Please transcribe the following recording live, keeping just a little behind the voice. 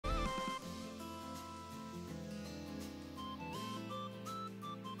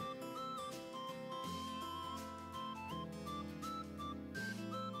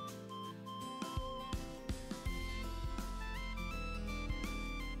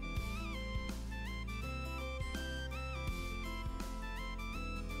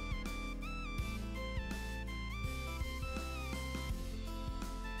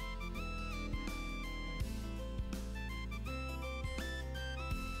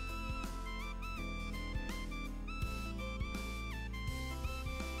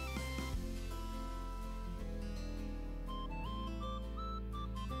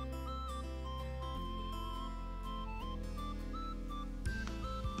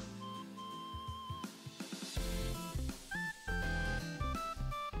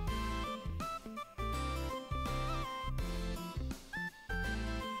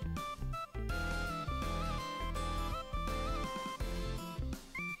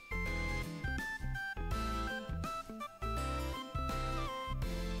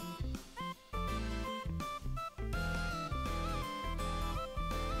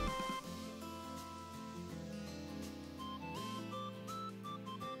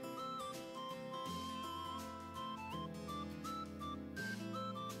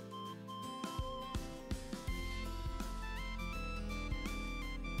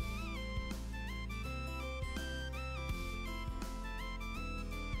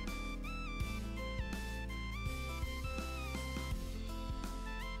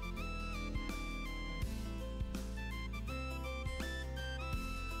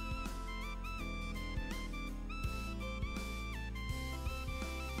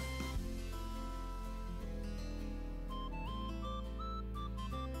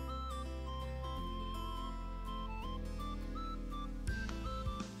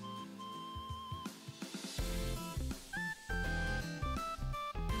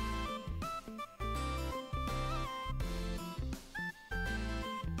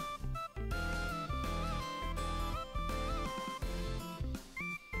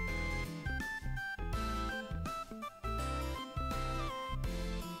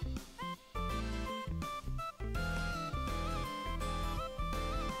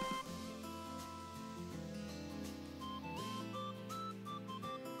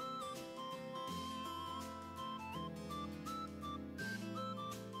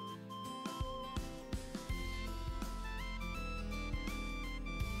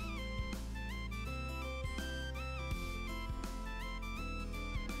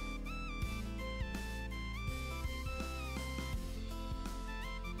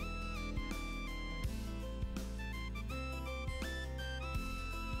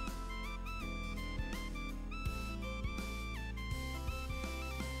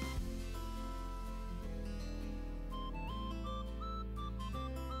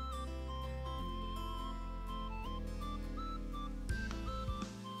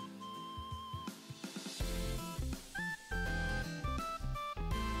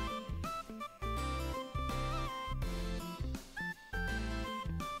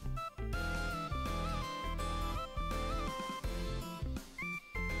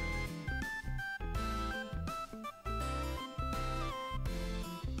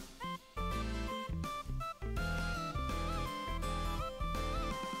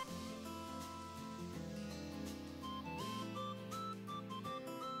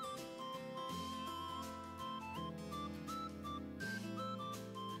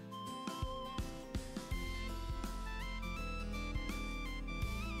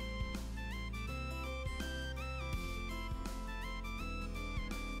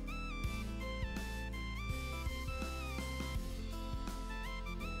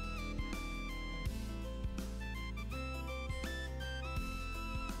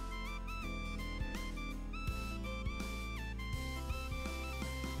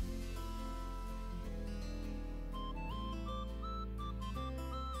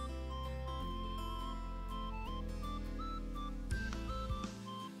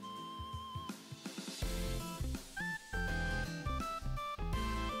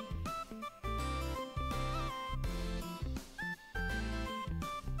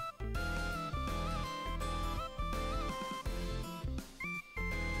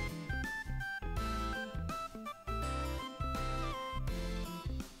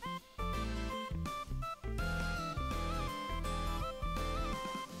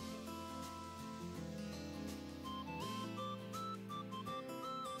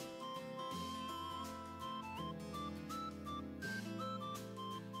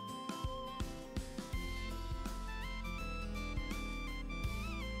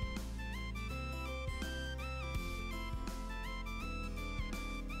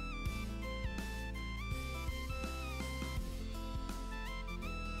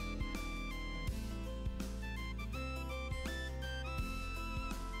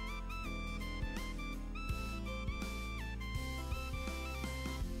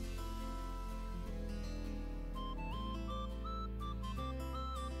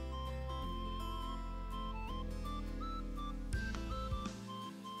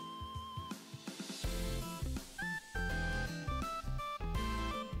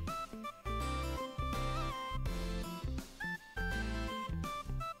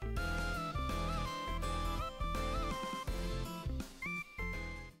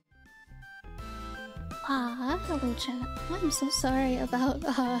Hello chat. I'm so sorry about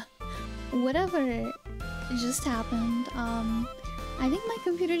whatever just happened. I think my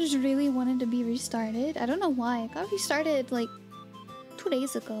computer just really wanted to be restarted. I don't know why. It got restarted like 2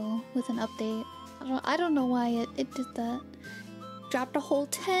 days ago with an update. I don't know why it did that. Dropped a whole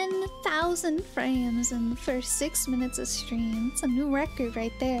 10,000 frames in the first 6 minutes of stream. It's a new record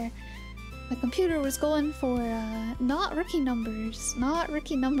right there. My computer was going for not rookie numbers. Not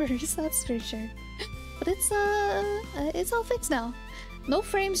rookie numbers, that's for sure. But it's all fixed now. No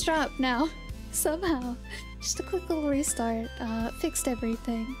frames dropped now. Somehow. Just a quick little restart. Fixed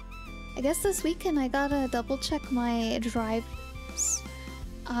everything. I guess this weekend I gotta double check my drives.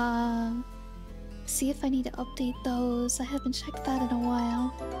 See if I need to update those. I haven't checked that in a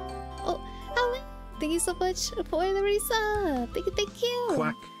while. Oh, Alan! Thank you so much for the resub! Thank you!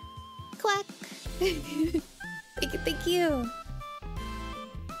 Quack. Quack! Thank you!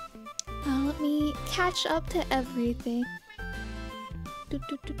 Let me catch up to everything.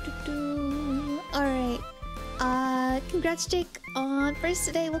 Alright. Congrats Jake on first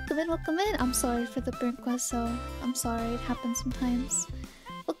today. Welcome in, welcome in. I'm sorry for the burnt quest, so I'm sorry, it happens sometimes.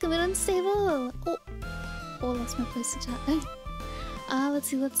 Welcome in Unstable! Oh, that's my place to chat. Let's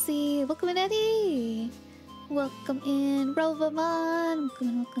see. Welcome in Eddie! Welcome in Rovaman!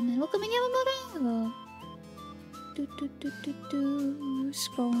 Welcome in Yamamoto!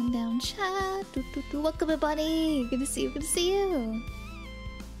 Scrolling down chat. Welcome in buddy! Good to see you, good to see you!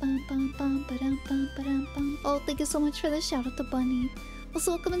 Oh, thank you so much for the shout out to Bunny.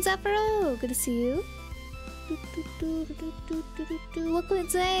 Also, welcome in Zaffaro! Good to see you. Welcome in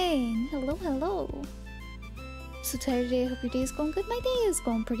Zane! Hello, hello! So tired today, hope your day is going good. My day is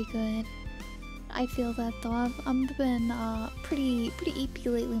going pretty good. I feel that though. I've been pretty EP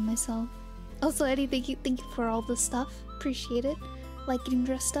lately myself. Also, Eddie, thank you for all the stuff. Appreciate it. Like getting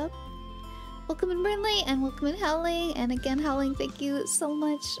dressed up. Welcome in Burnley and welcome in Howling. And again, Howling, thank you so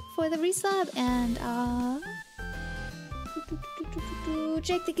much for the resub. And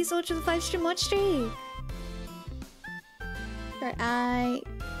Jake, thank you so much for the 5-stream watch streak. I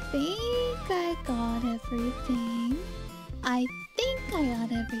think I got everything. I think I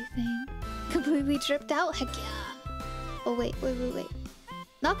got everything. Completely dripped out? Heck yeah. Oh wait.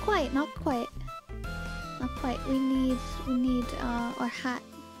 Not quite. Not quite. We need our hat.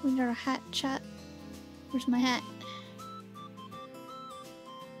 We need our hat, chat. Where's my hat?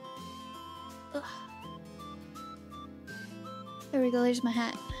 Ugh. There we go, there's my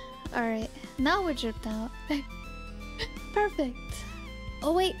hat. Alright, now we're dripped out. Perfect.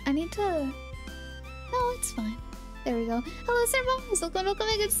 Oh wait, I need to... No, it's fine. There we go. Hello, Sir Bones! Welcome,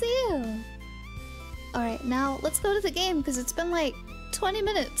 good to see you! Alright, now let's go to the game, because it's been like 20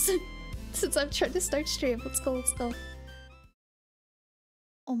 minutes since I've tried to start stream. Let's go.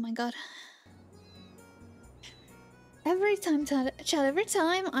 Oh my god. Every time, chat, every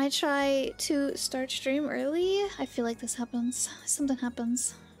time I try to start stream early, I feel like this happens. Something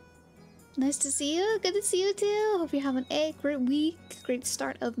happens. Nice to see you. Good to see you too. Hope you're having a great week. Great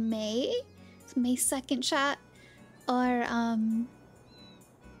start of May. It's May 2nd, chat. Our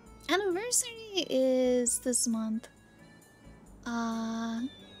anniversary is this month.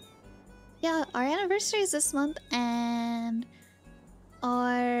 Yeah, our anniversary is this month, and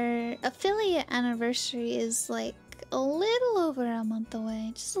our affiliate anniversary is like a little over a month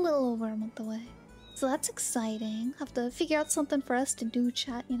away. Just a little over a month away. So that's exciting. Have to figure out something for us to do,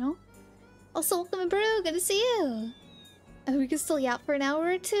 chat, you know? Also, welcome in, Brew. Good to see you. And we can still yap for an hour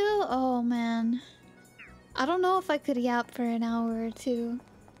or two? Oh, man. I don't know if I could yap for an hour or two.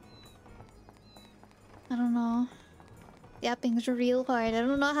 I don't know. Yapping's real hard. I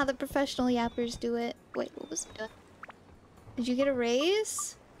don't know how the professional yappers do it. Wait, what was I doing? Did you get a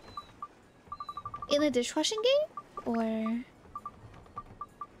raise? In the dishwashing game? Or...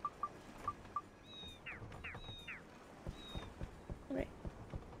 Right.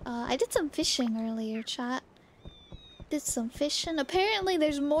 I did some fishing earlier, chat. Did some fishing. Apparently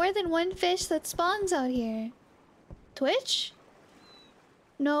there's more than one fish that spawns out here. Twitch?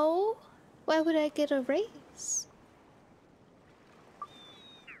 No? Why would I get a raise?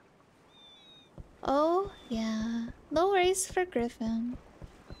 Oh, yeah. No raise for Griffin.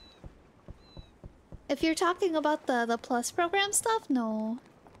 If you're talking about the plus program stuff, no.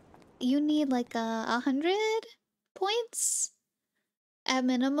 You need like 100 points at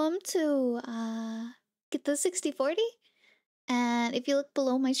minimum to get the 60/40. And if you look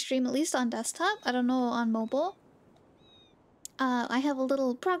below my stream, at least on desktop, I don't know on mobile, I have a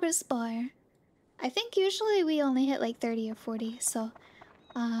little progress bar. I think usually we only hit like 30 or 40, so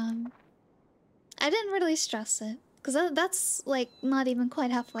I didn't really stress it, because that's like not even quite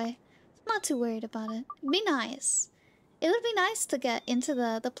halfway. Not too worried about it. It'd be nice. It would be nice to get into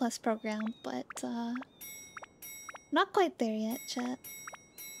the plus program, but not quite there yet, chat.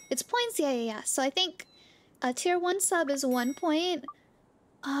 It's points, yeah. So I think a tier 1 sub is 1 point.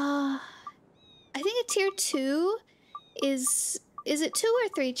 I think a tier 2 is it 2 or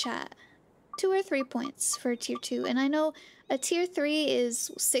 3, chat? 2 or 3 points for tier 2. And I know a tier 3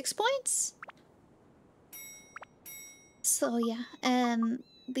 is 6 points. So yeah, and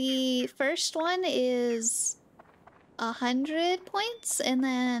the first one is 100 points, and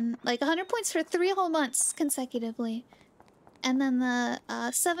then like 100 points for 3 whole months consecutively. And then the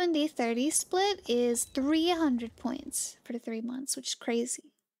 70-30 split is 300 points for 3 months, which is crazy.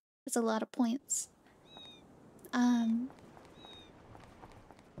 That's a lot of points. And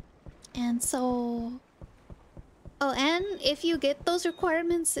so... Oh, and if you get those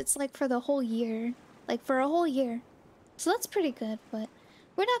requirements, it's like for the whole year. Like for a whole year. So that's pretty good, but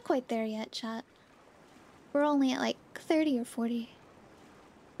we're not quite there yet, chat. We're only at like 30 or 40.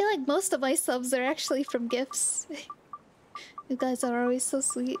 I feel like most of my subs are actually from gifts. You guys are always so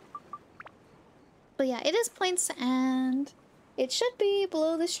sweet. But yeah, it is points, and it should be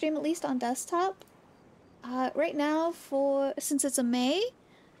below the stream, at least on desktop. Right now, since it's a May,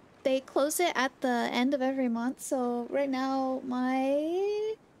 they close it at the end of every month. So right now,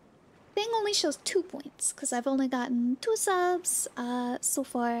 my thing only shows 2 points because I've only gotten 2 subs so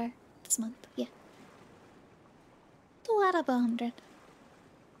far this month. Yeah, 2 out of 100.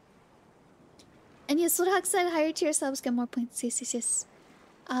 And yes, what Hug said, higher tier subs get more points. Yes.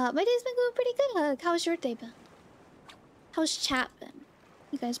 My day's been going pretty good, Hug. How's your day been? How's chat been?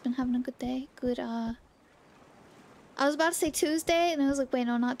 You guys been having a good day? Good, I was about to say Tuesday, and I was like, wait,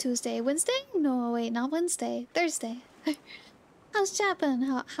 no, not Tuesday. Wednesday? No, wait, not Wednesday. Thursday. How's chat been?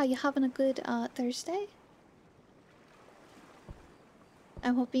 How you having a good, Thursday?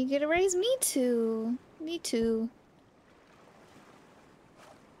 I'm hoping you get a raise. Me too. Me too.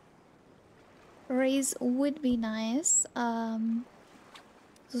 Raise would be nice.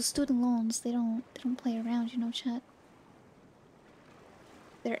 Those student loans, they don't play around, you know, chat.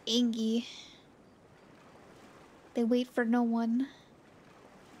 They're angry. They wait for no one.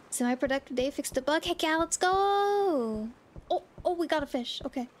 Semi-productive day, fixed the bug. Heck yeah, let's go! Oh, we got a fish.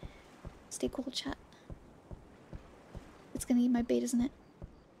 Okay. Stay cool, chat. It's gonna eat my bait, isn't it?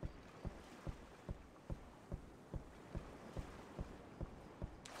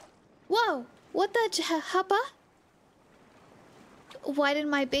 Whoa! What the happa? Why did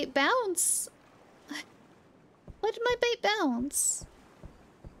my bait bounce? Why did my bait bounce?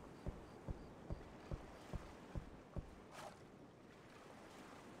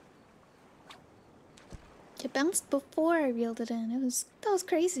 It bounced before I reeled it in. That was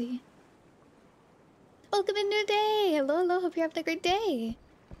crazy. Welcome to new day. Hello. Hope you're having a great day.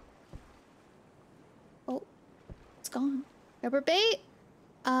 Oh, it's gone. Rubber bait.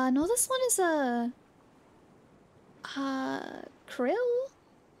 No, this one is a krill,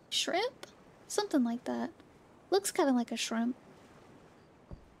 shrimp, something like that. Looks kind of like a shrimp.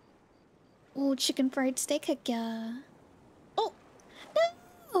 Oh, chicken fried steak. Heck yeah. Oh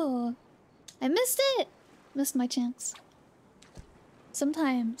no! I missed it. Missed my chance.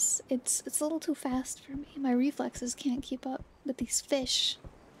 Sometimes it's a little too fast for me. My reflexes can't keep up with these fish.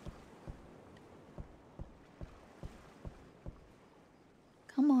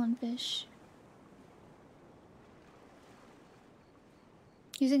 Come on, fish.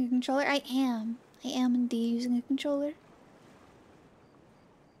 Using a controller? I am indeed using a controller.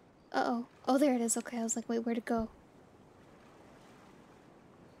 Uh-oh. Oh, there it is. Okay, I was like, wait, where'd it go?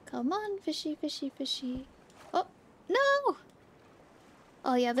 Come on, fishy. Oh, no!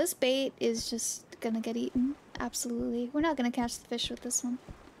 Oh yeah, this bait is just gonna get eaten. Absolutely. We're not gonna catch the fish with this one.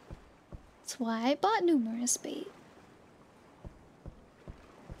 That's why I bought numerous bait.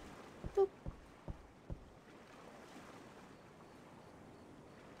 Boop.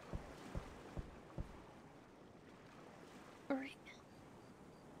 Alright.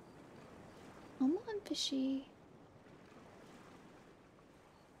 Come on, fishy.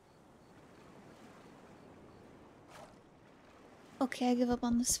 Okay, I give up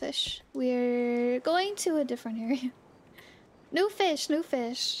on this fish. We're going to a different area. New fish.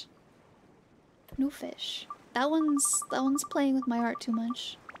 That one's playing with my heart too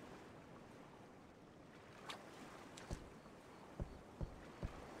much.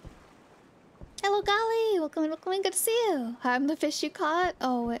 Hello, Golly! Welcome in, good to see you! I'm the fish you caught?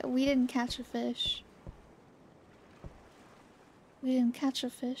 Oh, wait, we didn't catch a fish.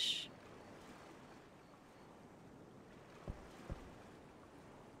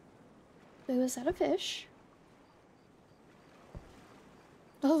 Wait, was that a fish?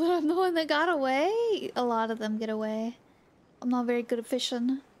 Oh, I'm the one that got away? A lot of them get away. I'm not very good at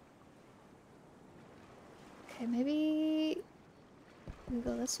fishing. Okay, maybe we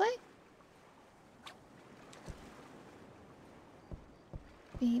go this way?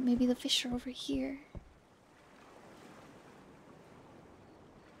 Maybe the fish are over here.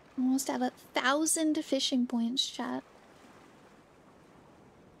 Almost at 1,000 fishing points, chat.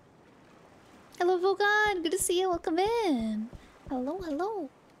 Hello, Vogan! Good to see you. Welcome in. Hello, hello.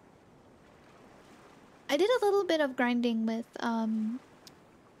 I did a little bit of grinding with,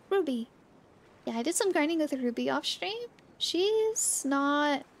 Ruby. Yeah, I did some grinding with Ruby off stream. She's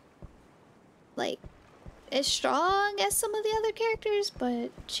not, like, as strong as some of the other characters,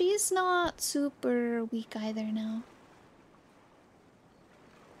 but she's not super weak either now.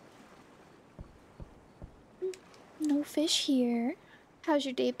 No fish here. How's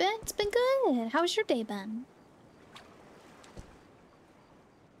your day been? It's been good. How's your day been?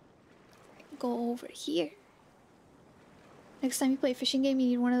 Go over here. Next time you play a fishing game, you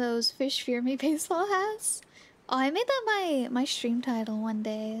need one of those fish fear me baseball hats. Oh, I made that my stream title one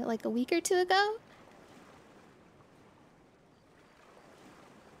day, like a week or two ago.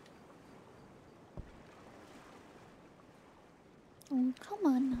 Oh, come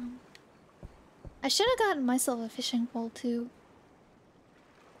on now. I should have gotten myself a fishing pole too.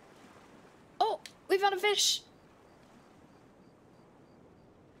 Oh, we found a fish.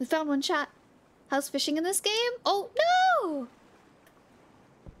 We found one, chat. How's fishing in this game? Oh, no!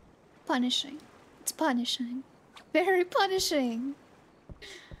 Punishing. It's punishing. Very punishing.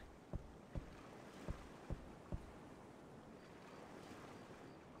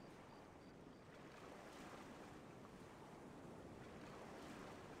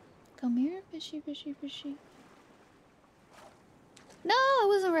 Come here, fishy, fishy, fishy. No, I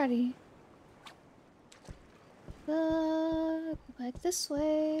wasn't ready. Go back this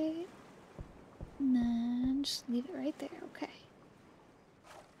way. And then just leave it right there, okay.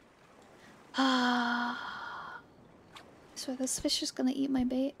 Ah. So this fish is gonna eat my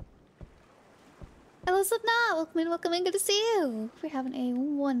bait. Hello, Slipknot! Welcome in, good to see you! We're having a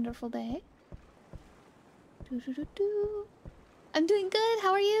wonderful day. Doo-doo-doo-doo. I'm doing good,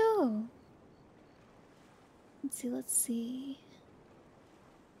 how are you? Let's see.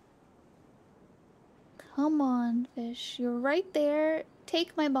 Come on, fish. You're right there.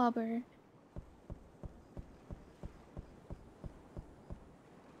 Take my bobber.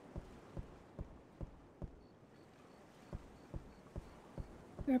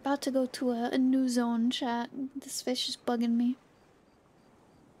 We're about to go to a new zone, chat. This fish is bugging me.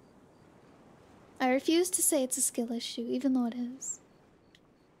 I refuse to say it's a skill issue, even though it is.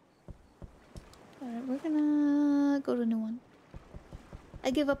 Alright, we're gonna go to a new one.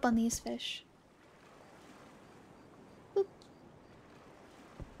 I give up on these fish. Boop.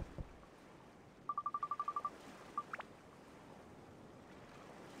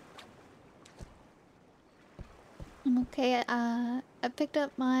 I'm okay. I picked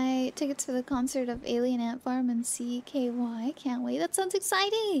up my tickets for the concert of Alien Ant Farm and CKY. Can't wait. That sounds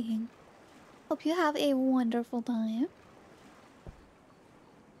exciting. Hope you have a wonderful time.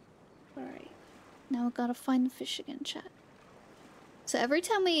 Alright. Now we gotta find the fish again, chat. So every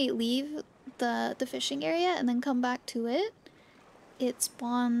time we leave the fishing area and then come back to it, it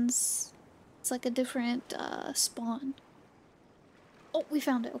spawns... It's like a different spawn. Oh, we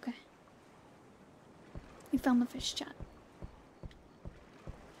found it. Okay. We found the fish, chat.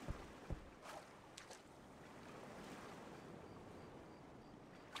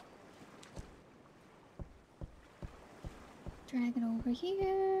 Drag it over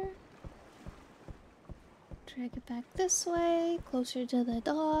here. Drag it back this way, closer to the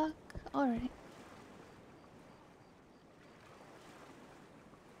dock. Alright.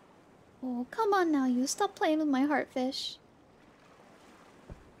 Oh, come on now, you. Stop playing with my heart, fish.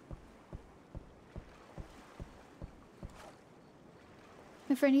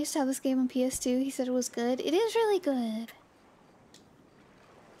 My friend used to have this game on PS2. He said it was good. It is really good.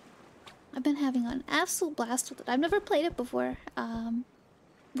 I've been having an absolute blast with it. I've never played it before.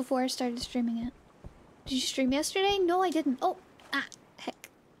 Before I started streaming it. Did you stream yesterday? No, I didn't. Oh, heck.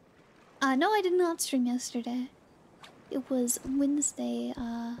 No, I did not stream yesterday. It was Wednesday,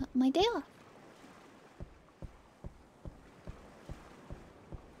 my day off.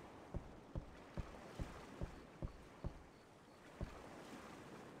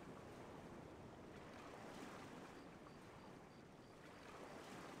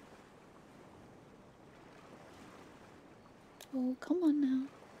 Oh, come on now.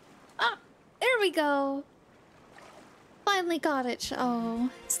 Ah! There we go! Finally got it. Oh,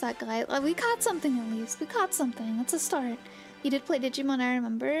 it's that guy. We caught something at least. We caught something. That's a start. You did play Digimon, I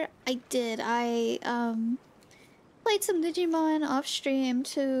remember. I did. I played some Digimon off stream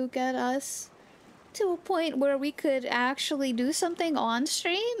to get us to a point where we could actually do something on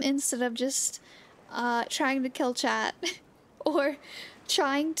stream instead of just trying to kill chat or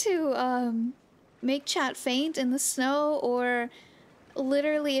trying to make chat faint in the snow, or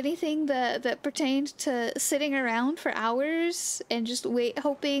literally anything that pertained to sitting around for hours and just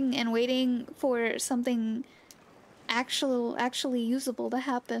hoping and waiting for something actually usable to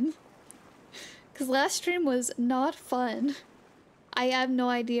happen. Because last stream was not fun. I have no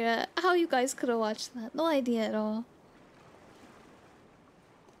idea how you guys could have watched that. No idea at all.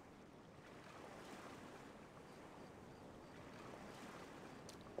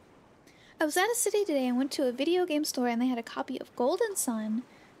 I was at a city today and went to a video game store and they had a copy of Golden Sun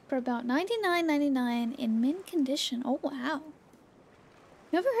for about $99.99 in mint condition. Oh wow.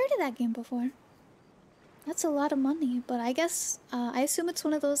 Never heard of that game before. That's a lot of money, but I guess, I assume it's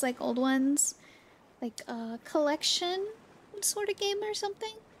one of those like old ones, like a collection sort of game or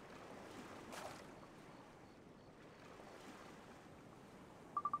something.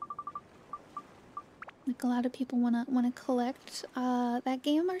 Like a lot of people wanna collect that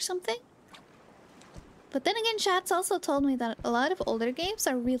game or something. But then again, chat's also told me that a lot of older games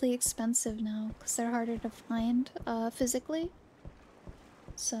are really expensive now because they're harder to find physically.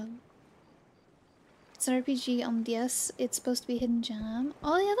 So it's an RPG on DS. It's supposed to be hidden gem.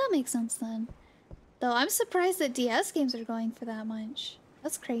 Oh yeah, that makes sense then. Though I'm surprised that DS games are going for that much.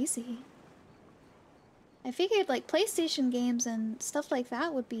 That's crazy. I figured like PlayStation games and stuff like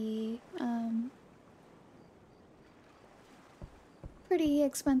that would be pretty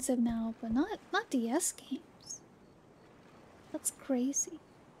expensive now, but not DS games. That's crazy.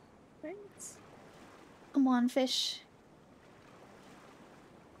 Right? Come on, fish.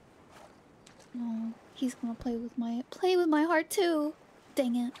 Oh, he's gonna play with my heart too.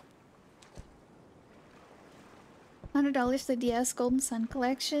 Dang it. $100 the DS Golden Sun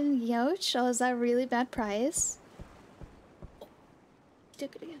collection. Youch. Oh, is that a really bad price? Oh, he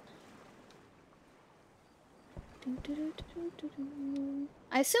took it again.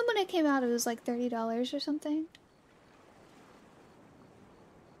 I assume when it came out it was like $30 or something.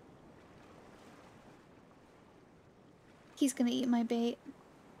 He's gonna eat my bait.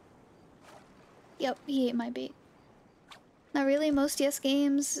 Yep, he ate my bait. Not really, most DS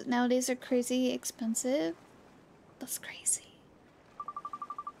games nowadays are crazy expensive. That's crazy.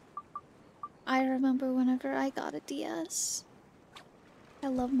 I remember whenever I got a DS. I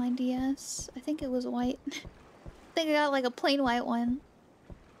love my DS. I think it was white. I think I got like a plain white one.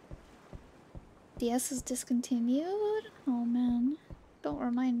 DS is discontinued? Oh man. Don't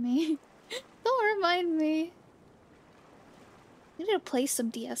remind me. Don't remind me. I need to play some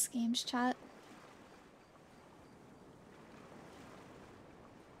DS games, chat.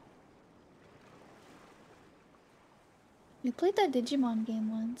 We played that Digimon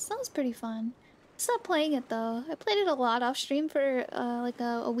game once. That was pretty fun. I stopped playing it though. I played it a lot off stream for like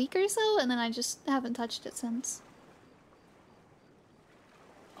a week or so, and then I just haven't touched it since.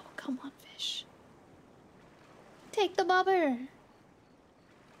 Oh, come on, fish. Take the bobber!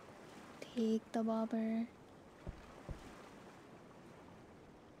 Take the bobber.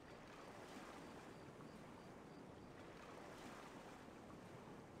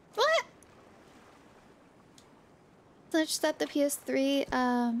 What? Such that the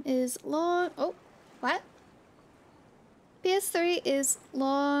PS3 is long. Oh, what? PS3 is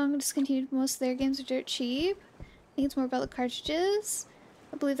long discontinued. Most of their games are dirt cheap. I think it's more about the cartridges.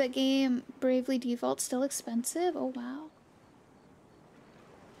 I believe that game Bravely Default's still expensive. Oh wow.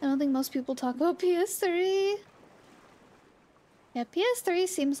 I don't think most people talk about PS3. Yeah, PS3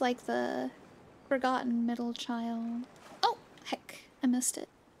 seems like the forgotten middle child. Oh, heck. I missed it.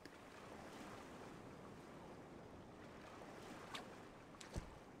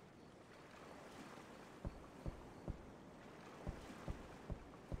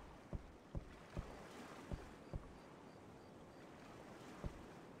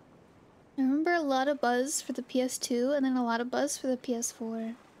 I remember a lot of buzz for the PS2 and then a lot of buzz for the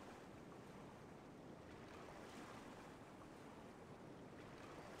PS4.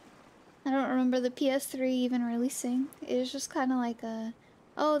 I don't remember the PS3 even releasing. It was just kind of like a,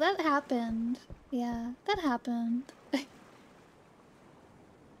 oh, that happened. Yeah, that happened.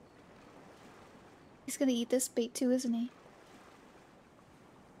 He's gonna eat this bait too, isn't he?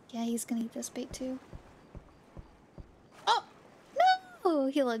 Yeah, he's gonna eat this bait too. Oh! No!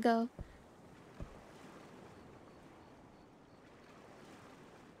 He let go.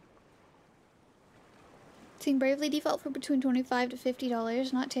 Seeing Bravely Default for between $25 to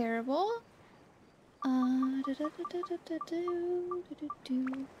 $50, not terrible. I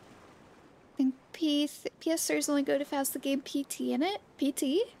think PS3 is only good if it has the game PT in it.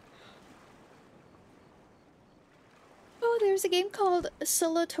 PT? Oh, there's a game called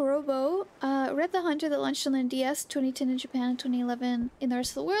Solo Torobo. Red the Hunter that launched on the DS 2010 in Japan and 2011 in the rest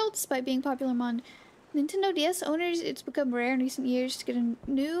of the world. Despite being popular among Nintendo DS owners, it's become rare in recent years to get a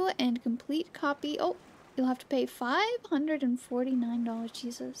new and complete copy. Oh, you'll have to pay $549.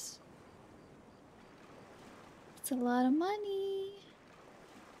 Jesus. It's a lot of money.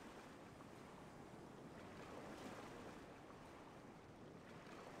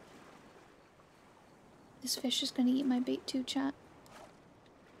 This fish is gonna eat my bait too, chat.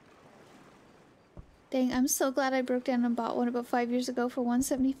 Dang, I'm so glad I broke down and bought one about 5 years ago for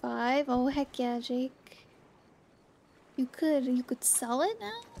 $175. Oh, heck yeah, Jake. You could sell it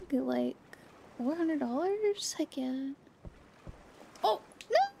now? Get like $400? Heck yeah. Oh,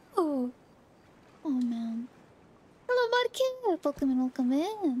 no! Oh, man. Hello, Mudkip! Welcome in, welcome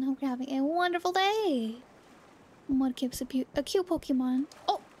in. Hope you're having a wonderful day. Mudkip's a cute Pokemon.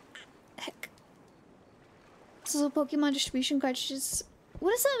 Oh, heck. So Pokemon distribution cartridges.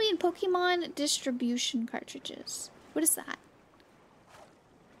 What does that mean? Pokemon distribution cartridges. What is that?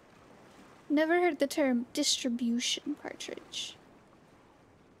 Never heard the term distribution cartridge.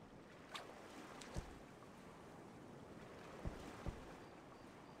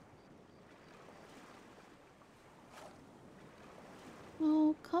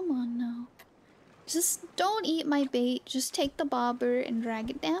 Oh, come on now. Just don't eat my bait. Just take the bobber and drag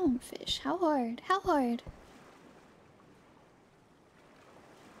it down, fish. How hard? How hard?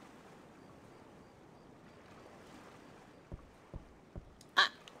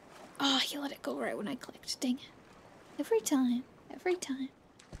 Oh, he let it go right when I clicked. Dang it. Every time. Every time.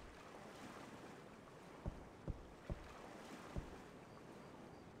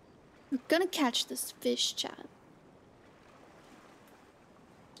 We're gonna catch this fish, chat.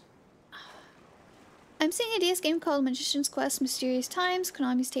 I'm seeing a DS game called Magician's Quest Mysterious Times.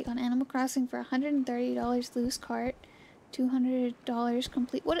 Konami's take on Animal Crossing for $130 loose cart. $200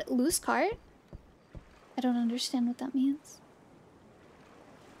 complete. What? Loose cart? I don't understand what that means.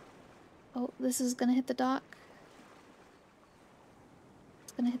 Oh, this is gonna hit the dock.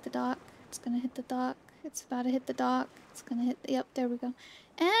 It's gonna hit the dock. It's gonna hit the dock. It's about to hit the dock. It's gonna hit the, yep, there we go.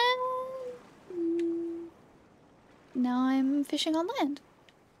 And now I'm fishing on land.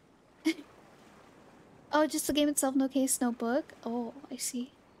 Oh, just the game itself, no case, no book. Oh, I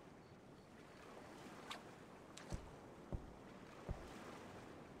see.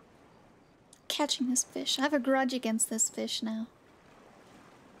 Catching this fish. I have a grudge against this fish now.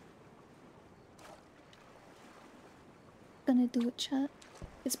 Gonna do it, chat.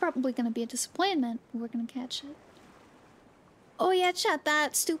 It's probably gonna be a disappointment, but we're gonna catch it. Oh yeah, chat,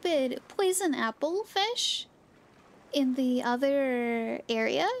 that stupid poison apple fish in the other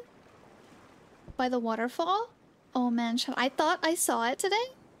area by the waterfall. Oh man, chat, I thought I saw it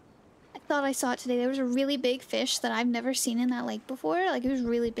today. There was a really big fish that I've never seen in that lake before. Like, it was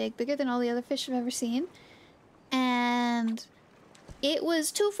really big, bigger than all the other fish I've ever seen. And it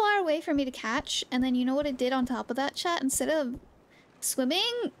was too far away for me to catch, and then you know what it did on top of that, chat? Instead of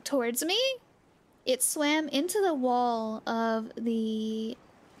swimming towards me, it swam into the wall of the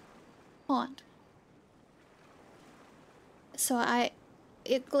pond. So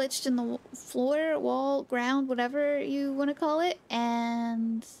it glitched in the floor, wall, ground, whatever you want to call it,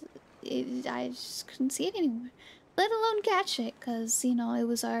 and I just couldn't see it anymore. Let alone catch it, because, you know, it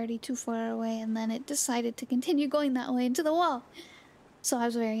was already too far away, and then it decided to continue going that way into the wall. So I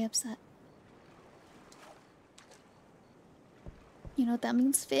was very upset. You know what that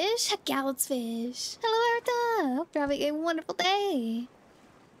means, fish? Heck yeah, it's fish. Hello, Erta. Hope you're having a wonderful day.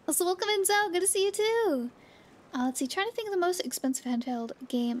 Also, welcome in, Zo. Good to see you too. Let's see. Trying to think of the most expensive handheld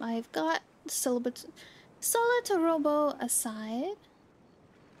game I've got. Solo Robo aside.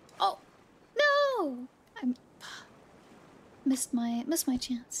 Oh no! I missed my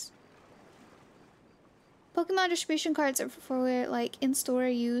chance. Pokemon distribution cards are for like in-store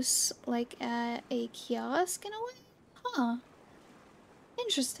use, like at a kiosk in a way? Huh.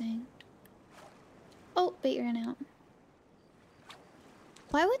 Interesting. Oh, bait ran out.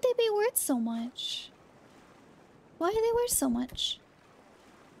 Why would they be worth so much? Why are they worth so much?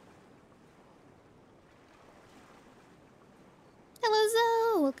 Hello,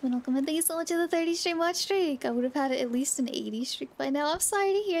 Zo! Welcome and welcome, and thank you so much for the 30 stream watch streak. I would have had at least an 80 streak by now. I'm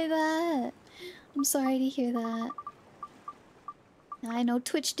sorry to hear that. I'm sorry to hear that. I know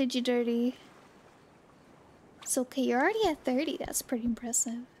Twitch did you dirty. It's okay, you're already at 30. That's pretty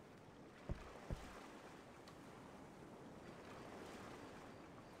impressive.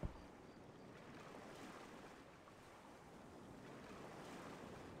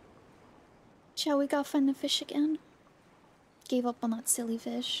 Shall we go find the fish again? Gave up on that silly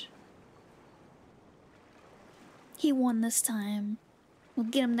fish. He won this time. We'll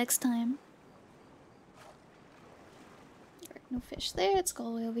get him next time. Alright, no fish there. Let's go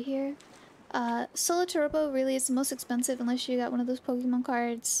all the way over here. Solo Turbo really is the most expensive unless you got one of those Pokemon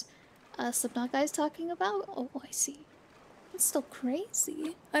cards Slipknot guy's talking about. Oh, I see. That's still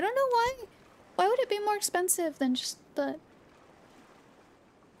crazy. I don't know why. Why would it be more expensive than just the...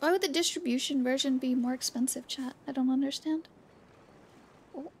 Why would the distribution version be more expensive, chat? I don't understand.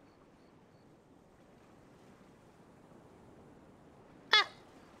 Oh. Ah!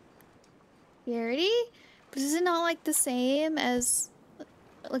 Rarity? But is it not like the same as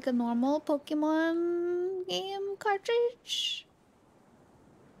like a normal Pokemon game cartridge?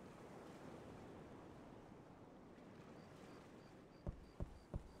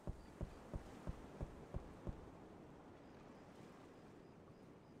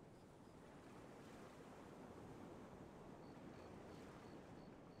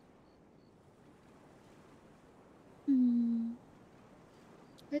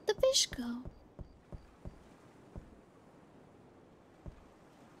 Where'd the fish go?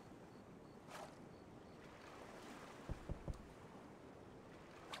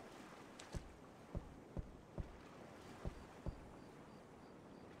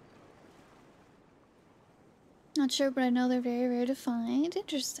 Not sure, but I know they're very rare to find.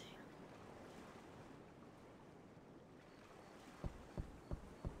 Interesting.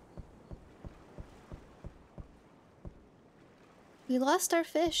 We lost our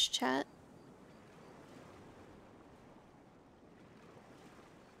fish, chat.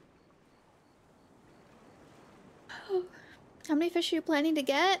 How many fish are you planning to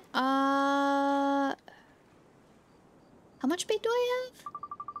get? How much bait do I have?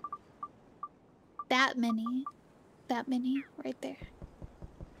 That many. That many, right there.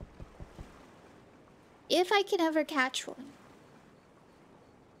 If I can ever catch one.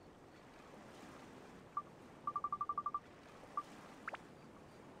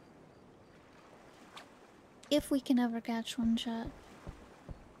 If we can ever catch one, chat.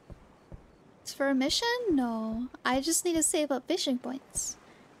 It's for a mission? No. I just need to save up fishing points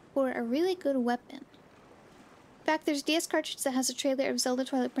for a really good weapon. In fact, there's DS cartridge that has a trailer of Zelda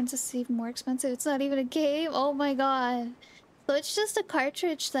Twilight Princess. It's even more expensive. It's not even a game. Oh my god. So it's just a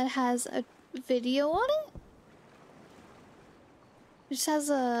cartridge that has a video on it? It just has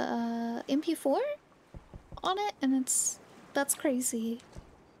a MP4 on it, and that's crazy.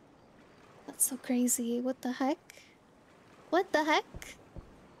 That's so crazy. What the heck? What the heck?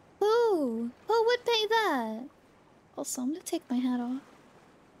 Who would pay that? Also, I'm gonna take my hat off.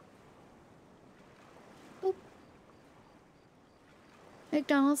 Oop.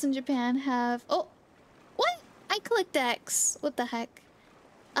 McDonald's in Japan have... Oh! What? I clicked X. What the heck?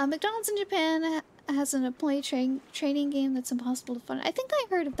 McDonald's in Japan has an employee training game that's impossible to find. I think I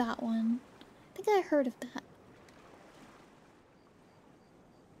heard of that one. I think I heard of that.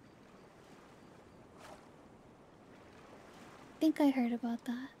 I think I heard about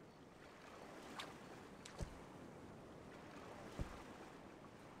that.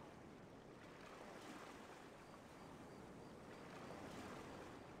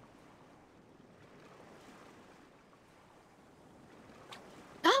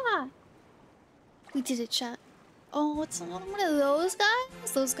 Ah! We did it, chat. Oh, it's one of those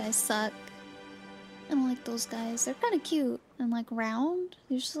guys? Those guys suck. I don't like those guys. They're kind of cute and like round.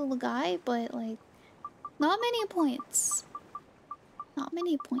 They're just a little guy, but like not many points. Not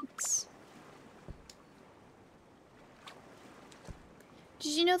many points.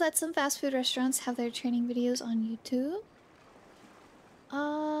 Did you know that some fast food restaurants have their training videos on YouTube?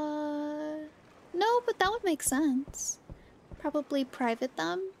 No, but that would make sense. Probably private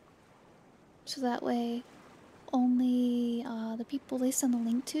them. So that way only the people they send the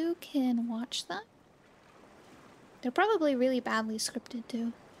link to can watch them. They're probably really badly scripted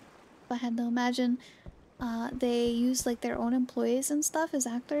too. If I had to imagine, they use like their own employees and stuff as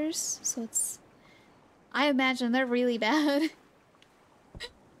actors, so it's... I imagine they're really bad.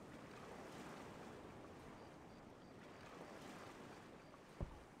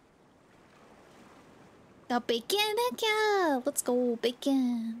 The bacon, heck yeah! Let's go,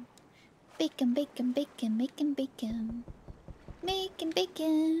 bacon! Bacon, bacon, bacon, making bacon. Making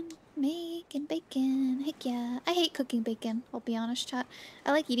bacon, making bacon, heck yeah. I hate cooking bacon, I'll be honest, chat.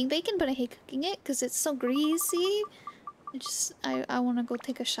 I like eating bacon, but I hate cooking it because it's so greasy. I want to go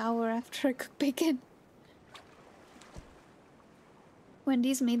take a shower after I cook bacon.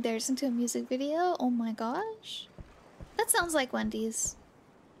 Wendy's made theirs into a music video? Oh my gosh. That sounds like Wendy's.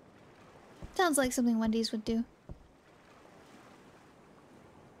 Sounds like something Wendy's would do.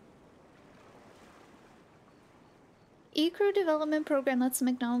 E-crew development program. That's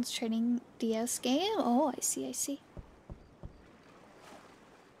McDonald's training DS game. Oh, I see, I see.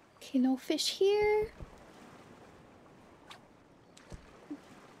 Okay, no fish here.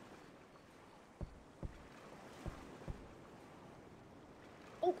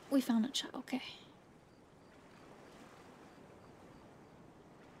 Oh, we found a child. Okay.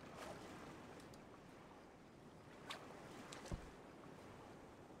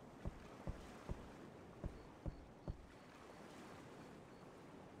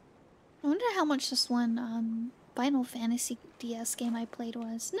 I wonder how much this one Final Fantasy DS game I played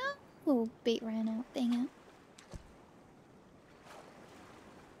was. No, oh, bait ran out. Dang it.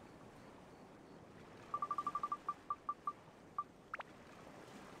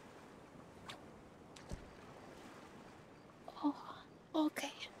 Oh,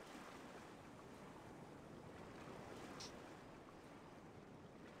 okay.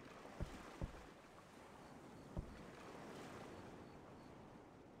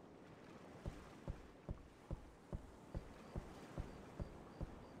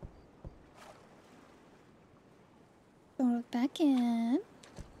 Throw it back in.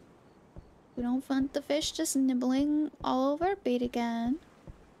 We don't want the fish just nibbling all over our bait again.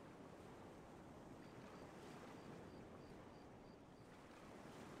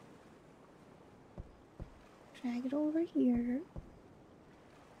 Drag it over here.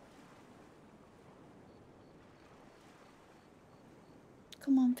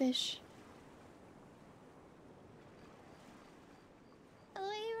 Come on, fish. Hello,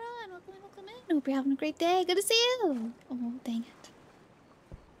 Aaron. Welcome in, welcome in. Hope you're having a great day. Good to see you. Oh, dang it.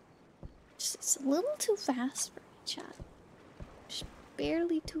 It's a little too fast for me, chat. Just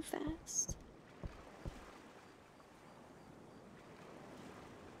barely too fast.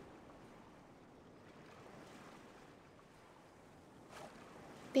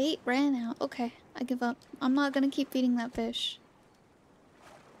 Bait ran out. Okay, I give up. I'm not gonna keep feeding that fish.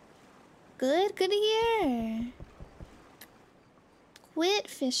 Good to hear. Quit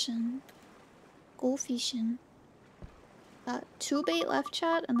fishing. Go fishing. Got 2 bait left,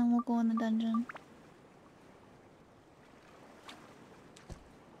 chat, and then we'll go in the dungeon.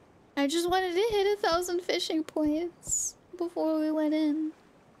 I just wanted to hit 1,000 fishing points before we went in.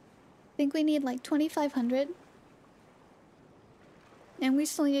 I think we need like 2,500. And we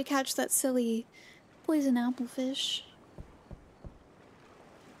still need to catch that silly poison apple fish.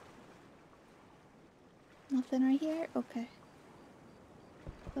 Nothing right here? Okay.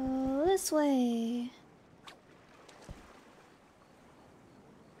 Go this way.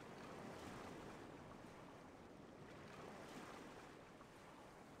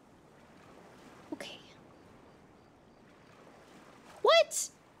 Okay. What?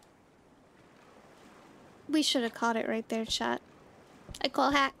 We should have caught it right there, chat. I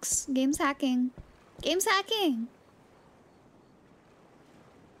call hacks. Game's hacking. Game's hacking!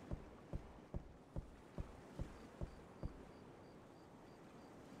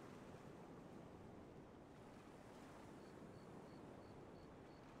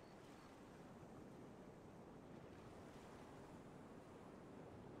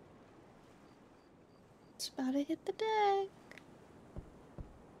 It's about to hit the deck.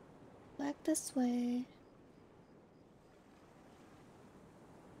 Back this way.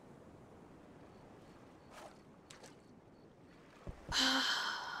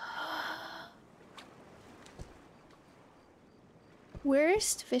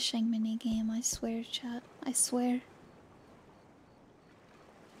 Worst fishing minigame, I swear, chat. I swear.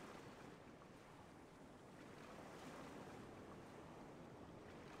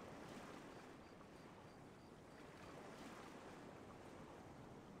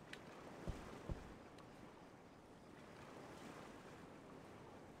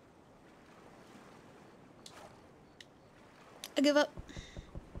 I give up.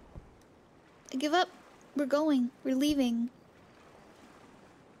 I give up. We're going. We're leaving.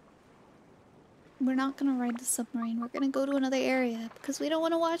 We're not gonna ride the submarine. We're gonna go to another area because we don't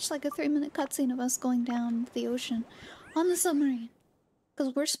want to watch like a 3-minute cutscene of us going down the ocean on the submarine.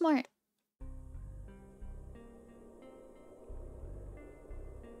 Because we're smart.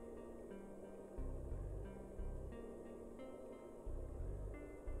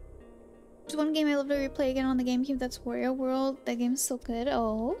 There's one game I love to replay again on the GameCube. That's Wario World. That game's so good.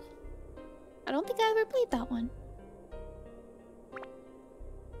 Oh. I don't think I ever played that one.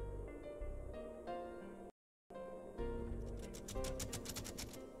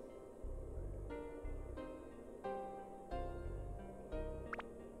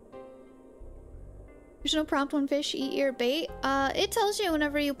 There's no prompt when fish eat your bait. It tells you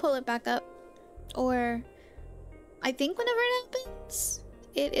whenever you pull it back up. Or I think whenever it happens.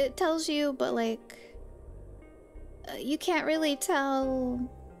 It tells you, but like you can't really tell.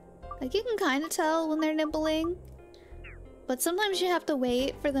 Like, you can kind of tell when they're nibbling. But sometimes you have to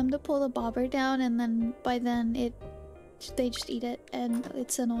wait for them to pull the bobber down, and then by then they just eat it, and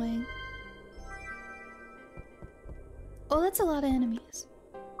it's annoying. Oh, that's a lot of enemies.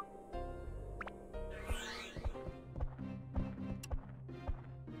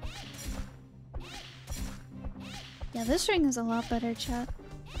 Yeah, this ring is a lot better, chat.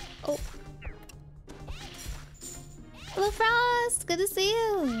 Oh. Hello, Frost! Good to see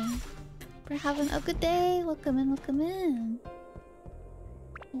you! We're having a good day. Welcome in, welcome in.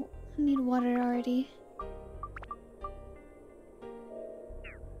 Oh, I need water already.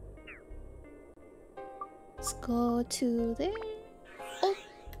 Let's go to there. Oh!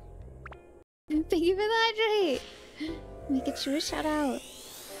 Thank you for the hydrate! Let me get you a shout out.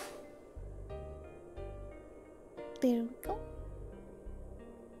 There we go.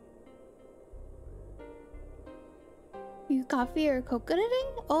 You coffee or cocoa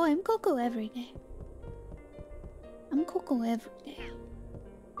today? Oh, I'm cocoa every day. I'm cocoa every day.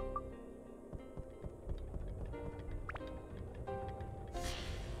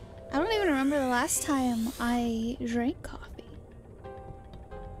 I don't even remember the last time I drank coffee.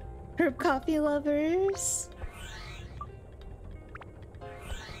 Herb coffee lovers.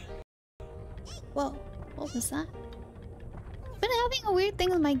 Whoa, what was that? I've been having a weird thing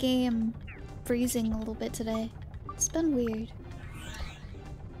with my game freezing a little bit today. It's been weird.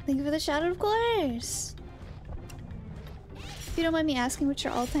 Thank you for the shout out, of course. If you don't mind me asking, what's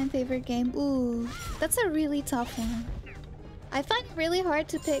your all-time favorite game? Ooh, that's a really tough one. I find it really hard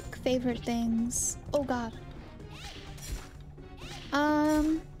to pick favorite things. Oh god.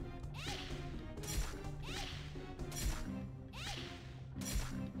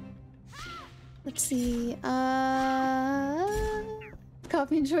 Let's see.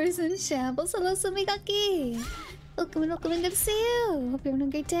 Coffee and Joys in Shambles. Hello, Sumigaki! Welcome and welcome and good to see you! Hope you're having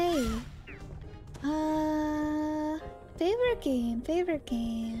a great day. Favorite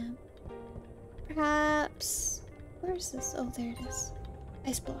game. Perhaps... Where is this? Oh, there it is.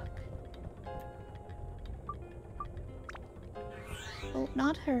 Ice block. Oh,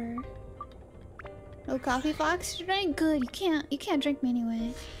 not her. No coffee, Fox? You drink? Good. You can't drink me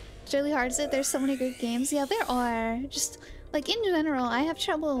anyway. It's really hard, is it? There's so many good games. Yeah, there are. Just... Like, in general, I have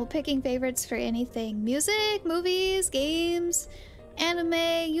trouble picking favorites for anything. Music, movies, games,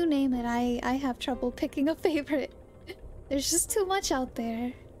 anime, you name it. I have trouble picking a favorite. There's just too much out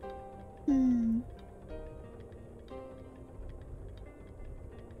there.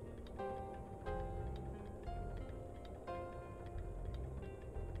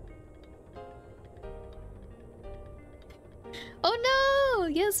 Oh no!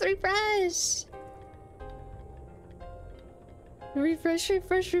 Yes, refresh! Refresh.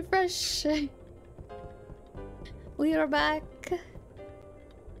 We are back.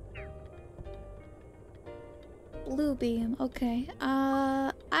 Blue beam, okay.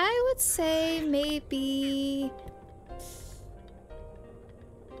 I would say maybe...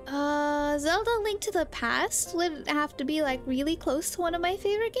 Zelda Link to the Past would have to be like really close to one of my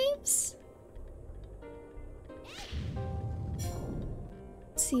favorite games.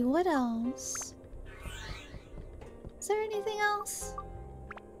 Let's see, what else? Is there anything else?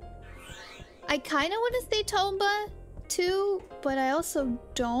 I kind of want to say Tomba 2, but I also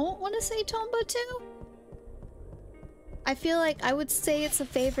don't want to say Tomba 2. I feel like I would say it's a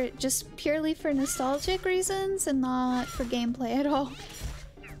favorite just purely for nostalgic reasons and not for gameplay at all.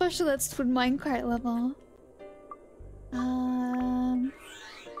 Especially that's for minecart level.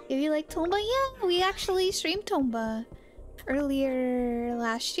 If you like Tomba, yeah, we actually streamed Tomba earlier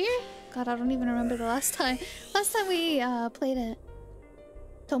last year. God, I don't even remember the last time. Last time we played it.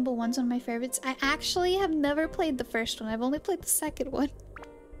 Tomba 1's one of my favorites. I actually have never played the first one. I've only played the second one.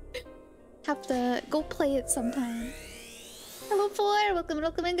 Have to go play it sometime. Hello, Four!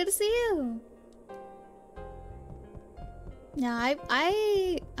 Welcome in. Good to see you! Yeah,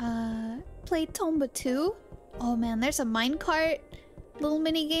 I played Tomba 2. Oh man, there's a minecart little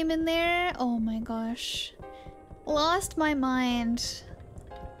mini game in there. Oh my gosh. Lost my mind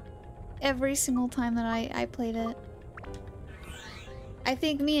every single time that I played it. I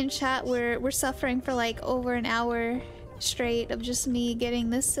think me and chat were suffering for like over an hour straight of just me getting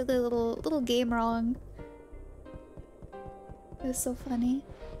this silly little game wrong. It was so funny.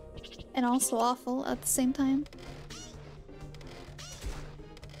 And also awful at the same time.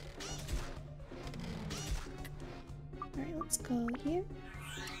 Alright, let's go here.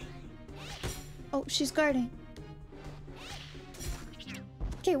 Oh, she's guarding.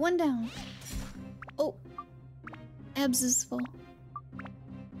 Okay, one down. Oh. Ebs is full.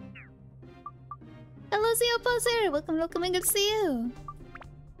 Hello, see you, Poser! Welcome, welcome, and good to see you!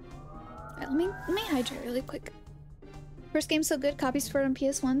 Alright, let me hydrate really quick. First game so good, copies for on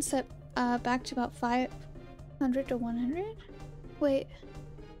PS1 set back to about 500 to 100? Wait.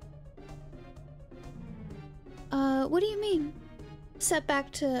 What do you mean? Set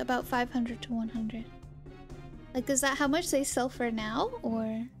back to about 500 to 100. Like, is that how much they sell for now,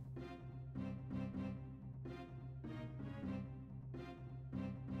 or?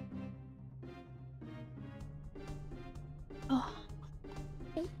 Oh.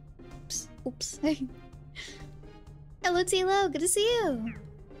 Oops. Oops. Hello, Tilo. Good to see you.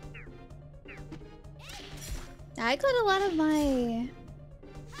 I got a lot of my...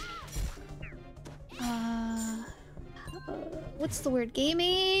 what's the word?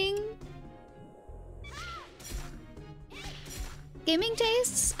 Gaming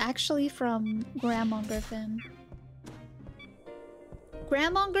tastes actually from Grandma Griffin.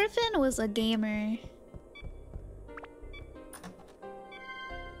 Grandma Griffin was a gamer.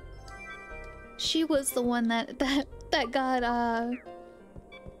 She was the one that got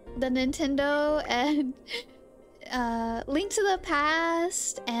the Nintendo and Link to the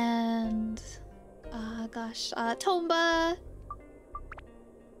Past and Tomba.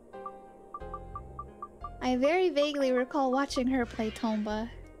 I very vaguely recall watching her play Tomba.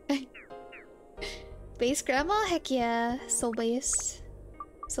 Base grandma? Heck yeah, soul based.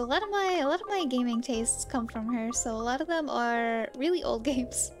 So a lot of my gaming tastes come from her. So a lot of them are really old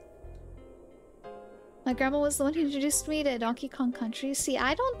games. My grandma was the one who introduced me to Donkey Kong Country. See,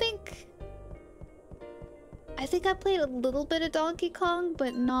 I think I played a little bit of Donkey Kong,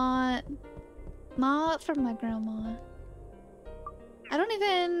 but not from my grandma. I don't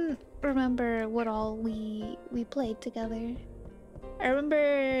even remember what all we played together. I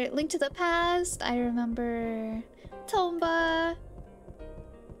remember Link to the Past. I remember Tomba.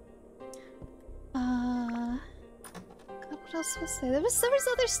 God, what else was there? There was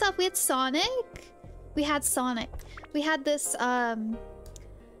other stuff. We had Sonic. We had Sonic. We had this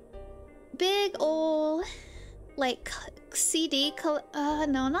big old like CD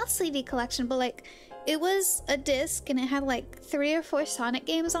no, not CD collection, but like it was a disc and it had like 3 or 4 Sonic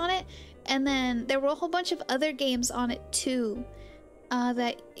games on it, and then there were a whole bunch of other games on it too.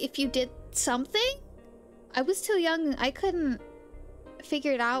 That if you did something, I was too young, I couldn't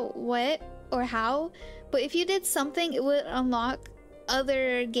figure it out what or how, but if you did something, it would unlock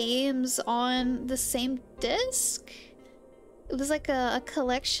other games on the same disc. It was like a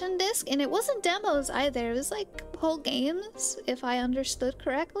collection disc, and it wasn't demos either. It was like whole games, if I understood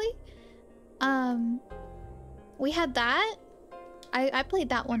correctly. We had that. I played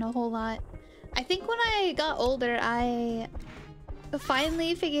that one a whole lot. I think when I got older, I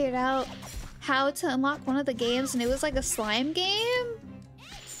finally figured out how to unlock one of the games, and it was like a slime game.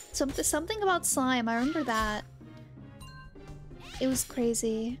 Something about slime. I remember that. It was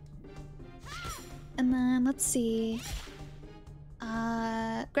crazy. And then let's see.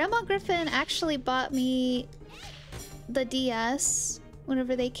 Grandma Griffin actually bought me the DS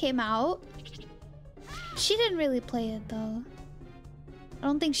whenever they came out. She didn't really play it though. I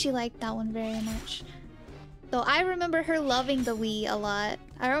don't think she liked that one very much. Though I remember her loving the Wii a lot.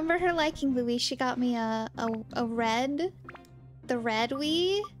 I remember her liking the Wii. She got me the red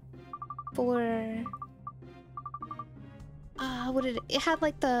Wii for what did it had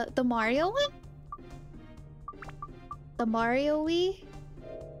like the Mario one? The Mario Wii.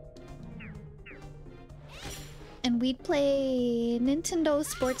 And we'd play Nintendo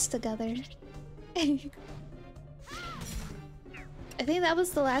Sports together. I think that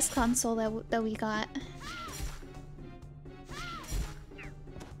was the last console that we got.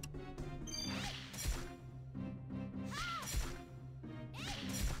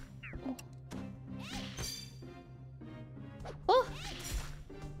 Oh.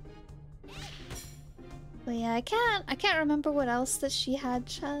 But yeah, I can't remember what else that she had,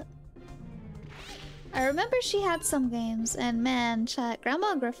 chat. I remember she had some games, and man, chat,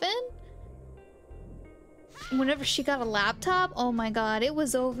 Grandma Griffin, whenever she got a laptop, oh my god, it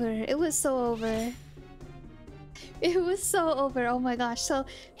was over. It was so over. It was so over, oh my gosh. So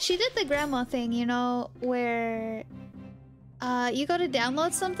she did the grandma thing, you know, where you go to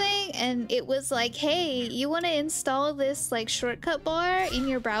download something and it was like, hey, you want to install this like shortcut bar in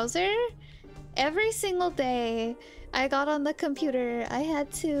your browser? Every single day I got on the computer, I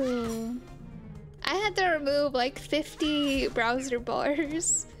had to remove like 50 browser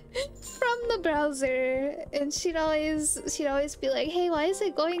bars from the browser, and she'd always be like, hey, why is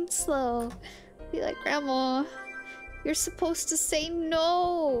it going slow? Be like, Grandma, you're supposed to say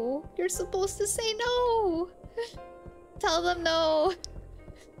no. You're supposed to say no. Tell them no.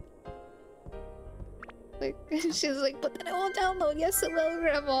 Like, she's like, but then it won't download. Yes, it will,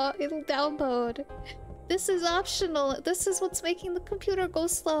 Grandma. It'll download. This is optional. This is what's making the computer go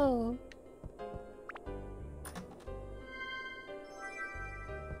slow.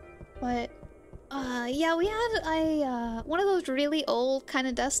 But, yeah, we had one of those really old kind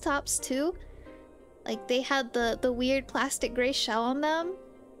of desktops too. Like, they had the weird plastic gray shell on them.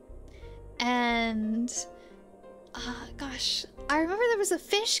 And, gosh, I remember there was a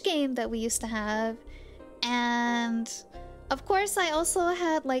fish game that we used to have. And, of course, I also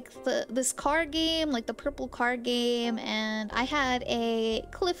had, like, this car game, like the purple car game. And I had a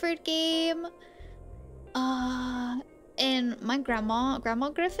Clifford game. And my Grandma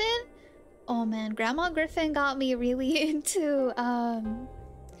Griffin? Oh man, Grandma Griffin got me really into,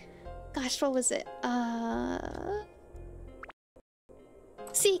 gosh, what was it?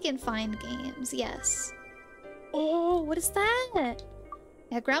 Seek and find games, yes. Oh, what is that?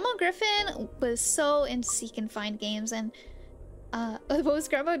 Yeah, Grandma Griffin was so into seek and find games, and what was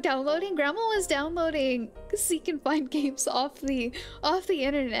Grandma downloading? Grandma was downloading seek and find games off the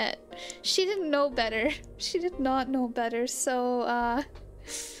internet. She didn't know better. She did not know better, so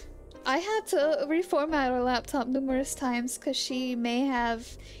I had to reformat our laptop numerous times because she may have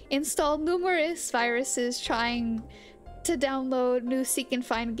installed numerous viruses trying to download new seek and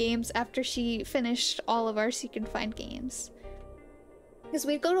find games after she finished all of our seek and find games. Because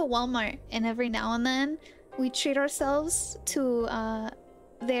we'd go to Walmart and every now and then we treat ourselves to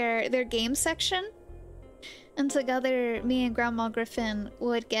their game section, and together me and Grandma Griffin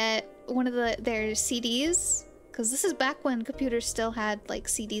would get one of their CDs, because this is back when computers still had like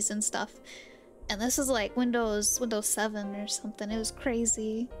CDs and stuff, and this is like Windows 7 or something. It was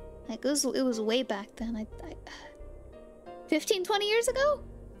crazy. Like it was way back then. I 15-20 years ago,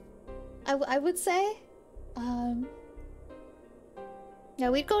 I would say. Yeah,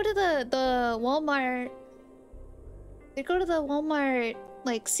 we'd go to the Walmart. We'd go to the Walmart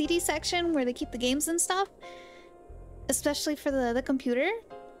like CD section where they keep the games and stuff, especially for the computer.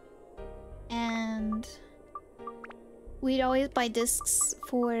 And we'd always buy discs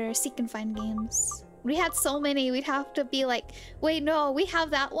for seek and find games. We had so many, we'd have to be like, wait, no, we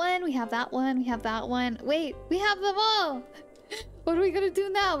have that one, we have that one, we have that one. Wait, we have them all! What are we gonna do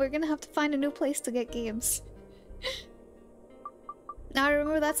now? We're gonna have to find a new place to get games. Now I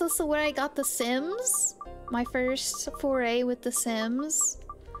remember that's also where I got The Sims. My first foray with The Sims.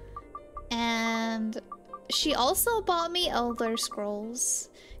 And she also bought me Elder Scrolls.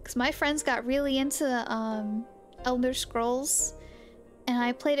 Because my friends got really into Elder Scrolls. And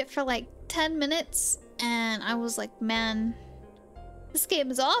I played it for like 10 minutes. And I was like, man, this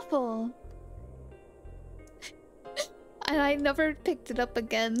game is awful. And I never picked it up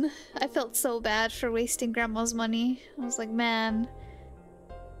again. I felt so bad for wasting Grandma's money. I was like, man,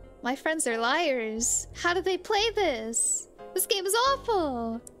 my friends are liars. How do they play this? This game is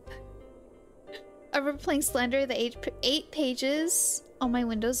awful. I remember playing Slender, the 8 pages on my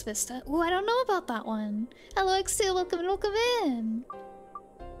Windows Vista. Ooh, I don't know about that one. Hello, X2, welcome in.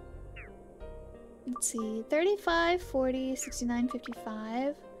 Let's see, 35, 40, 69,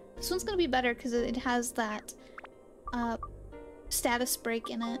 55. This one's gonna be better because it has that status break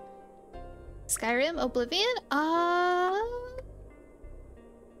in it. Skyrim, Oblivion,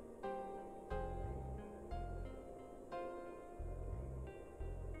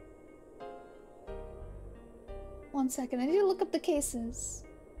 one second, I need to look up the cases.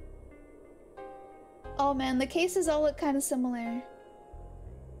 Oh man, the cases all look kind of similar.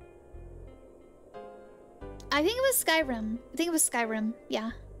 I think it was Skyrim. I think it was Skyrim,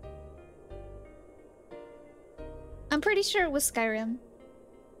 yeah. I'm pretty sure it was Skyrim.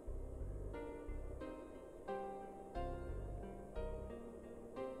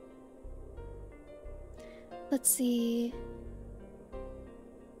 Let's see.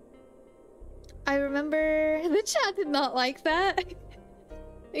 I remember the chat did not like that.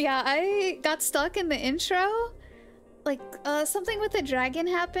 Yeah, I got stuck in the intro. Like, something with the dragon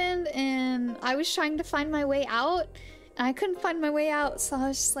happened and I was trying to find my way out and I couldn't find my way out, so I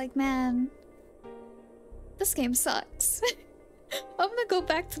was just like, man, this game sucks. I'm gonna go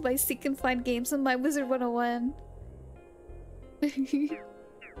back to my seek and find games and my Wizard 101.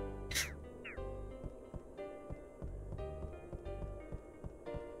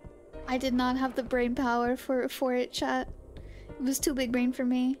 I did not have the brain power for it, chat. It was too big brain for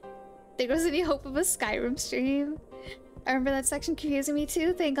me. There was any hope of a Skyrim stream. I remember that section confusing me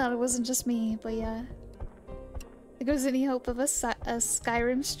too. Thank God it wasn't just me, but yeah. There was any hope of a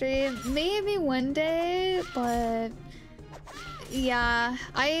Skyrim stream? Maybe one day, but yeah,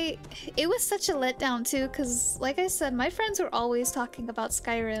 it was such a letdown too, because like I said, my friends were always talking about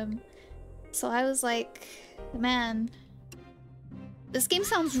Skyrim. So I was like, man, this game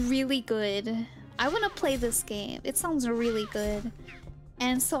sounds really good. I want to play this game. It sounds really good.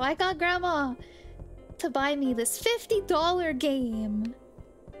 And so I got Grandma to buy me this $50 game.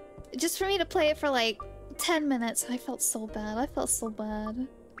 Just for me to play it for like 10 minutes. I felt so bad. I felt so bad.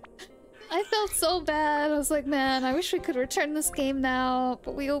 I felt so bad. I was like, man, I wish we could return this game now.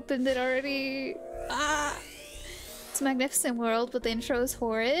 But we opened it already. Ah! It's a magnificent world, but the intro is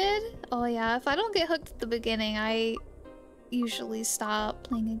horrid. Oh yeah, if I don't get hooked at the beginning, I usually stop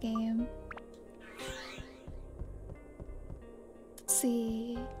playing a game. Let's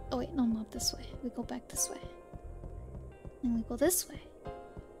see. Oh wait, no, not this way. We go back this way. And we go this way.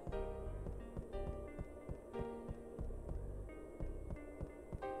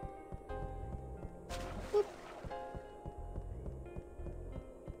 Boop.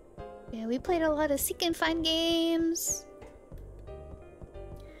 Yeah, we played a lot of seek and find games.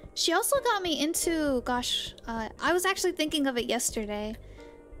 She also got me into, gosh, I was actually thinking of it yesterday.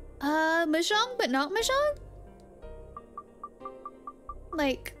 Mahjong, but not Mahjong?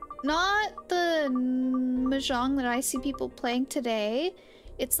 Like, not the Mahjong that I see people playing today.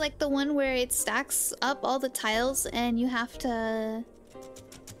 It's like the one where it stacks up all the tiles and you have to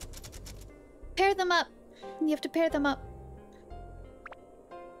pair them up. You have to pair them up.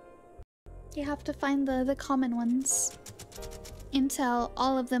 You have to find the common ones until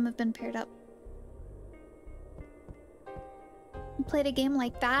all of them have been paired up. We played a game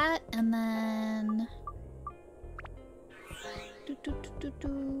like that, and then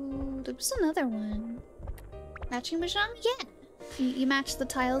there was another one. Matching Mahjong? Yeah. You match the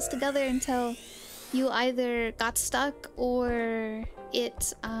tiles together until you either got stuck or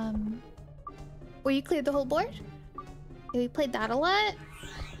it or you cleared the whole board. Yeah, we played that a lot.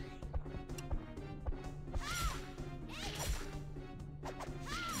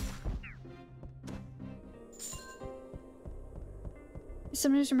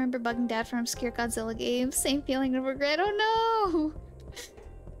 Sometimes remember bugging Dad for obscure Godzilla games. Same feeling of regret. Oh no!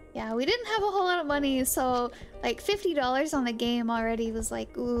 Yeah, we didn't have a whole lot of money, so like $50 on a game already was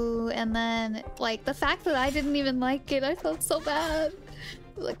like, ooh. And then like the fact that I didn't even like it, I felt so bad.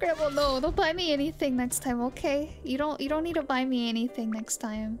 I was like, Grandma, no, don't buy me anything next time, okay? You don't need to buy me anything next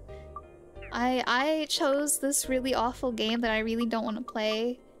time. I chose this really awful game that I really don't want to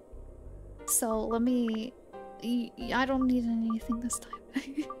play. So let me. I don't need anything this time.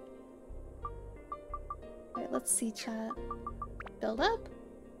 Alright, let's see, chat. Build up?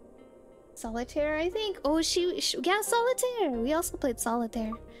 Solitaire, I think? Oh, yeah, Solitaire! We also played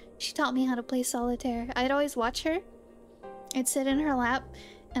Solitaire. She taught me how to play Solitaire. I'd always watch her. I'd sit in her lap,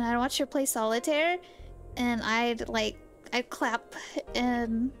 and I'd watch her play Solitaire, and I'd clap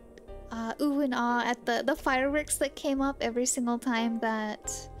and ooh and ah at the fireworks that came up every single time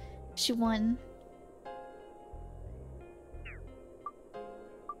that she won.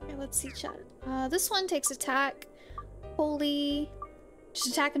 Okay, let's see, chat. This one takes attack, holy, just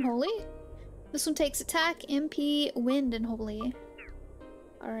attack and holy. This one takes attack, MP, wind, and holy.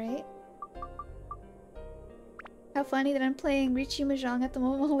 Alright. How funny that I'm playing Richie Mahjong at the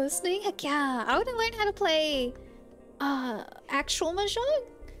moment while listening. Heck yeah! I wanna learn how to play actual Mahjong?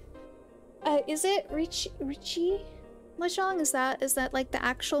 Is it Richie Mahjong? Is that like the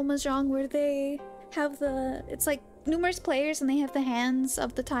actual Mahjong where they have it's like numerous players and they have the hands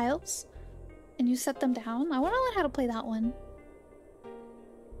of the tiles and you set them down? I want to learn how to play that one.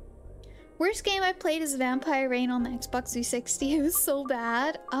 Worst game I played is Vampire Reign on the Xbox 360. It was so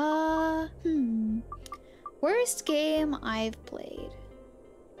bad. Worst game I've played.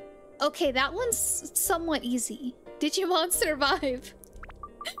 Okay, that one's somewhat easy. Digimon Survive.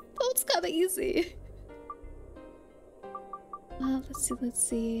 That one's kind of easy. Let's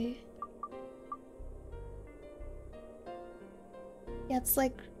see. Yeah, it's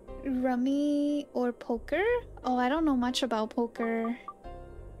like rummy or poker. Oh, I don't know much about poker.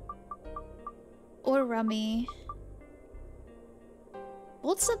 Or rummy.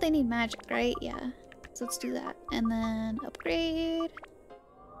 Both said they need magic, right? Yeah. So let's do that. And then upgrade.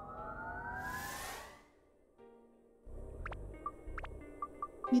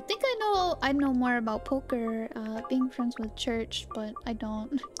 You'd think I know more about poker, being friends with Church, but I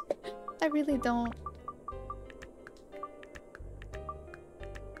don't. I really don't.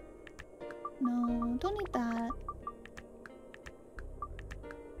 No, don't need that.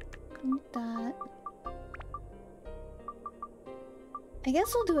 Don't need that. I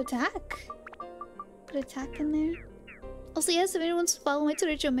guess we'll do attack. Put attack in there. Also, yes, if anyone wants to follow my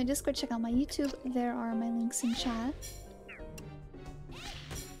Twitter, join my Discord, check out my YouTube. There are my links in chat.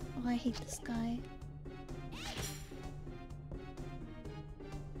 Oh, I hate this guy.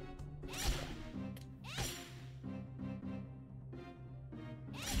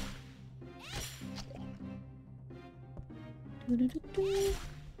 Doo-doo-doo-doo.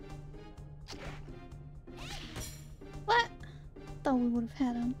 What? Thought we would have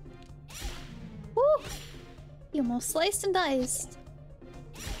had him. Woo! He almost sliced and diced.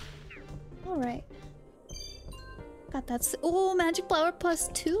 Alright. Got that. Oh, magic flower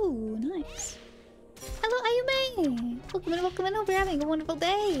 +2. Nice. Hello, Ayume! Welcome in, welcome in. Hope you're having a wonderful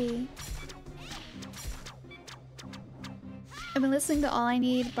day. I've been listening to All I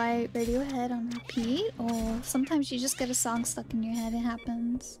Need by Radiohead on repeat. Oh, sometimes you just get a song stuck in your head. It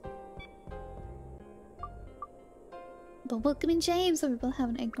happens. But welcome in, James. Hope you're both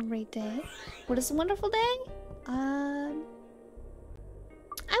having a great day. What is a wonderful day? I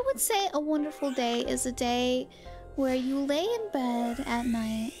would say a wonderful day is a day where you lay in bed at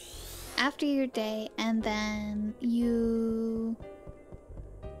night after your day and then you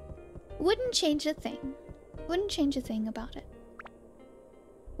wouldn't change a thing. Wouldn't change a thing about it.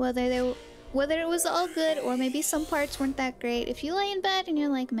 Whether it was all good or maybe some parts weren't that great. If you lay in bed and you're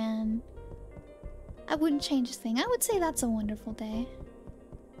like, man, I wouldn't change a thing. I would say that's a wonderful day.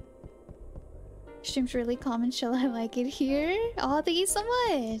 Stream's really calm and chill. I like it here. Oh, thank you so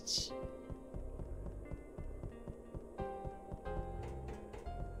much.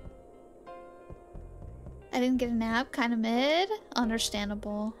 I didn't get a nap. Kind of mid.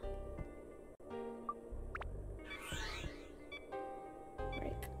 Understandable.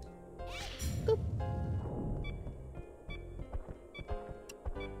 Break. Boop.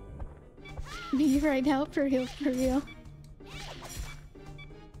 Me right now, for real, for real.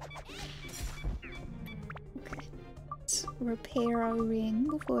 Okay. Let's repair our ring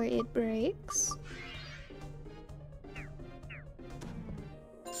before it breaks.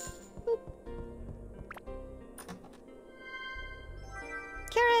 Boop.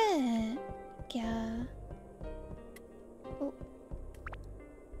 Carrot! Yeah. Oh.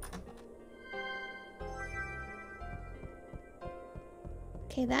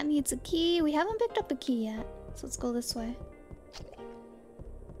 Okay, that needs a key. We haven't picked up a key yet, so let's go this way.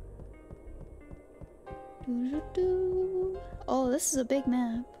 Doo-doo-doo. Oh, this is a big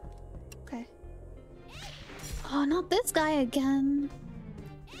map. Okay. Oh, not this guy again.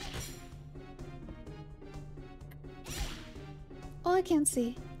 Oh, I can't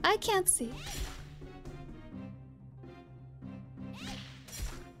see. I can't see.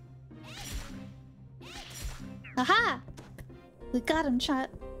 Aha! We got him, chat.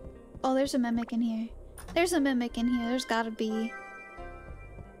 Oh, there's a mimic in here. There's a mimic in here. There's gotta be.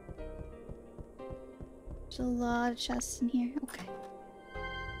 There's a lot of chests in here. Okay.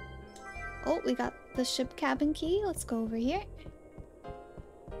 Oh, we got the ship cabin key. Let's go over here.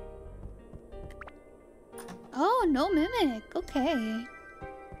 Oh, no mimic. Okay.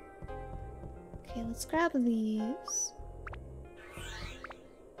 Okay, let's grab these.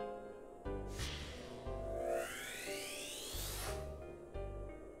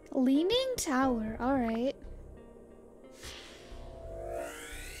 Leaning tower, alright.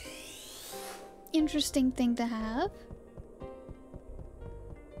 Interesting thing to have.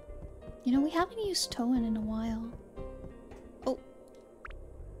 You know, we haven't used Toan in a while. Oh.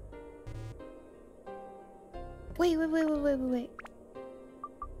 Wait.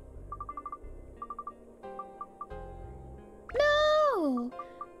 No!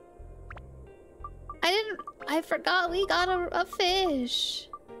 I forgot we got a fish.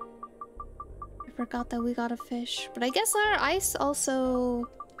 I forgot that we got a fish. But I guess our ice also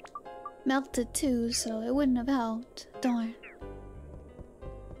melted too, so it wouldn't have helped. Darn.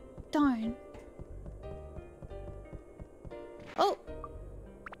 Darn. Oh!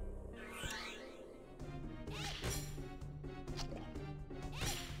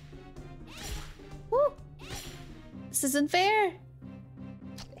 Woo! This isn't fair!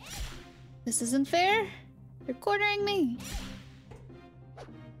 This isn't fair! You're cornering me!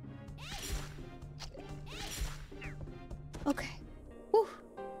 Okay. Whew.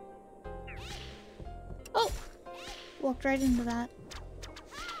 Oh! Walked right into that.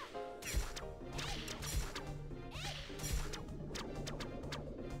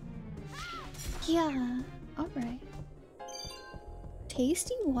 Yeah. Alright.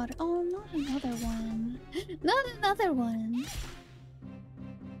 Tasty water. Oh, not another one. Not another one.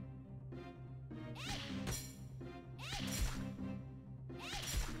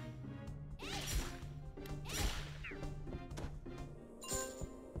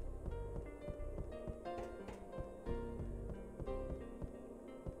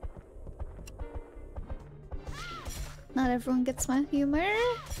 Not everyone gets my humor.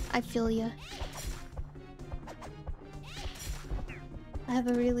 I feel ya. I have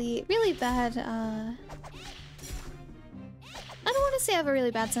a really bad, I don't want to say I have a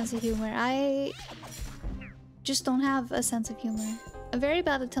really bad sense of humor. I just don't have a sense of humor. I'm very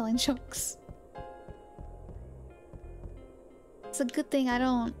bad at telling jokes. It's a good thing I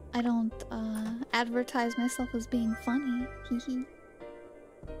don't advertise myself as being funny. Hehe.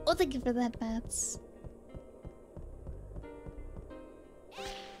 Oh, thank you for that, Bats.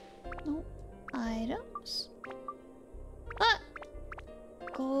 Nope. Items. Ah!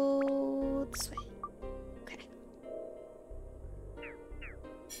 Go this way. Okay.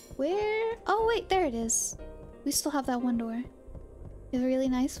 Where? Oh wait, there it is. We still have that one door. You have a really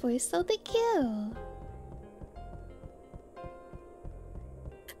nice voice, so thank you.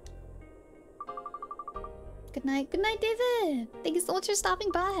 Good night, David. Thank you so much for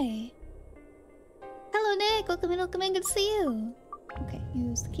stopping by. Hello, Nick. Welcome in. Good to see you. Okay,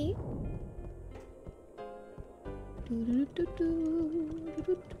 use the key. Here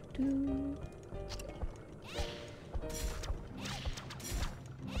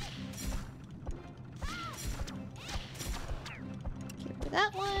for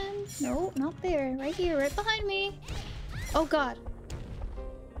that one. No, not there. Right here, right behind me. Oh God.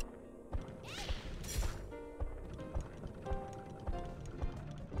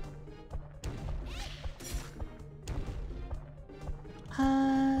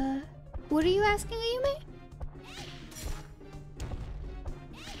 What are you asking, Ayume?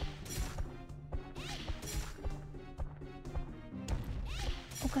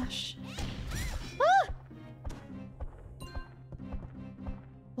 Oh gosh. Ah!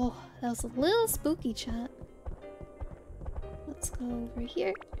 Whoa, that was a little spooky, chat. Let's go over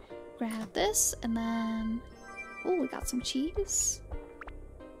here, grab this, and then... Oh, we got some cheese.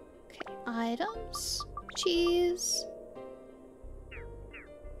 Okay, items, cheese.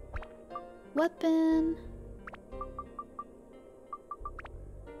 Weapon.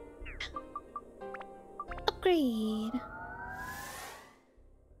 Upgrade.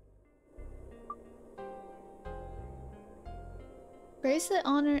 Bracelet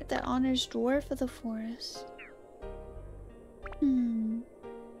that honors dwarf of the forest. I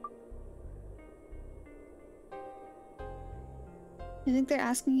think they're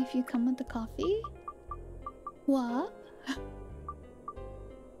asking if you come with the coffee. What?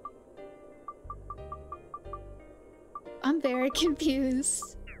 I'm very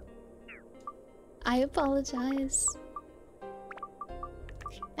confused. I apologize.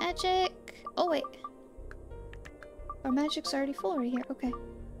 Magic. Oh wait. Our magic's already full right here. Okay.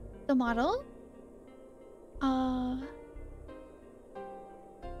 The model?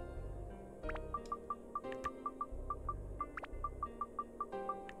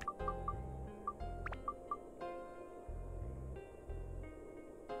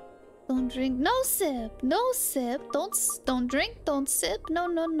 Don't drink. No sip. No sip. Don't drink. Don't sip. No,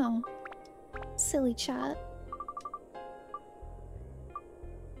 no, no. Silly chat.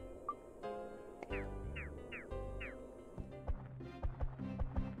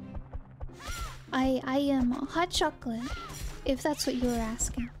 I am hot chocolate, if that's what you were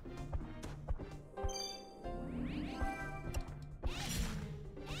asking.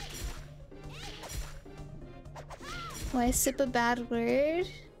 Why sip a bad word?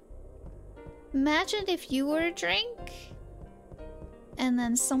 Imagine if you were a drink and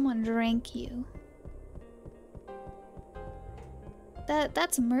then someone drank you.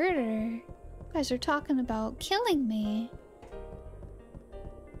 That's murder. You guys are talking about killing me.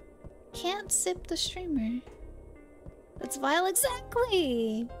 Can't sip the streamer. That's vile,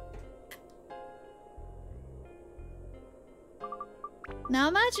 exactly. Now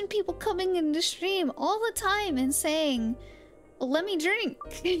imagine people coming in the stream all the time and saying, "Let me drink."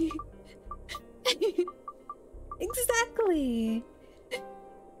 Exactly.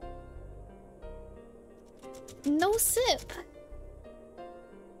 No sip.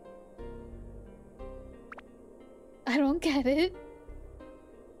 I don't get it.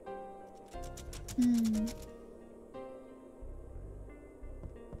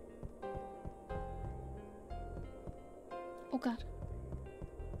 Oh god.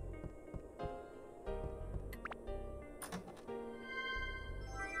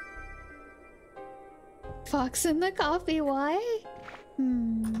 Fox in the coffee, why?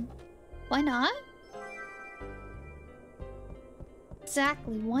 Why not?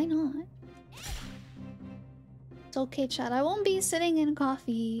 Exactly, why not? It's okay, chat. I won't be sitting in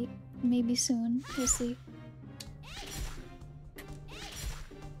coffee maybe soon. We'll see.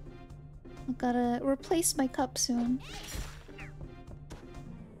 I gotta replace my cup soon.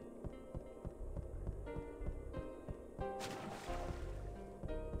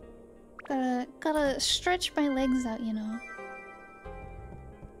 Gotta stretch my legs out, you know.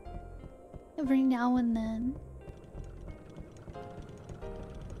 Every now and then.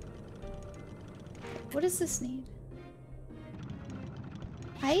 What does this need?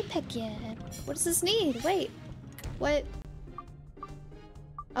 Hi, Peckett. What does this need? Wait. What?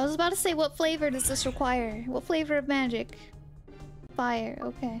 I was about to say, what flavor does this require? What flavor of magic? Fire.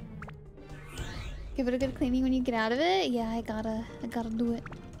 Okay. Give it a good cleaning when you get out of it? Yeah, I gotta do it.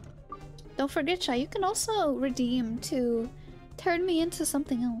 Don't forget, Chai, you can also redeem to turn me into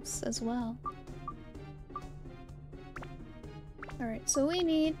something else as well. Alright, so we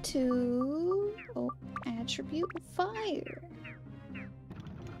need to... Oh, attribute fire.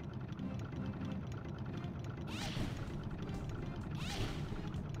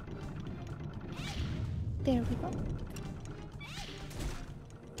 There we go.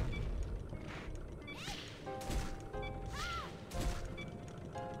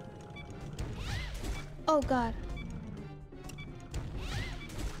 Oh god.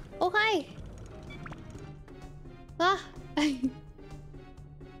 Oh hi! Ah!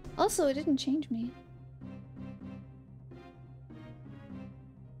 Also, it didn't change me.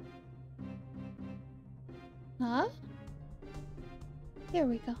 Huh? Here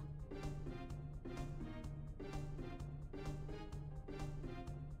we go.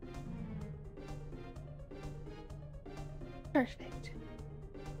 Perfect.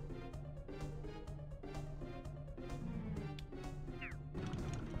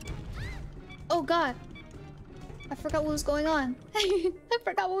 Oh god! I forgot what was going on. I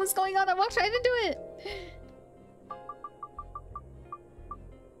forgot what was going on. I walked right into it.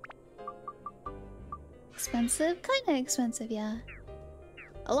 Expensive? Kinda expensive, yeah.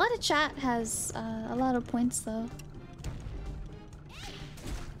 A lot of chat has a lot of points though.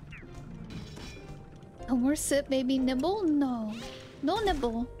 No more sip, maybe nibble? No. No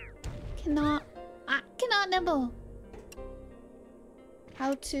nibble. Cannot. I cannot nibble.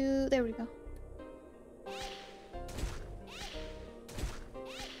 How to... There we go.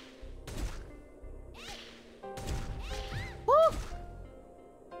 Woo!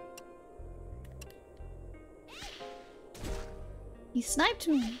 He sniped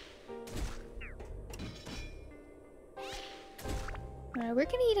me. Alright, we're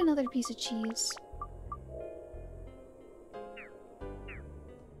gonna eat another piece of cheese.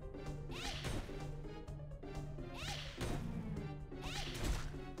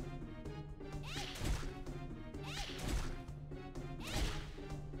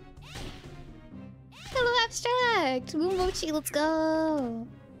 Hello, Abstract! Woo Mochi, let's go!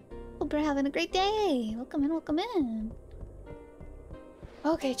 Hope you're having a great day! Welcome in, welcome in!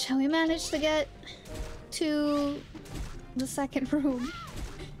 Okay, shall we manage to get to the second room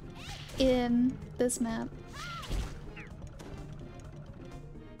in this map?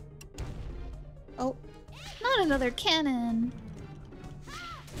 Oh, not another cannon!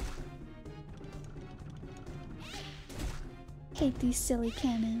 Hate these silly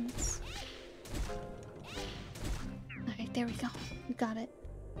cannons. Alright, there we go. We got it.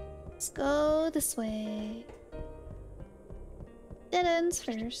 Let's go this way. Dead ends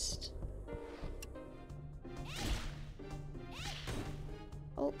first.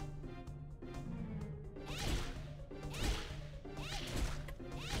 Oh.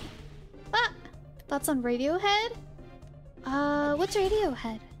 Ah! Thoughts on Radiohead? What's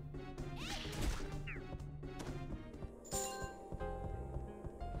Radiohead?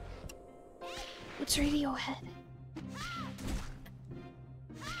 What's Radiohead?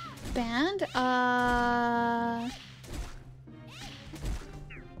 Band?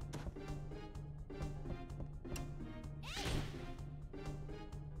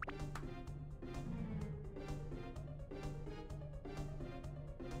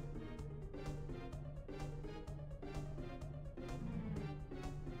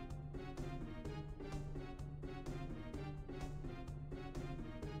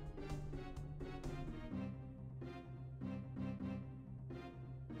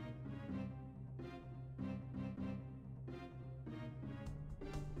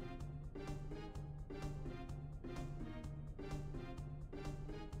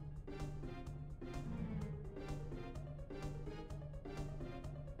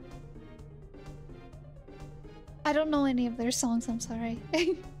 I don't know any of their songs, I'm sorry.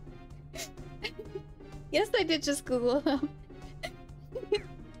 Yes, I did just Google them.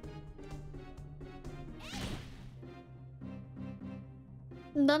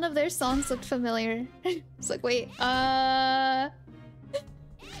 None of their songs looked familiar. It's like, wait,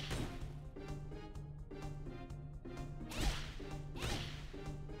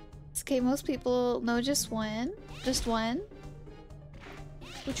 It's okay, most people know just one. Just one?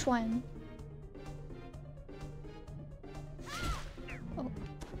 Which one? Oh.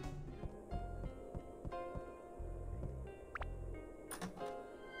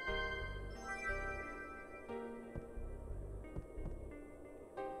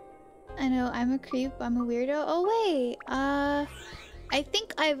 know, I'm a creep, I'm a weirdo. Oh wait, I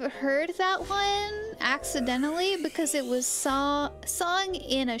think I've heard that one accidentally because it was sung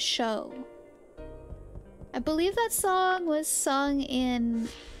in a show. I believe that song was sung in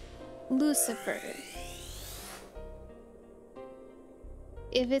Lucifer.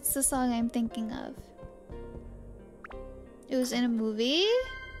 If it's the song I'm thinking of. It was in a movie?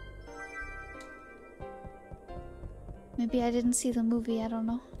 Maybe I didn't see the movie, I don't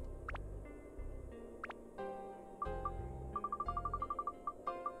know.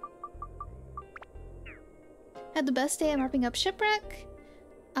 Had the best day. I'm wrapping up Shipwreck.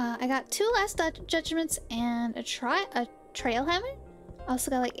 I got 2 last judgments and a trail hammer. I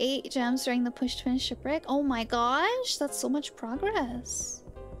also got like 8 gems during the push to finish Shipwreck. Oh my gosh, that's so much progress.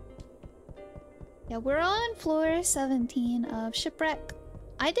 Yeah, we're on floor 17 of Shipwreck.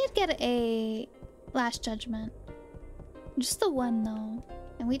 I did get a last judgment. Just the one though.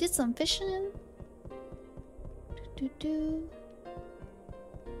 And we did some fishing.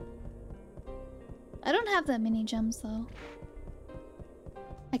 I don't have that many gems though.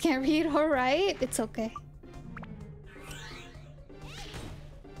 I can't read or write. It's okay.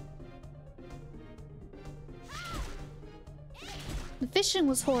 The fishing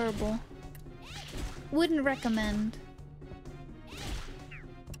was horrible. Wouldn't recommend.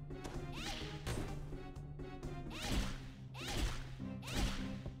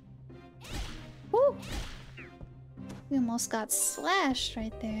 Woo! We almost got slashed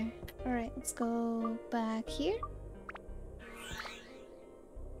right there. Alright, let's go back here.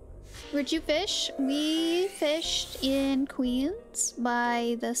 Where'd you fish? We fished in Queens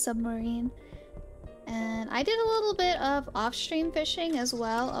by the submarine. And I did a little bit of off-stream fishing as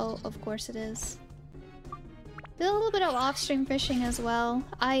well. Oh, of course it is. Did a little bit of off-stream fishing as well.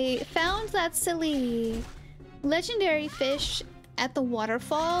 I found that silly legendary fish at the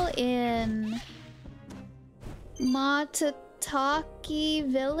waterfall in Matataki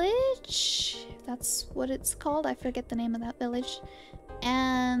Village. That's what it's called. I forget the name of that village.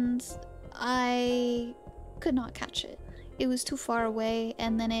 And I could not catch it. It was too far away,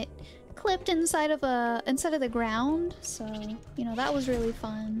 and then it clipped inside of the ground. So, you know, that was really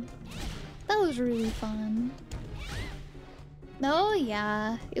fun. That was really fun. Oh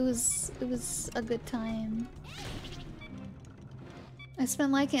yeah, it was a good time. I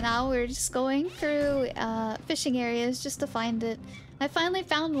spent like an hour just going through fishing areas just to find it. I finally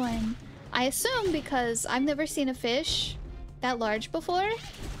found one. I assume because I've never seen a fish that large before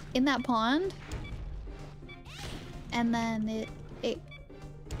in that pond. And then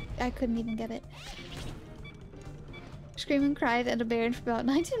I couldn't even get it. Screamed and cried at a bear for about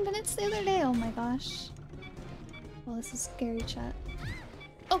 19 minutes the other day. Oh my gosh. Well, this is scary chat.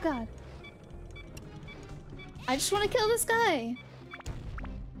 Oh god. I just want to kill this guy.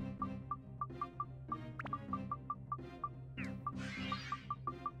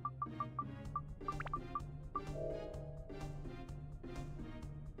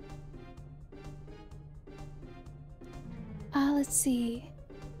 Let's see.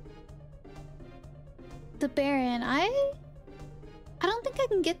 The Baron. I don't think I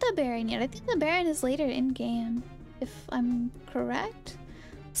can get the Baron yet. I think the Baron is later in game, if I'm correct.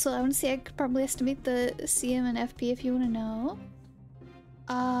 So I want to see. I could probably estimate the CM and FP if you want to know.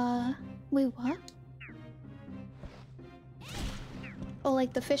 Wait, what? Oh,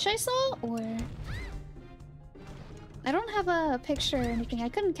 like the fish I saw, or I don't have a picture or anything. I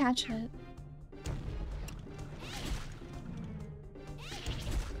couldn't catch it.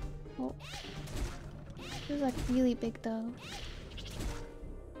 Oh. It was like really big though.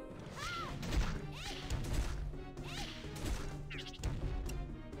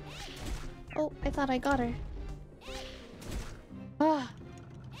 Oh, I thought I got her. Ah,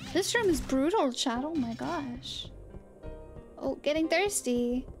 this room is brutal, chat. Oh my gosh. Oh, getting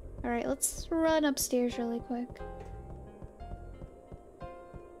thirsty. Alright, let's run upstairs really quick.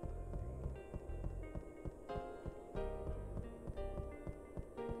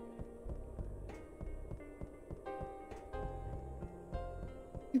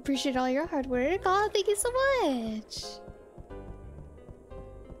 We appreciate all your hard work. Oh, thank you so much.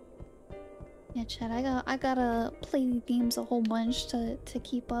 Yeah, chat, I gotta play games a whole bunch to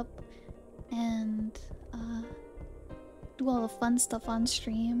keep up and do all the fun stuff on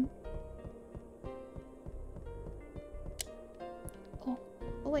stream. Oh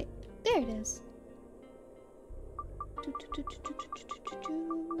wait, there it is.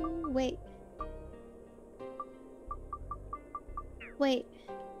 Wait. Wait.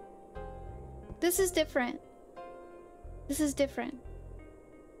 This is different. This is different.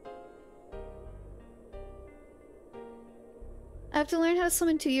 have to learn how to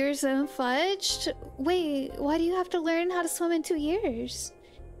swim in 2 years and fudged? Wait, why do you have to learn how to swim in 2 years?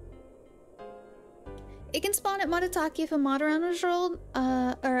 It can spawn at Matataki if a Marden was rolled,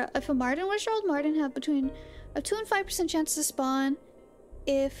 or if a Marden was rolled. Marden have between a 2 and 5% chance to spawn.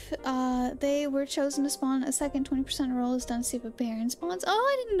 If they were chosen to spawn, a second 20% roll is done to see if a Baron spawns. Oh,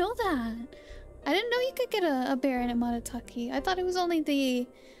 I didn't know that. I didn't know you could get a Baron at Matataki. I thought it was only the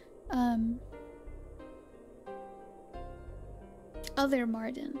other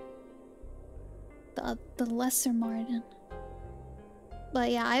Marden. The lesser Marden.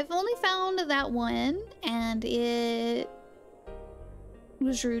 But yeah, I've only found that one, and it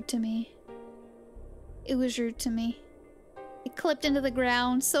was rude to me. It was rude to me. It clipped into the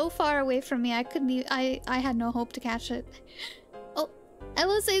ground so far away from me, I couldn't even, I had no hope to catch it. Oh,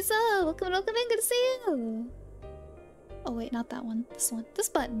 hello Seiso! Welcome in, good to see you! Oh wait, not that one. This one. This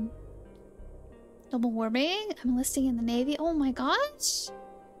button. Double warming. I'm enlisting in the Navy. Oh my gosh!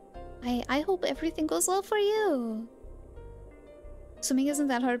 I hope everything goes well for you. Swimming isn't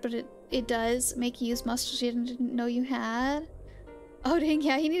that hard, but it does make you use muscles you didn't know you had. Oh dang,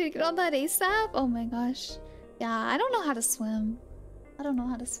 yeah, you need to get on that ASAP? Oh my gosh. Yeah, I don't know how to swim. I don't know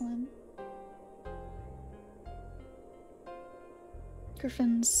how to swim.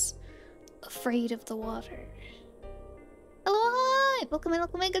 Griffin's afraid of the water. Hello, hi! Welcome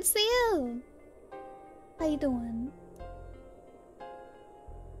in, good to see you! How you doing?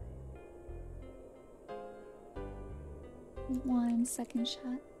 One second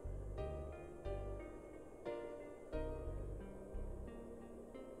shot.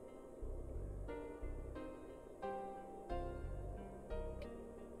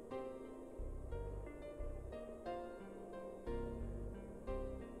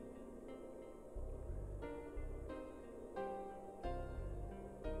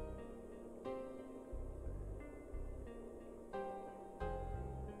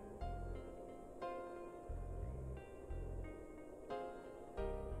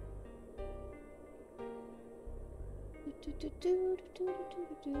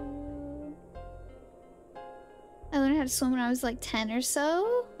 I learned how to swim when I was like 10 or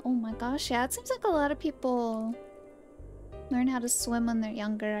so. Oh my gosh, yeah, it seems like a lot of people learn how to swim when they're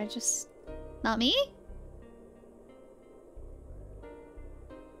younger. I just... Not me?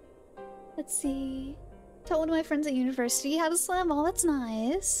 Let's see. Taught one of my friends at university how to swim. Oh, that's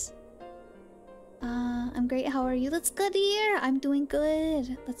nice. I'm great. How are you? That's good to hear. I'm doing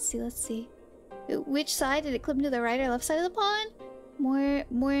good. Let's see. Which side? Did it clip into the right or left side of the pond?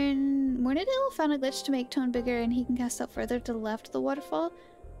 Mornadale found a glitch to make Tone bigger and he can cast out further to the left of the waterfall.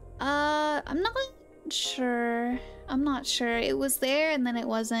 I'm not sure. I'm not sure. It was there and then it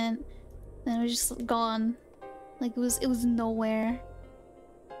wasn't. Then it was just gone. Like it was nowhere.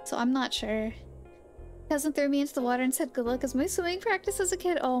 So I'm not sure. Cousin threw me into the water and said good luck as my swimming practice as a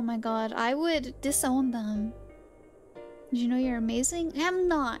kid. Oh my god, I would disown them. Did you know you're amazing? I'm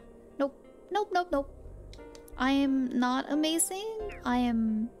not. Nope. I am not amazing. I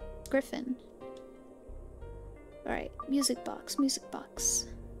am Griffin. Alright, music box.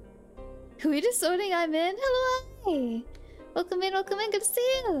 Who are you disowning? I'm in? Hello, hi! Welcome in, good to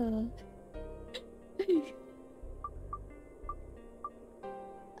see you!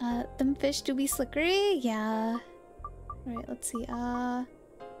 Them fish do be slippery? Yeah. Alright, let's see, Huh?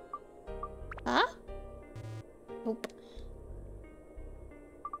 Nope.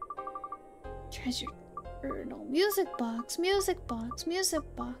 Treasure journal. Music box.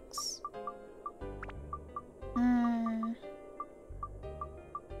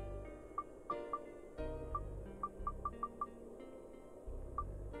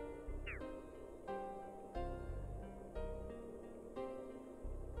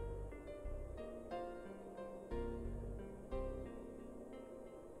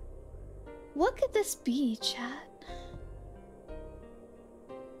 What could this be, chat?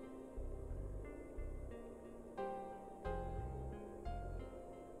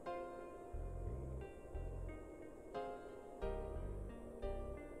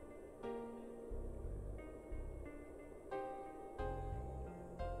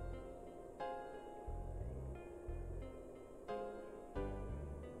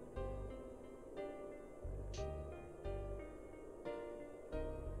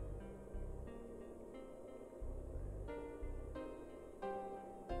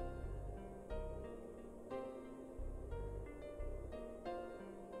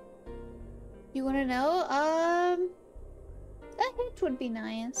 You wanna know? A hint would be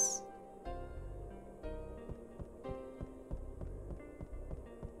nice.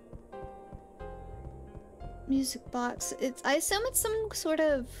 Music box. I assume it's some sort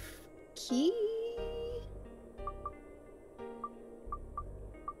of key?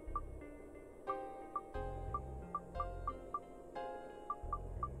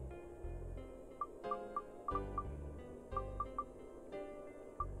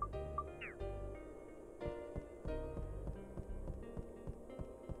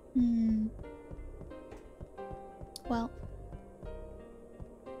 Well.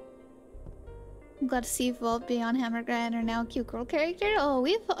 I'm glad to see evolved beyond Hammer Guy and are now a cute girl character. Oh,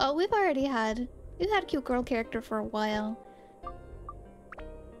 we've already had cute girl character for a while.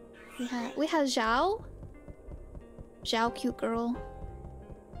 We had Zhao. Zhao cute girl.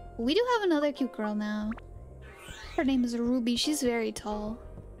 We do have another cute girl now. Her name is Ruby. She's very tall.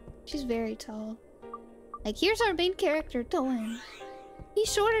 She's very tall. Like, here's our main character, Toan.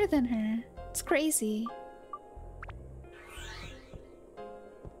 He's shorter than her. It's crazy.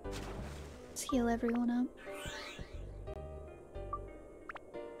 Let's heal everyone up.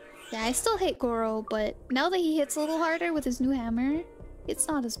 Yeah, I still hate Goro, but now that he hits a little harder with his new hammer, it's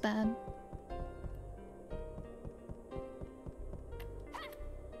not as bad.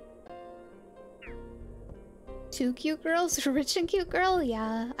 Two cute girls? Rich and cute girl?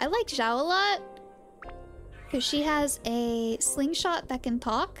 Yeah. I like Zhao a lot. Because she has a slingshot that can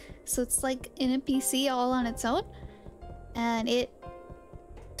talk. So it's like an NPC all on its own. And it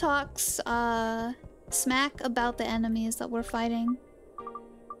talks smack about the enemies that we're fighting.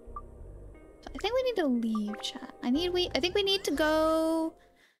 So I think we need to leave, chat. I think we need to go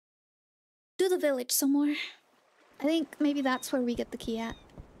do the village somewhere. I think maybe that's where we get the key at.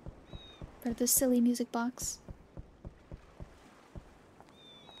 For the silly music box.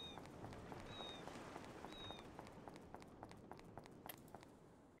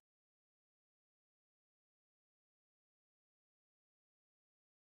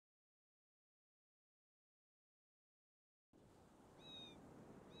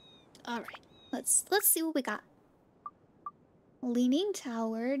 Alright, let's see what we got. Leaning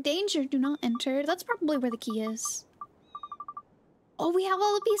tower. Danger, do not enter. That's probably where the key is. Oh, we have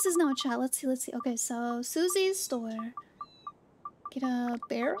all the pieces now, chat. Let's see. Okay, so Susie's store. Get a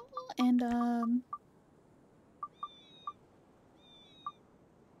barrel and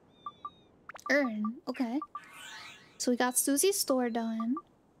urn. Okay. So we got Susie's store done.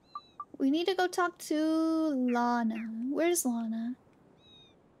 We need to go talk to Lana. Where's Lana?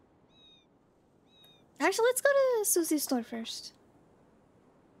 Actually, let's go to Susie's store first.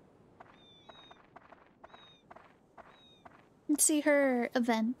 Let's see her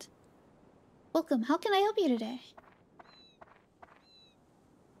event. Welcome, how can I help you today?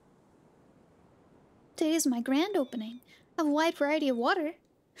 Today is my grand opening. I have a wide variety of water.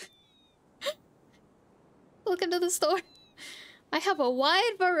 Welcome to the store. I have a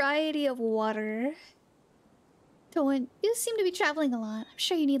wide variety of water. Toan, you seem to be traveling a lot. I'm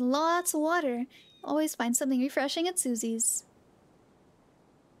sure you need lots of water. Always find something refreshing at Susie's.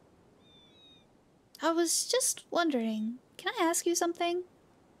 I was just wondering, can I ask you something?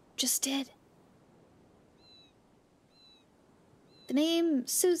 Just did. The name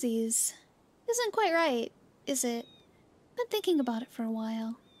Susie's isn't quite right, is it? Been thinking about it for a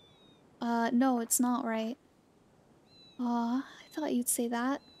while. No, it's not right. Aw, I thought you'd say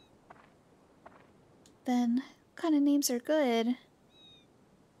that. Then, what kind of names are good?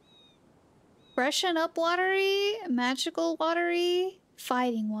 Freshen up watery, magical watery,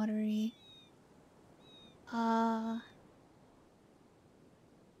 fighting watery. I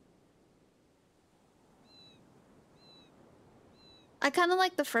kind of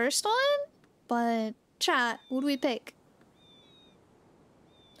like the first one, but chat, what do we pick?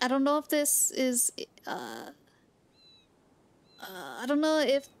 I don't know if this is, I don't know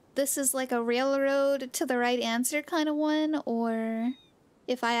if this is like a railroad to the right answer kind of one, or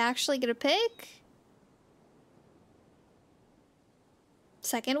if I actually get a pick.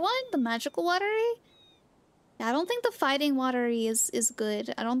 Second one, the magical watery? Yeah, I don't think the fighting watery is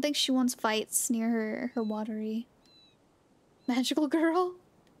good. I don't think she wants fights near her watery. Magical girl?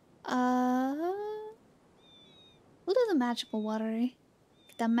 We'll do the magical watery.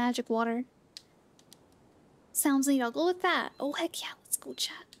 Get that magic water. Sounds neat. I'll go with that. Oh, heck yeah. Let's go,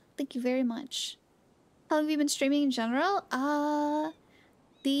 chat. Thank you very much. How have you been streaming in general?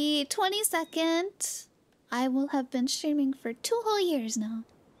 The 22nd. I will have been streaming for 2 whole years now.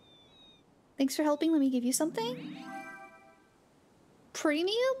 Thanks for helping. Let me give you something.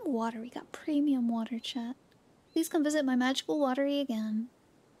 Premium water. We got premium water, chat. Please come visit my magical watery again.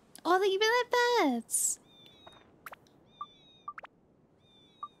 Oh, thank you for that, pets.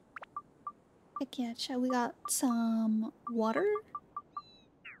 Heck yeah, chat. We got some water.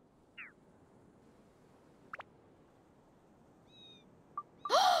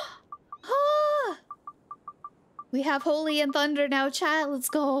 Ah! We have Holy and Thunder now, chat. Let's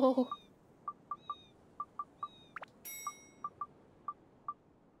go.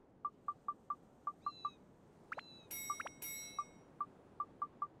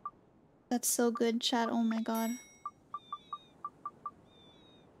 That's so good, chat. Oh my god.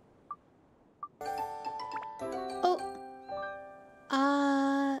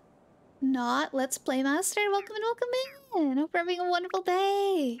 Let's Play Master. Welcome in, welcome in. Hope you're having a wonderful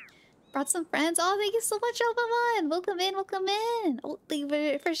day. Brought some friends. Oh, thank you so much, Alphamon. Welcome in, welcome in. Oh, thank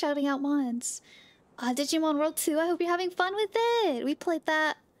you for shouting out mods. Digimon World 2, I hope you're having fun with it. We played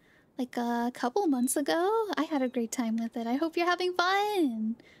that like a couple months ago. I had a great time with it. I hope you're having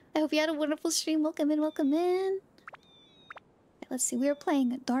fun. I hope you had a wonderful stream. Welcome in, welcome in. Right, let's see, we were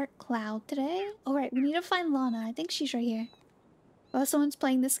playing Dark Cloud today. Alright, we need to find Lana. I think she's right here. Oh, someone's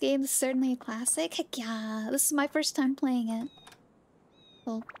playing this game. This is certainly a classic. Heck yeah. This is my first time playing it.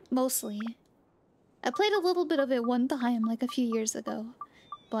 Well, mostly. I played a little bit of it one time, like a few years ago.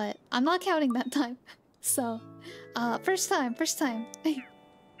 But I'm not counting that time. So, first time.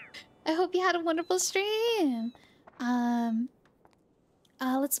 I hope you had a wonderful stream.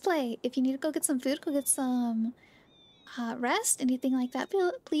 Let's play. If you need to go get some food, go get some rest, anything like that.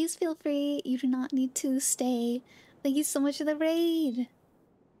 Please feel free. You do not need to stay. Thank you so much for the raid.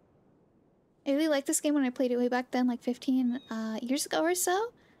 I really liked this game when I played it way back then, like 15 years ago or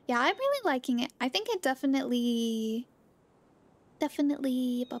so. Yeah, I'm really liking it. I think it definitely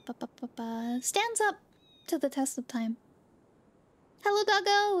stands up to the test of time. Hello,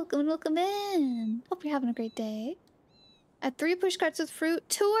 doggo. Welcome in. Hope you're having a great day. I had 3 push carts with fruit.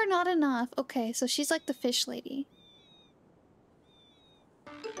 2 are not enough. Okay, so she's like the fish lady.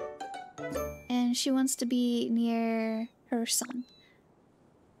 And she wants to be near her son.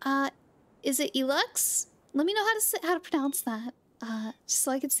 Is it Elux? Let me know how to pronounce that. Just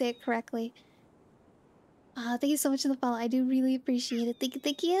so I can say it correctly. Thank you so much for the follow. I do really appreciate it. Thank you,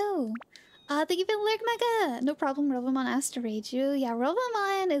 thank you. Thank you for the lyric, Mega. No problem. Robomon asked to raid you. Yeah,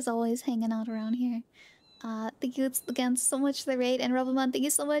 Robomon is always hanging out around here. Thank you again so much for the raid, and Robomon, thank you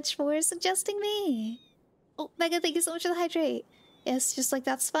so much for suggesting me. Oh, Mega, thank you so much for the hydrate. Yes, just like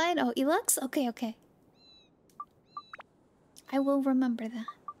that's fine. Oh, Elux? Okay, okay. I will remember that.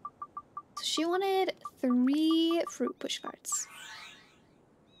 So she wanted 3 fruit push carts.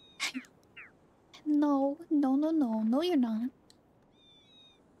 No, you're not.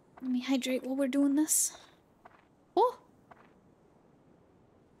 Let me hydrate while we're doing this. Oh!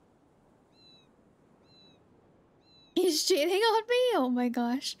 He's cheating on me? Oh my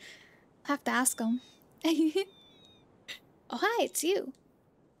gosh. I have to ask him. Oh, hi, it's you.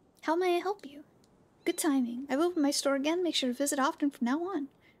 How may I help you? Good timing. I've opened my store again. Make sure to visit often from now on.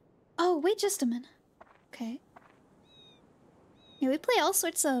 Oh, wait just a minute. Okay. Yeah, we play all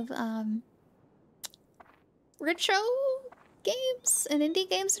sorts of, retro games and indie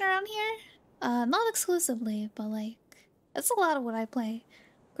games around here. Not exclusively, but like, that's a lot of what I play.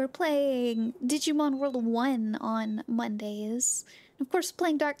 We're playing Digimon World 1 on Mondays. Of course,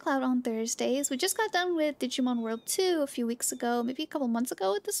 playing Dark Cloud on Thursdays. We just got done with Digimon World 2 a few weeks ago, maybe a couple months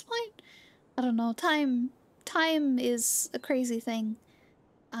ago at this point. I don't know, time is a crazy thing.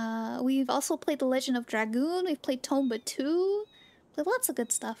 We've also played The Legend of Dragoon, we've played Tomba 2, played lots of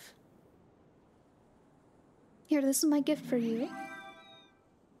good stuff. Here, this is my gift for you.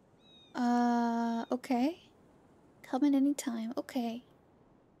 Okay. Come in anytime, okay.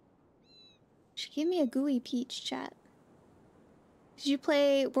 She gave me a gooey peach, chat. Did you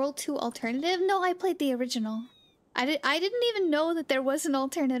play World 2 Alternative? No, I played the original. I didn't even know that there was an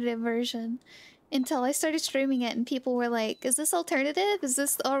alternative version until I started streaming it and people were like, is this alternative? Is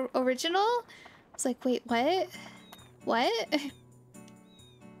this original? I was like, wait, what? What?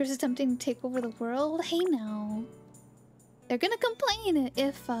 Who's attempting to take over the world? Hey now. They're gonna complain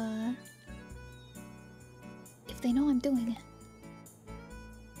if they know I'm doing it.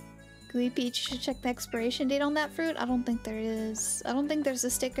 Gooey Peach, you should check the expiration date on that fruit. I don't think there is. I don't think there's a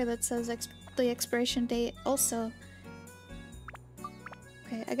sticker that says the expiration date also.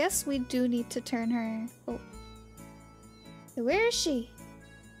 Okay, I guess we do need to turn her... Oh. Hey, where is she?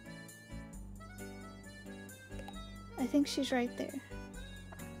 I think she's right there.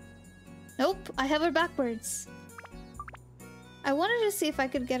 Nope, I have her backwards. I wanted to see if I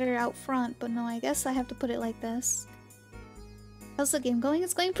could get her out front, but no, I guess I have to put it like this. How's the game going?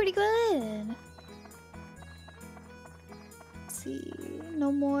 It's going pretty good. Let's see, no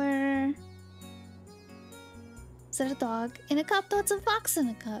more. Is that a dog? In a cup? That's a fox in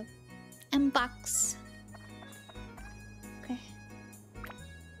a cup. And box. Okay.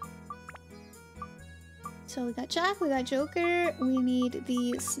 So we got Jack, we got Joker. We need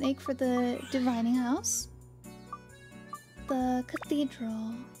the snake for the divining house. The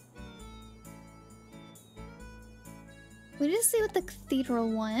cathedral. We need to see what the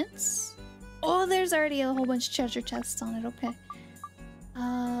cathedral wants. Oh, there's already a whole bunch of treasure chests on it. Okay.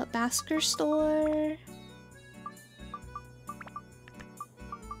 Basker store.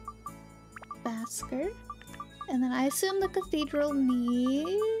 Basker. And then I assume the cathedral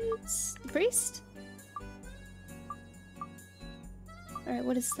needs the priest? Alright,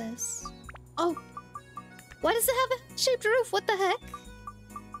 what is this? Oh! Why does it have a shaped roof? What the heck?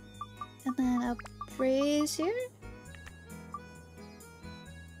 And then a praise here?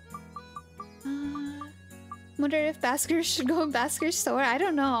 Wonder if Basker should go in Basker's store? I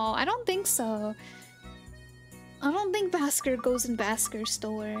don't know. I don't think so. I don't think Basker goes in Basker's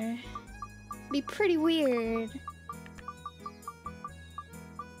store. Be pretty weird.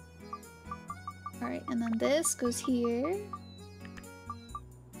 Alright, and then this goes here.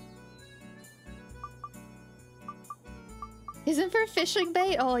 Isn't for fishing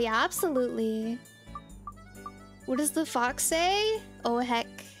bait? Oh yeah, absolutely. What does the fox say? Oh heck.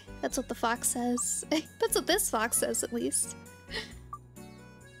 That's what the fox says. That's what this fox says, at least.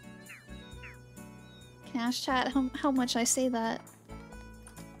 Can I ask chat how much I say that?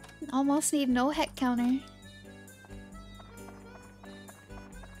 Almost need no heck counter.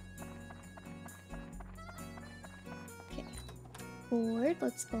 Okay. Forward,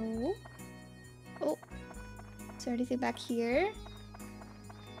 let's go. Oh. Is there anything back here?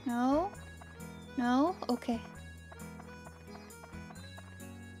 No? No? Okay.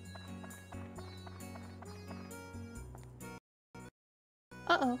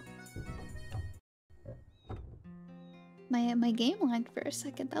 Uh-oh. My game lagged for a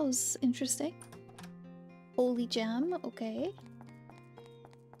second. That was interesting. Holy gem. Okay.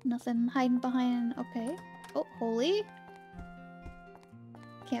 Nothing hiding behind. Okay. Oh, holy.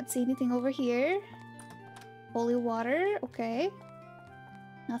 Can't see anything over here. Holy water. Okay.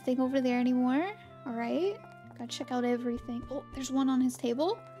 Nothing over there anymore. Alright. Gotta check out everything. Oh, there's one on his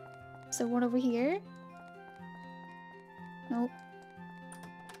table. Is there one over here? Nope.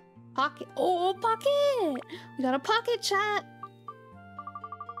 Pocket. Oh, pocket! We got a pocket, chat!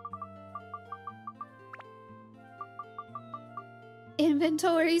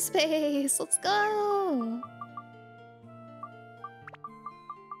 Inventory space! Let's go!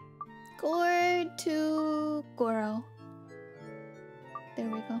 Gourd to Goro. There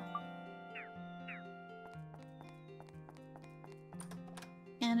we go.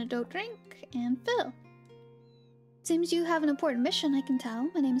 Antidote drink and fill. Seems you have an important mission, I can tell.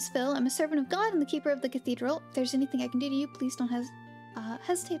 My name is Phil. I'm a servant of God and the keeper of the cathedral. If there's anything I can do to you, please don't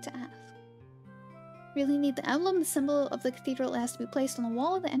hesitate to ask. Really need the emblem, the symbol of the cathedral. It has to be placed on the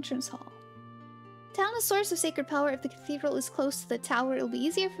wall of the entrance hall. Town is source of sacred power. If the cathedral is close to the tower, it'll be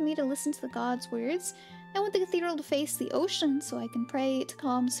easier for me to listen to the god's words. I want the cathedral to face the ocean so I can pray to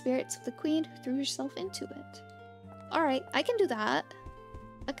calm the spirits of the queen who threw herself into it. Alright, I can do that.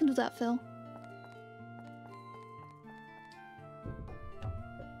 I can do that, Phil.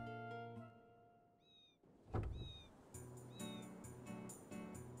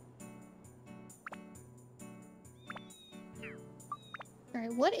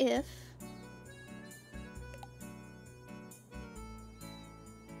 Alright, what if...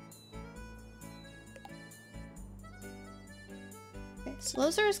 Okay, so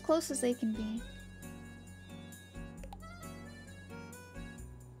those are as close as they can be.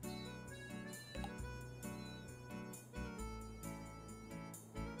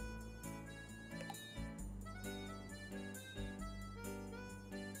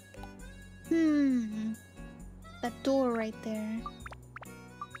 That door right there.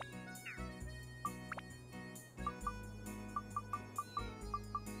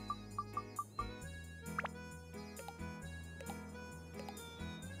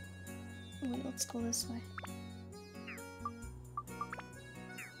 Wait, let's go this way.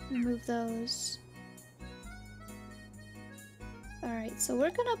 Remove those. Alright, so we're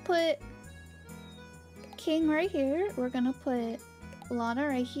gonna put King right here. We're gonna put Lana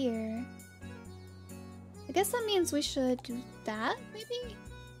right here. I guess that means we should do that, maybe?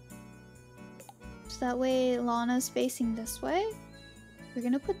 So that way Lana's facing this way. We're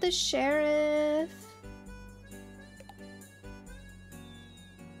gonna put the sheriff...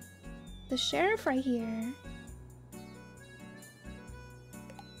 The sheriff right here.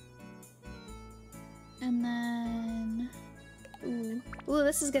 And then... Ooh. Ooh,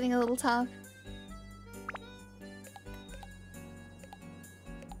 this is getting a little tough.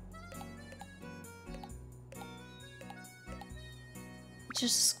 It's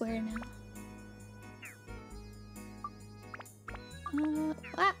just a square now.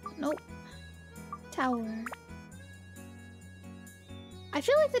 Nope. Tower. I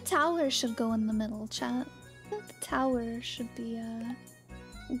feel like the tower should go in the middle, chat. I feel like the tower should be,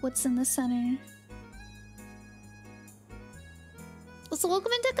 what's in the center. So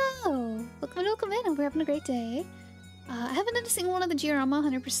welcome in, Deco! Welcome in, and we're having a great day. I haven't done a single one of the diorama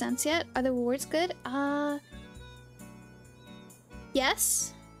 100% yet. Are the rewards good?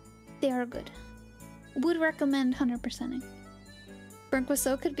 Yes, they are good. Would recommend 100%ing. Burnt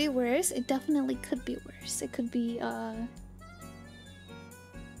Guasso could be worse. It definitely could be worse. It could be, I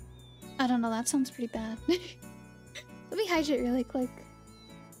don't know, that sounds pretty bad. Let me hydrate really quick.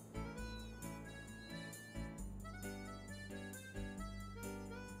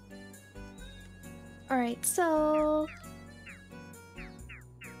 Alright, so...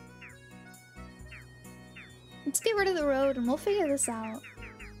 let's get rid of the road and we'll figure this out.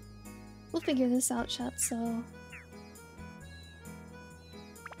 We'll figure this out, chat, so...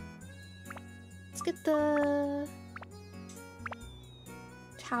 let's get the...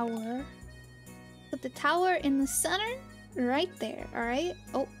 tower. Put the tower in the center, right there, alright?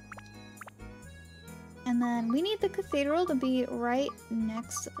 Oh. And then we need the cathedral to be right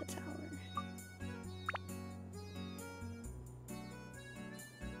next to the tower.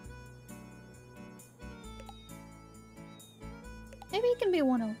 Maybe it can be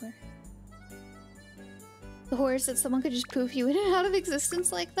one over. The horrors that someone could just poof you in and out of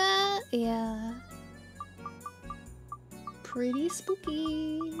existence like that? Yeah. Pretty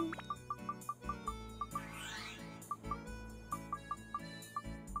spooky.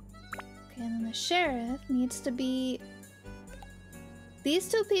 Okay, and then the sheriff needs to be... these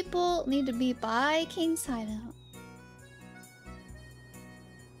two people need to be by King's Hideout.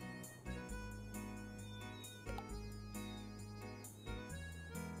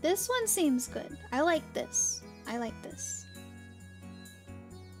 This one seems good. I like this. I like this.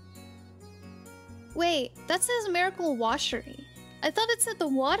 Wait, that says Miracle Washery. I thought it said the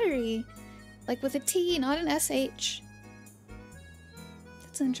Watery. Like with a T, not an SH.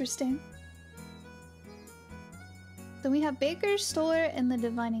 That's interesting. Then we have Baker's Store and the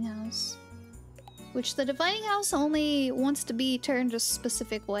Divining House. Which the Divining House only wants to be turned a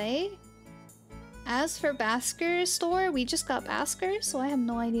specific way. As for Basker's Store, we just got Basker, so I have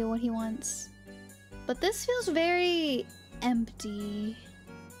no idea what he wants. But this feels very empty.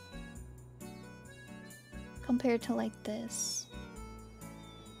 Compared to like this.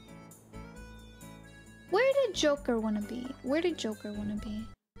 Where did Joker want to be? Where did Joker want to be?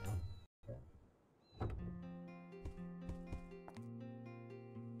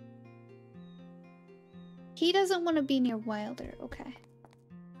 He doesn't want to be near Wilder, okay.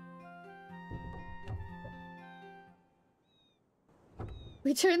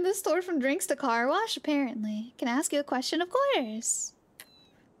 We turned the store from drinks to car wash, apparently. Can I ask you a question? Of course!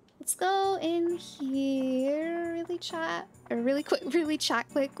 Let's go in here, really chat. Or really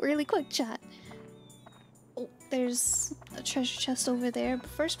quick chat. Oh, there's a treasure chest over there. But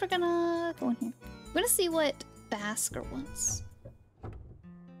first we're gonna go in here. I'm gonna see what Basker wants.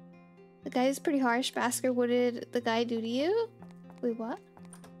 The guy is pretty harsh. Basker, what did the guy do to you? Wait, what?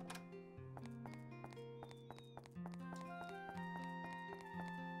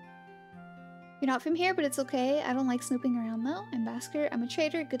 You're not from here, but it's okay. I don't like snooping around though. I'm Basker. I'm a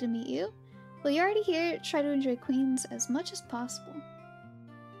trader. Good to meet you. Well, you're already here. Try to enjoy Queens as much as possible.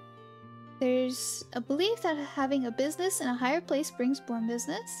 There's a belief that having a business in a higher place brings more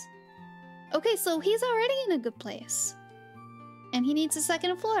business. Okay, so he's already in a good place. And he needs a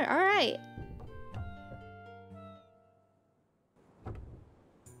second floor. Alright.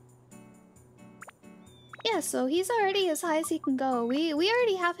 Yeah, so he's already as high as he can go. We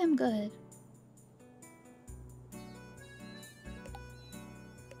already have him good.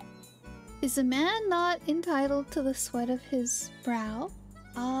 Is a man not entitled to the sweat of his brow?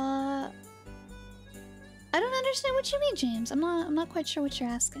 I don't understand what you mean, James. I'm not quite sure what you're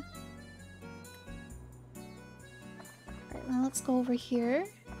asking. Alright, now let's go over here.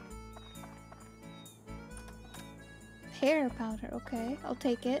 Hair powder, okay, I'll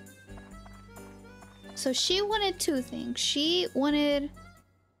take it. So she wanted two things. She wanted...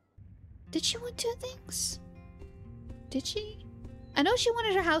 did she want two things? Did she? I know she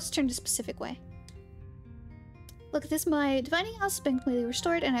wanted her house turned a specific way. Look at this, my divining house has been completely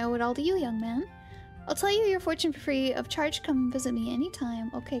restored and I owe it all to you, young man. I'll tell you your fortune for free of charge. Come visit me anytime.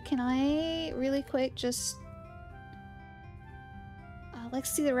 Okay, can I really quick just... let's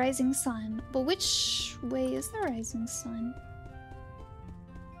see the rising sun. But which way is the rising sun?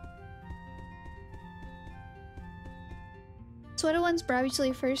 Sweater one's brow usually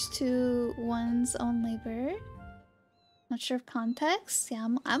refers to one's own labor. Not sure of context. Yeah,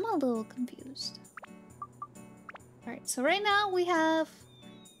 I'm a little confused. Alright, so right now we have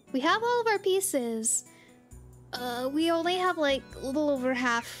all of our pieces. We only have like a little over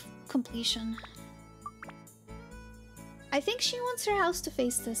half completion. I think she wants her house to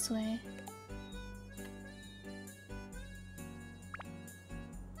face this way.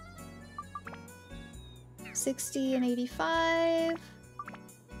 60 and 85.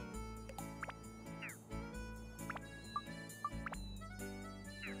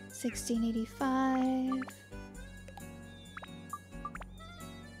 $16.85.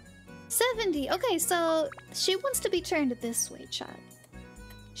 70. Okay, so she wants to be turned this way, chat.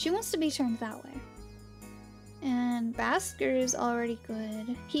 She wants to be turned that way. And Basker is already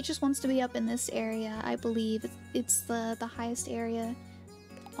good. He just wants to be up in this area. I believe it's the highest area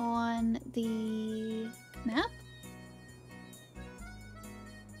on the map.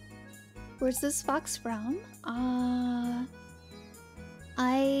 Where's this fox from?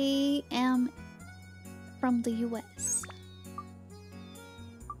 I am from the US.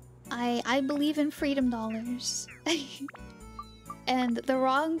 I believe in freedom dollars. And the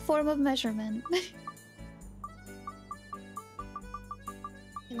wrong form of measurement. Okay,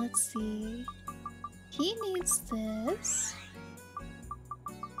 let's see. He needs this.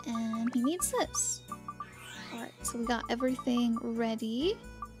 And he needs this. Alright, so we got everything ready.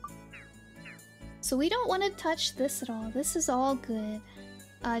 So we don't want to touch this at all. This is all good.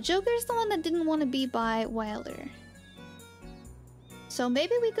 Joker's the one that didn't want to be by Wilder. So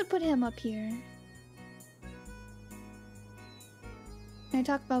maybe we could put him up here. Can I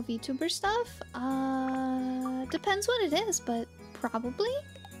talk about VTuber stuff? Depends what it is, but probably.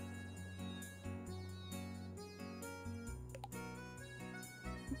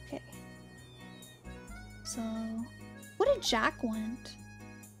 Okay. So, what did Jack want?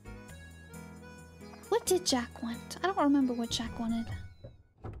 What did Jack want? I don't remember what Jack wanted.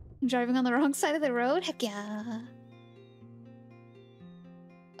 I'm driving on the wrong side of the road? Heck yeah.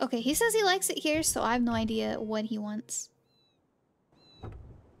 Okay, he says he likes it here, so I have no idea what he wants.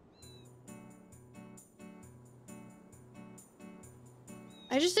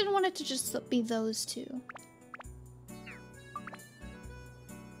 I just didn't want it to just be those two.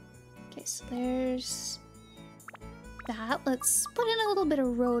 Okay, so there's that. Let's put in a little bit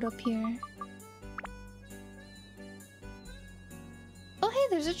of road up here. Oh hey,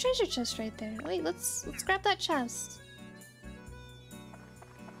 there's a treasure chest right there. Wait, let's grab that chest.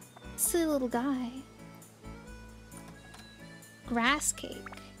 Silly little guy. Grass cake.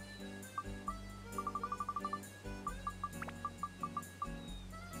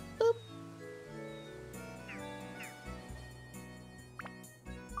 Boop.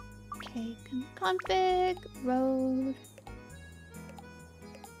 Okay, config, road.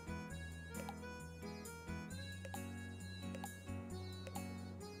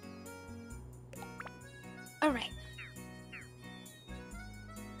 All right.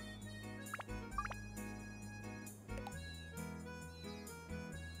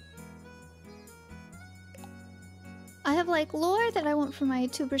 I have like lore that I want for my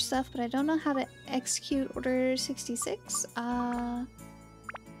tuber stuff, but I don't know how to execute order 66. I'm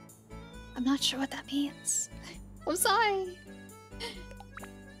not sure what that means. I'm sorry.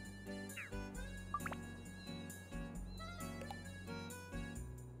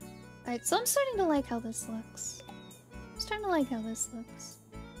 Alright, so I'm starting to like how this looks. I'm starting to like how this looks.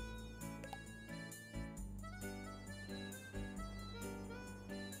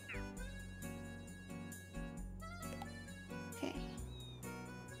 Okay.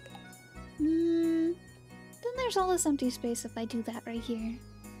 Then there's all this empty space if I do that right here.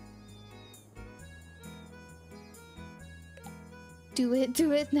 Do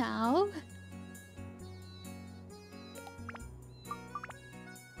it now.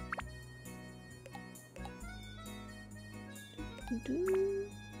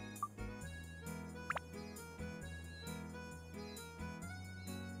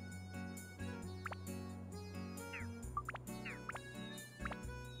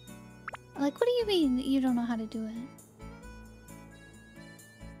 Like, what do you mean you don't know how to do it?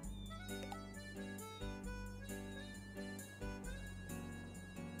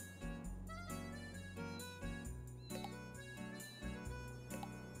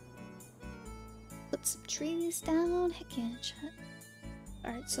 Put some trees down. Heck yeah, chat.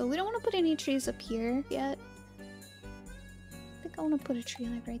 Alright, so we don't want to put any trees up here yet. I think I want to put a tree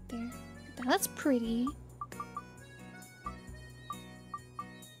like right there. That's pretty.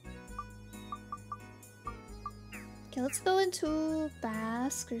 Okay, let's go into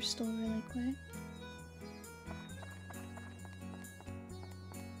Basker store really quick.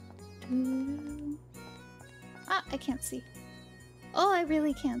 Ah, I can't see. Oh, I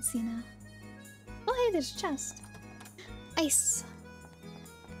really can't see now. Oh, hey, there's a chest. Ice.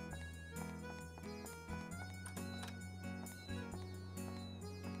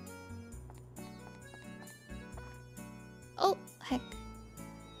 Oh, heck.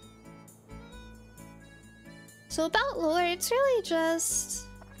 So about lore, it's really just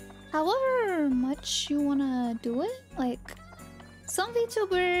however much you wanna do it. Like, some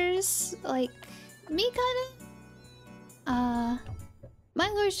VTubers, like me, kinda. My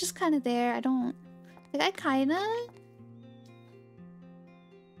lore's just kind of there. I don't like. I kinda.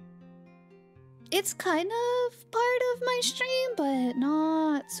 It's kind of part of my stream, but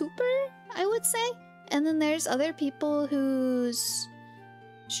not super, I would say. And then there's other people whose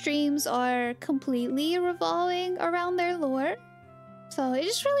streams are completely revolving around their lore. So it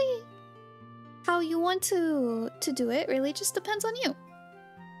just really how you want to do it really just depends on you.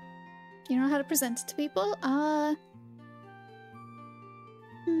 You know how to present it to people.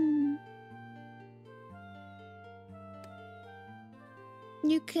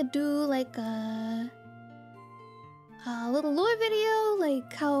 You could do like a little lore video,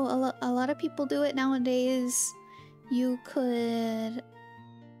 like how a lot of people do it nowadays. You could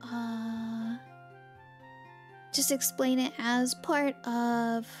just explain it as part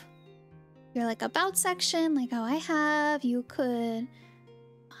of your like about section, like how I have. You could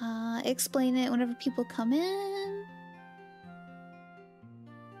explain it whenever people come in.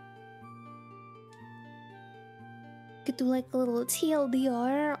 Could do like a little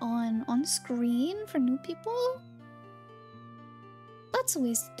TLDR on screen for new people. Lots of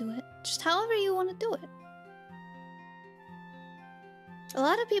ways to do it. Just however you want to do it. A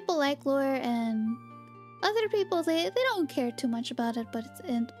lot of people like lore, and other people they don't care too much about it, but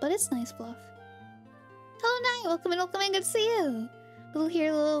it's nice fluff. Hello, Night. Welcome in, welcome in. Good to see you. Little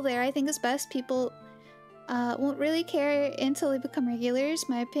here, little there. I think it's best. People won't really care until they become regulars.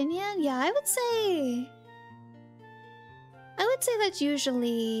 My opinion. Yeah, I would say that's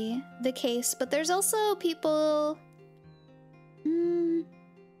usually the case, but there's also people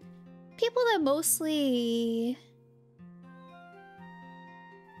that mostly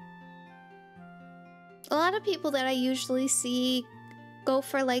a lot of people that I usually see go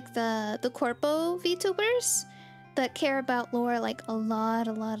for like the corpo VTubers that care about lore like a lot.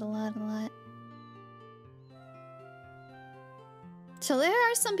 So there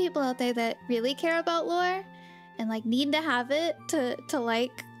are some people out there that really care about lore and like need to have it to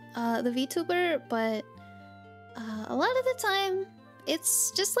like the VTuber, but a lot of the time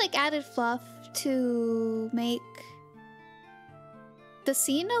it's just like added fluff to make the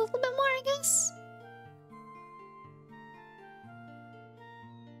scene a little bit more, I guess.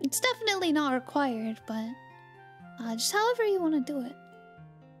 It's definitely not required, but just however you want to do it.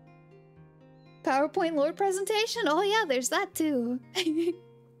 PowerPoint lore presentation? Oh yeah, there's that too.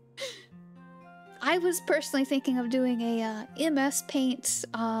 I was personally thinking of doing a MS Paint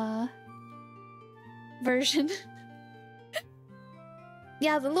version.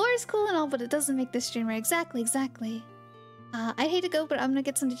 Yeah, the lore is cool and all, but it doesn't make the streamer. Exactly. I hate to go, but I'm gonna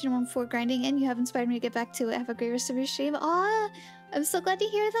get some Digimon before grinding, and you have inspired me to get back to it. Have a great rest of your stream. Aw, I'm so glad to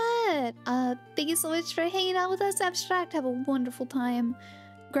hear that. Thank you so much for hanging out with us, Abstract. Have a wonderful time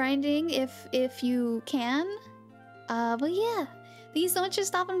grinding if you can. But yeah, thank you so much for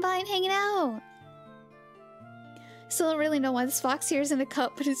stopping by and hanging out. Still don't really know why this fox here is in a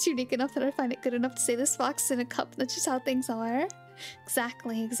cup, but it's unique enough that I find it good enough to say this fox is in a cup. That's just how things are.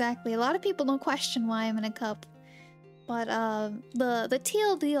 Exactly. A lot of people don't question why I'm in a cup. But the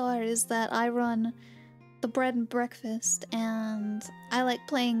TLDR is that I run the bread and breakfast, and I like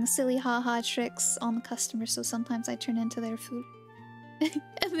playing silly haha tricks on the customers, so sometimes I turn into their food.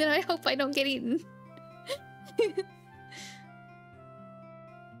 And then I hope I don't get eaten.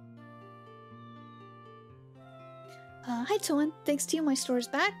 Hi Toan, thanks to you my store's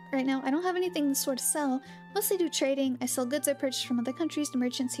back. Right now I don't have anything in the store to sell. Mostly do trading. I sell goods I purchase from other countries to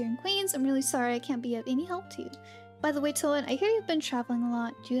merchants here in Queens. I'm really sorry I can't be of any help to you. By the way, Toan, I hear you've been traveling a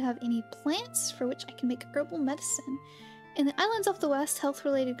lot. Do you have any plants for which I can make herbal medicine? In the islands off the west,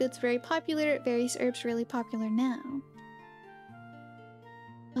 health-related goods very popular. Various herbs really popular now.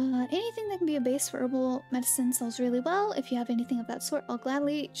 Anything that can be a base for herbal medicine sells really well. If you have anything of that sort, I'll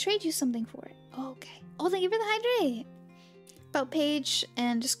gladly trade you something for it. Okay. Oh, thank you for the hydrate! About page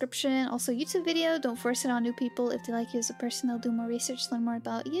and description. Also, YouTube video. Don't force it on new people. If they like you as a person, they'll do more research to learn more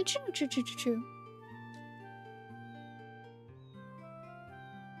about you. True.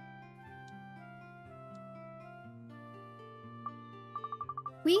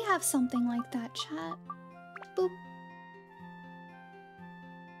 We have something like that, chat. Boop.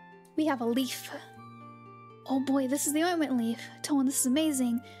 We have a leaf. Oh boy, this is the ointment leaf. Toan, this is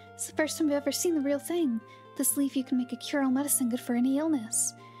amazing. It's the first time I've ever seen the real thing. This leaf you can make a cure-all medicine good for any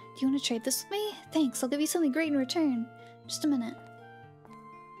illness. Do you want to trade this with me? Thanks, I'll give you something great in return. Just a minute.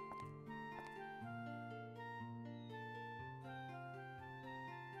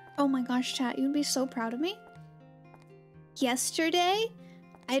 Oh my gosh, chat, you'd be so proud of me. Yesterday,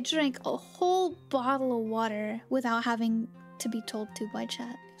 I drank a whole bottle of water without having to be told to by chat.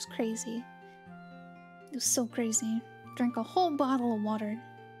 It was crazy. It was so crazy. Drank a whole bottle of water.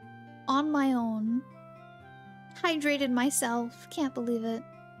 On my own. Hydrated myself. Can't believe it.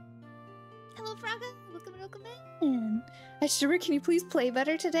 Hello, Fraga. Welcome in. Tuber, can you please play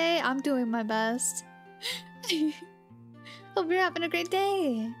better today? I'm doing my best. Hope you're having a great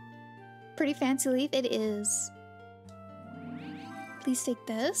day. Pretty fancy leaf. It is. Please take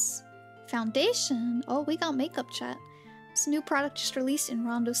this. Foundation. Oh, we got makeup, chat. It's a new product just released in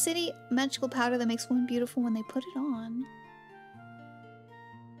Rondo City. Magical powder that makes women beautiful when they put it on.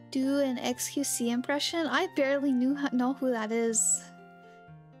 Do an XQC impression? I barely know who that is.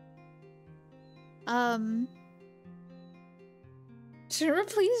 Tuber,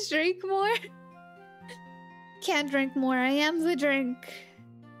 please drink more. Can't drink more. I am the drink.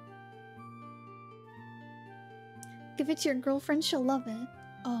 Give it to your girlfriend. She'll love it.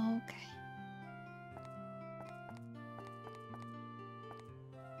 Oh, okay.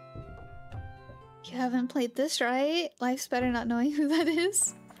 You haven't played this, right? Life's better not knowing who that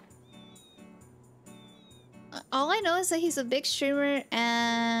is. All I know is that he's a big streamer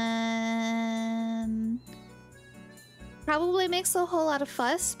and probably makes a whole lot of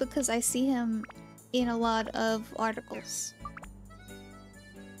fuss because I see him in a lot of articles.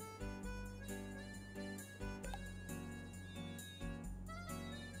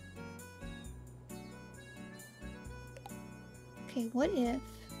 Okay, what if...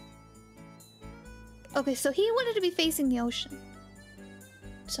 Okay, so he wanted to be facing the ocean.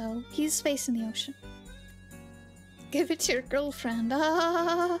 So, he's facing the ocean. Give it to your girlfriend.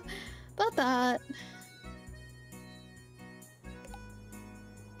 Ah, about that.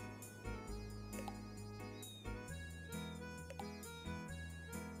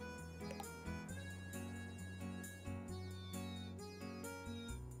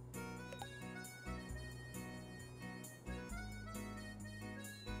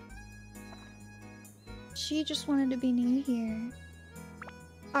 She just wanted to be new here.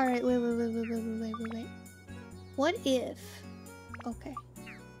 Alright, wait. What if... Okay.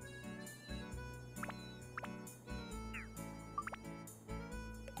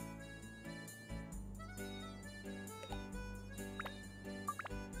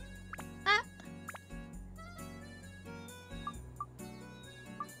 Ah!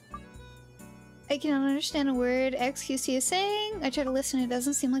 I cannot understand a word XQC is saying. I try to listen, it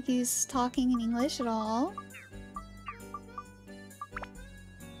doesn't seem like he's talking in English at all.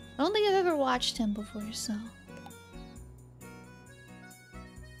 I don't think I've ever watched him before, so...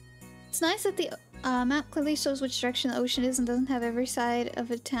 It's nice that the map clearly shows which direction the ocean is and doesn't have every side of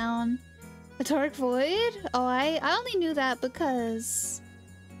a town a dark void. Oh, I only knew that because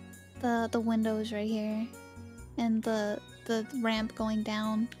the windows right here and the ramp going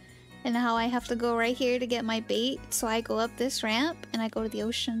down and how I have to go right here to get my bait. So I go up this ramp and I go to the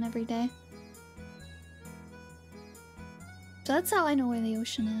ocean every day. So that's how I know where the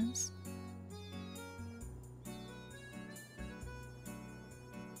ocean is.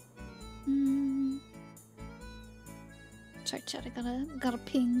 Sorry, chat, I gotta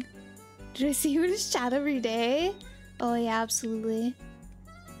ping. Did I see you in his chat every day? Oh yeah, absolutely.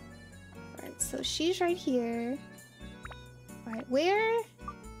 Alright, so she's right here. Alright, where?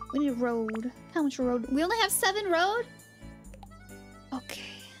 We need a road. How much road? We only have 7 road? Okay.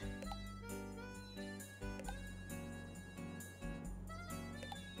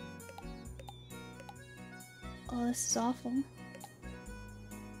 Oh, this is awful.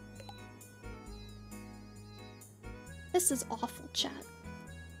 This is awful, chat.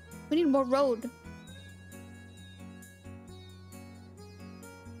 We need more road.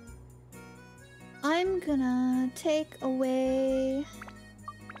 I'm gonna take away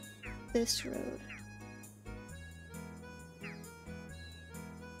this road.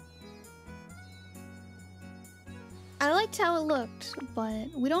 I liked how it looked, but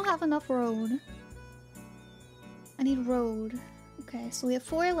we don't have enough road. I need road. Okay, so we have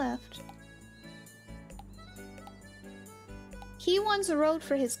 4 left. He wants a road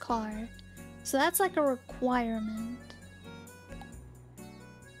for his car, so that's like a requirement.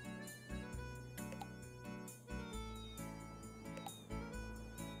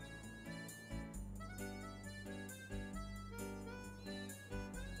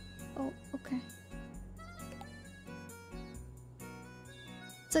 Oh, okay.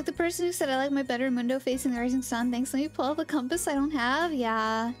 It's like the person who said, I like my bedroom window facing the rising sun. Thanks, let me pull out the compass I don't have.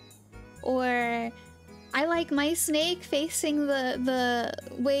 Yeah. Or... I like my snake facing the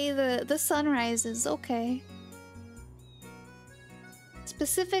way the sun rises. Okay.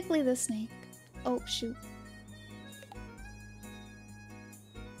 Specifically the snake. Oh, shoot.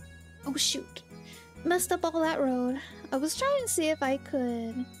 Oh shoot. Messed up all that road. I was trying to see if I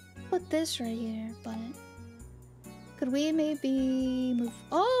could put this right here, but could we maybe move?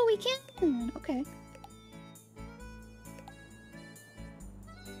 Oh, we can! Okay.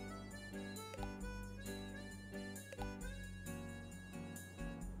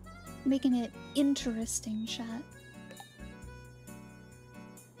 Making it interesting, chat.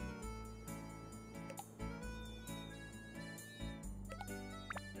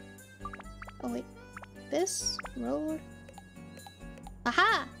 Oh wait, this road.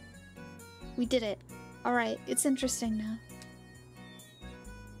 Aha! We did it. All right, it's interesting now.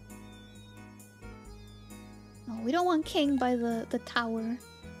 Oh, we don't want King by the tower.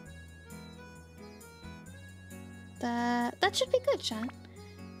 That should be good, chat.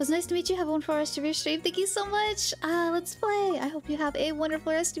 It was nice to meet you. Have a wonderful rest of your stream. Thank you so much. Let's play. I hope you have a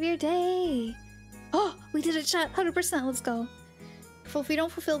wonderful rest of your day. Oh, we did it, chat. 100%. Let's go. If we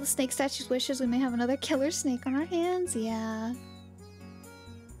don't fulfill the snake statue's wishes, we may have another killer snake on our hands. Yeah.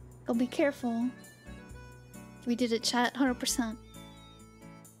 Go be careful. We did it, chat. 100%.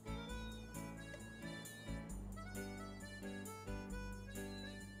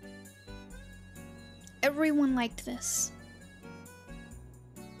 Everyone liked this.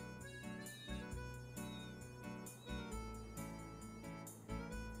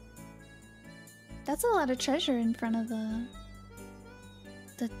 That's a lot of treasure in front of the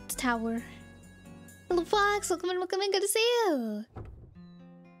tower. Hello, Fox. Welcome in, welcome in. Good to see you.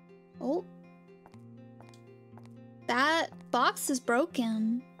 Oh. That box is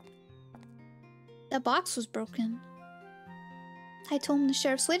broken. That box was broken. Hi, Tom. The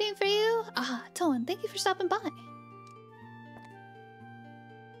sheriff's waiting for you. Ah, Tom, thank you for stopping by.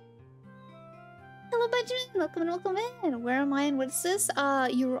 Hello, Benjamin. Welcome in, welcome in. Where am I and what is this?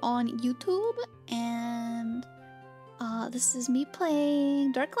 You're on YouTube, and this is me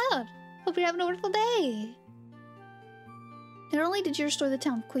playing Dark Cloud. Hope you're having a wonderful day. Not only did you restore the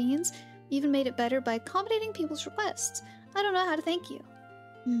town of Queens, you even made it better by accommodating people's requests. I don't know how to thank you.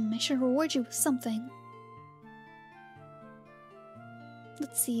 I should reward you with something.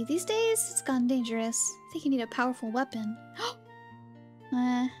 Let's see, these days it's gotten dangerous. I think you need a powerful weapon.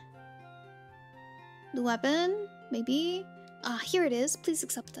 The weapon? Maybe? Here it is. Please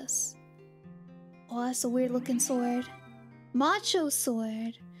accept this. Oh, that's a weird looking sword. Macho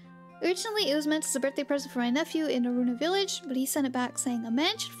sword. Originally, it was meant as a birthday present for my nephew in Aruna village, but he sent it back saying a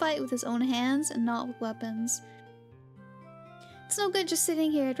man should fight with his own hands and not with weapons. It's no good just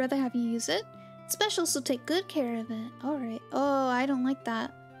sitting here. I'd rather have you use it. It's special, so take good care of it. Alright. Oh, I don't like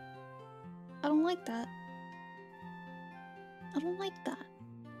that. I don't like that. I don't like that.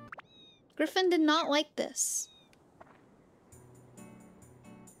 Griffin did not like this.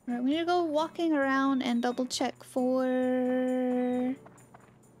 Alright, we need to go walking around and double check for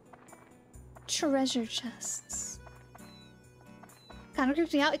treasure chests. Kind of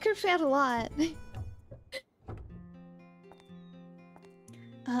creeps me out. It creeps me out a lot.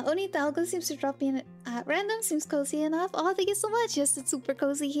 Onita Algo seems to drop in at random. Seems cozy enough. Oh, thank you so much. Yes, it's super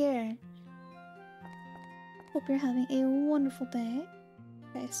cozy here. Hope you're having a wonderful day.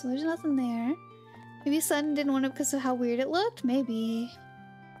 Okay, so there's nothing there. Maybe Sun didn't want it because of how weird it looked? Maybe.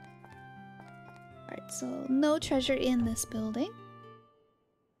 Alright, so no treasure in this building.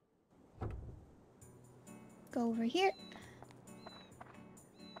 Go over here.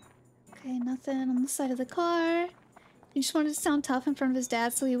 Okay, nothing on the side of the car. He just wanted to sound tough in front of his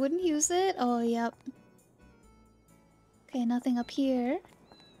dad so he wouldn't use it. Oh, yep. Okay, nothing up here.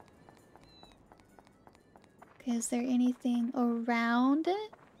 Okay, is there anything around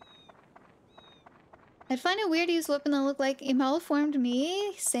it? I'd find it weird to use a weapon that looked like a malformed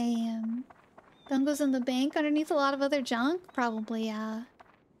me. Same. Gun goes in the bank underneath a lot of other junk? Probably, yeah.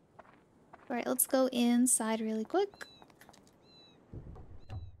 Alright, let's go inside really quick.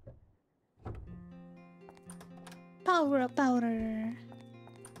 Power up powder.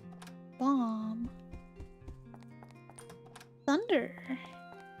 Bomb. Thunder.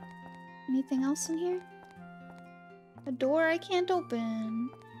 Anything else in here? A door I can't open.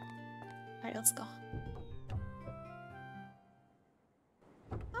 Alright, let's go.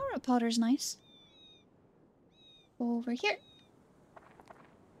 Power up powder's nice. Go over here.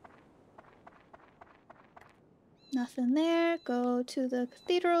 Nothing there. Go to the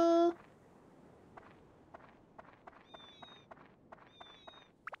cathedral.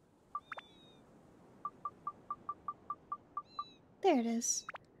 There it is.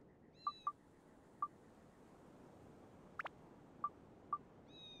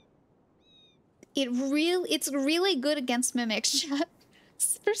 It's really good against mimics, chat.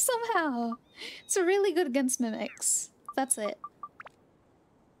 For somehow. It's really good against mimics. That's it.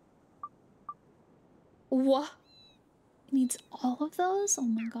 What? It needs all of those? Oh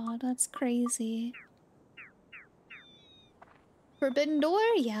my god, that's crazy. Forbidden door?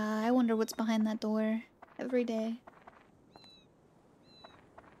 Yeah, I wonder what's behind that door every day.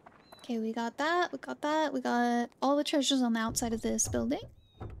 Okay, we got that, we got that, we got all the treasures on the outside of this building.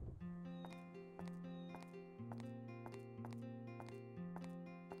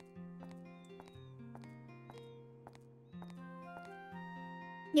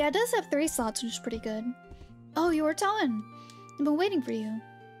 Yeah, it does have 3 slots, which is pretty good. Oh, you were telling. I've been waiting for you.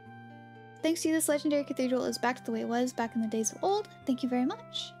 Thanks to you, this legendary cathedral is back to the way it was back in the days of old. Thank you very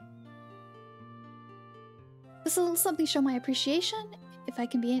much. This little something show my appreciation. If I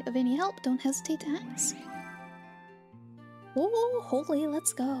can be of any help, don't hesitate to ask. Oh, holy,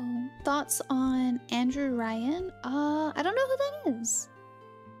 let's go. Thoughts on Andrew Ryan? I don't know who that is.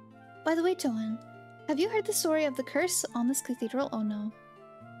 By the way, Toan, have you heard the story of the curse on this cathedral? Oh no.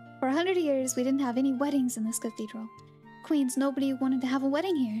 For 100 years, we didn't have any weddings in this cathedral. Queens, nobody wanted to have a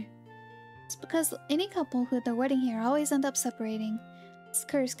wedding here. It's because any couple who had their wedding here always end up separating. This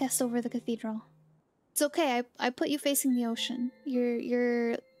curse cast over the cathedral. It's okay, I put you facing the ocean.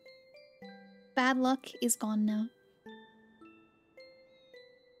 Your bad luck is gone now.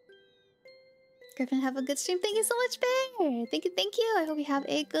 Griffin, have a good stream. Thank you so much, Bear! Thank you, thank you! I hope you have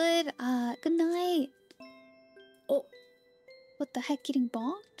a good night. Oh, what the heck, getting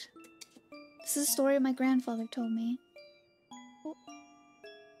bonked? This is a story my grandfather told me. Oh.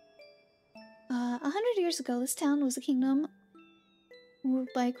 100 years ago, this town was a kingdom ruled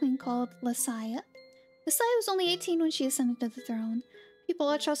by a queen called Lasaya. Lasaya was only 18 when she ascended to the throne. People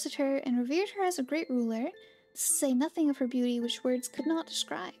all trusted her and revered her as a great ruler, to say nothing of her beauty, which words could not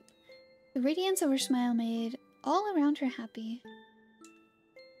describe. The radiance of her smile made all around her happy.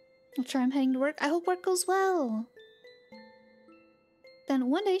 I'll try, I'm heading to work. I hope work goes well. Then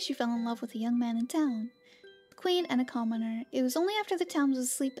one day she fell in love with a young man in town. The queen and a commoner. It was only after the town was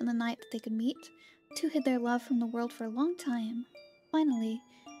asleep in the night that they could meet. The two hid their love from the world for a long time. Finally,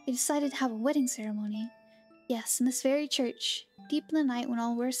 they decided to have a wedding ceremony. Yes, in this very church, deep in the night when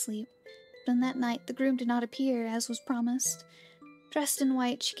all were asleep. But on that night, the groom did not appear, as was promised. Dressed in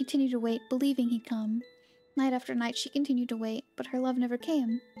white, she continued to wait, believing he'd come. Night after night, she continued to wait, but her love never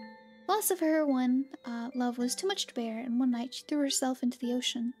came. The loss of her one love was too much to bear, and one night she threw herself into the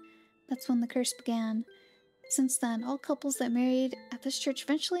ocean. That's when the curse began. Since then, all couples that married at this church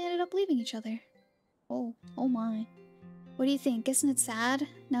eventually ended up leaving each other. Oh my. What do you think? Isn't it sad?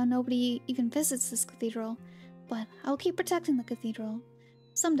 Now nobody even visits this cathedral. But I'll keep protecting the cathedral.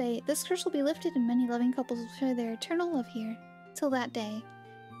 Someday, this curse will be lifted and many loving couples will share their eternal love here. Till that day.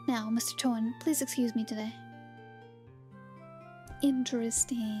 Now, Mr. Toan, please excuse me today.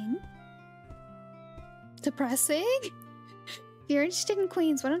 Interesting. Depressing? If you're interested in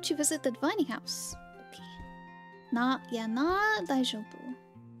queens, why don't you visit the divining house? Okay. Not daijoubu.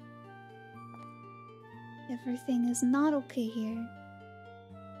 Everything is not okay here.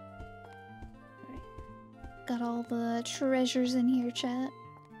 Alright. Got all the treasures in here, chat.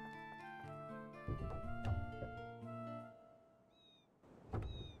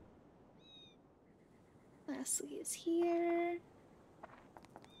 Lastly is here.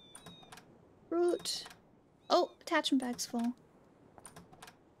 Root. Oh, attachment bag's full.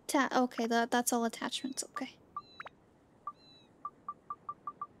 Okay, that's all attachments, okay.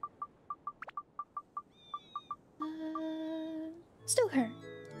 Let's do her.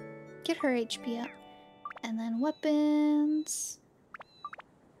 Get her HP up. And then weapons.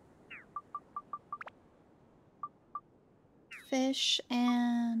 Fish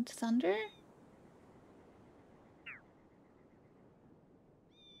and thunder.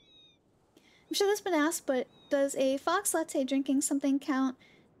 I'm sure this has been asked, but does a fox latte drinking something count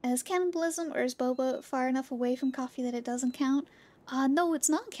as cannibalism, or is boba far enough away from coffee that it doesn't count? No, it's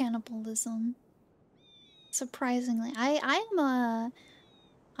not cannibalism. Surprisingly, I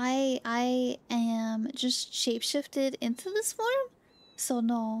am just shapeshifted into this form, so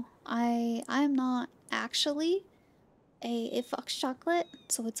no, I am not actually a fox chocolate,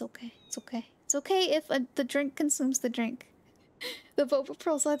 so it's okay. It's okay. It's okay if the drink consumes the drink. The boba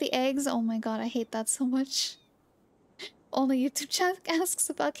pearls are the eggs. Oh my god, I hate that so much. Only YouTube chat asks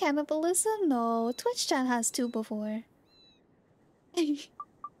about cannibalism? No, Twitch chat has too before.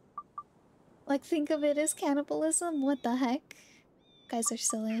 Like, think of it as cannibalism? What the heck? You guys are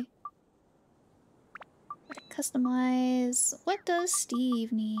silly. Right, customize. What does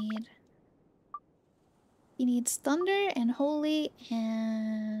Steve need? He needs thunder and holy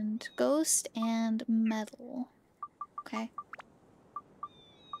and ghost and metal. Okay.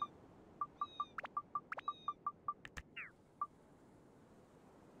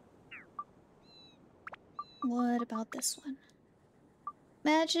 What about this one?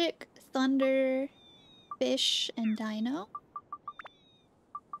 Magic, thunder, fish, and dino.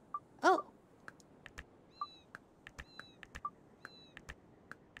 Oh.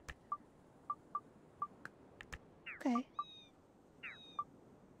 Okay.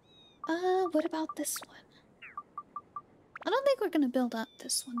 What about this one? I don't think we're gonna build up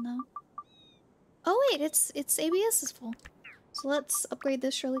this one though. Oh wait, its ABS is full. So let's upgrade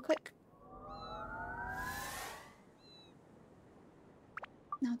this really quick.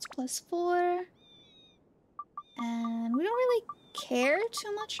 Now it's +4. And we don't really care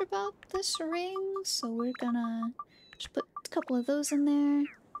too much about this ring, so we're gonna just put a couple of those in there.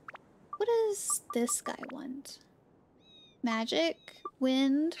 What does this guy want? Magic,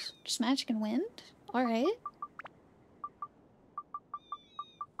 wind, just magic and wind? Alright.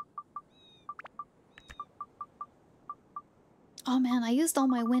 Oh man, I used all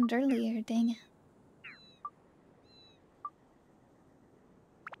my wind earlier, dang it.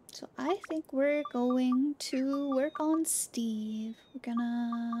 So I think we're going to work on Steve. We're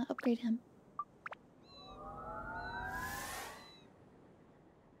gonna upgrade him.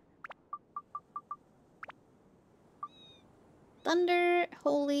 Thunder,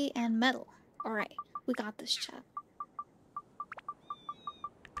 holy, and metal. Alright, we got this, chat.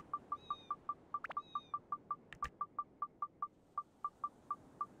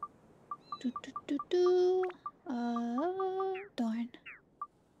 Darn.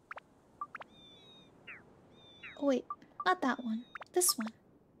 Oh wait, not that one. This one.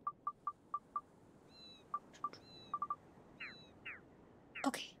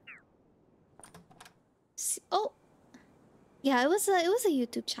 Okay. See, oh, yeah, it was a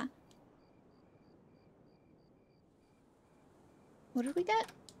YouTube chat. What did we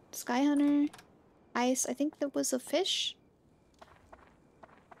get? Sky Hunter, ice. I think there was a fish.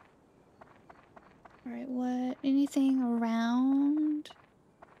 All right, what? Anything around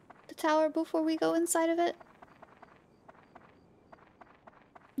the tower before we go inside of it?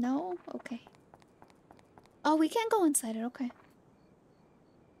 No? Okay. Oh, we can't go inside it. Okay.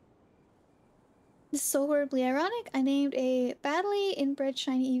 This is so horribly ironic. I named a badly inbred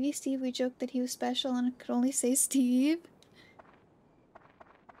shiny Eevee Steve. We joked that he was special and could only say Steve.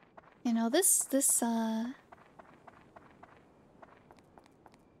 You know, this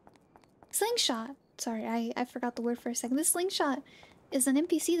slingshot. Sorry, I forgot the word for a second. This slingshot is an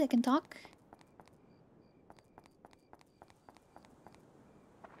NPC that can talk.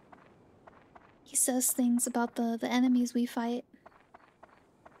 He says things about the enemies we fight.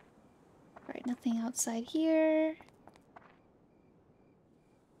 Alright, nothing outside here.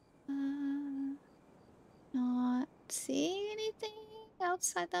 Not seeing anything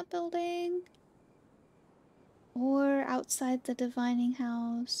outside that building. Or outside the divining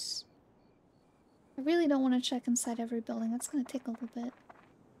house. I really don't want to check inside every building. That's gonna take a little bit.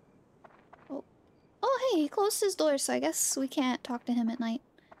 Oh. Oh, hey, he closed his door, so I guess we can't talk to him at night.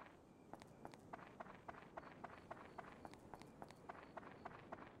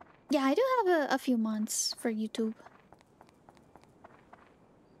 Yeah, I do have a few months for YouTube.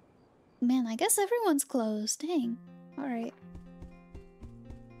 Man, I guess everyone's closed. Dang. Alright.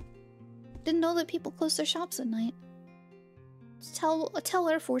 Didn't know that people close their shops at night. Tell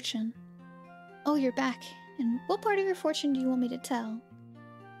our fortune. Oh, you're back. And what part of your fortune do you want me to tell?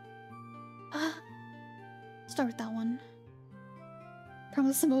 Start with that one.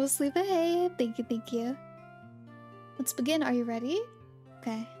 Promise I'm almost sleep. Hey, thank you. Let's begin. Are you ready?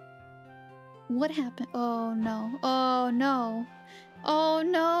 Okay. What happened? Oh no. Oh no. Oh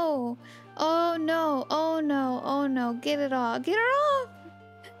no. Oh no. Oh no. Oh no. Get it off. Get her off!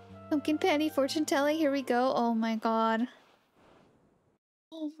 Pumpkin Patty fortune telling. Here we go. Oh my god.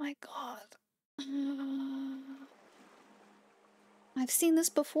 Oh my god. I've seen this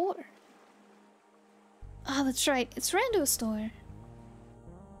before. Ah, that's right. It's Rando's store.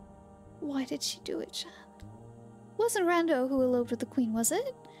 Why did she do it, Chad? It wasn't Rando who eloped with the queen, was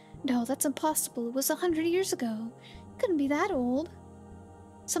it? No, that's impossible. It was 100 years ago. It couldn't be that old.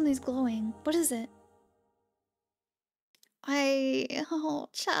 Something's glowing. What is it? Oh,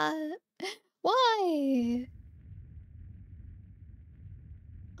 Chad. Why?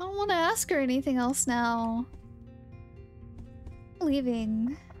 I don't want to ask her anything else now. I'm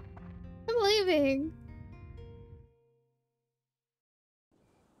leaving. I'm leaving.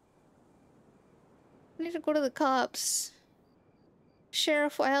 I need to go to the cops.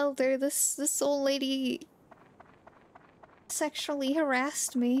 Sheriff Wilder, this old lady sexually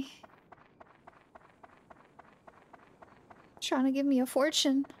harassed me. Trying to give me a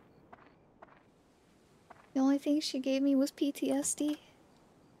fortune. The only thing she gave me was PTSD.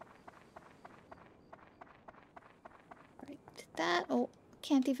 that. Oh,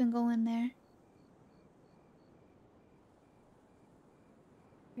 can't even go in there.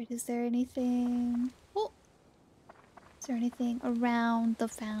 Right, is there anything? Oh, is there anything around the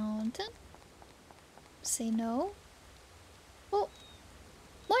fountain? Say no. Oh,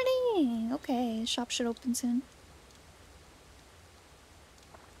 morning! Okay, shop should open soon.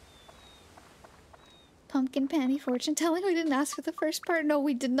 Pumpkin panty fortune telling. We didn't ask for the first part. No,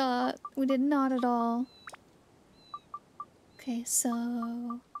 we did not. We did not at all. Okay,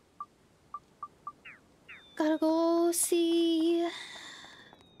 so... Gotta go see...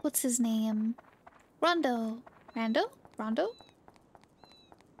 What's his name? Rondo. Rando? Rondo?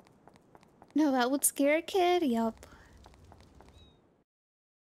 No, that would scare a kid? Yup.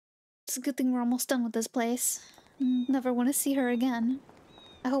 It's a good thing we're almost done with this place. Never want to see her again.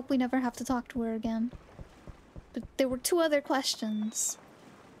 I hope we never have to talk to her again. But there were 2 other questions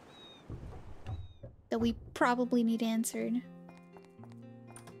that we probably need answered.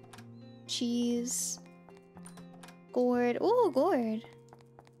 Cheese. Gourd. Ooh, gourd.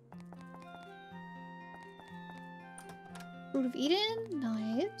 Fruit of Eden?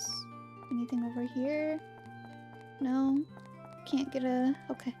 Nice. Anything over here? No. Can't get a...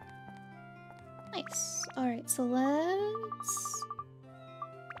 Okay. Nice. Alright, so let's...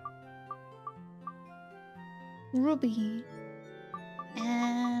 Ruby.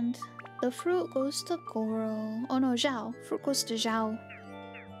 And the fruit goes to Goro. Oh no, Zhao. Fruit goes to Zhao.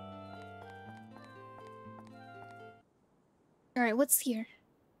 Alright, what's here?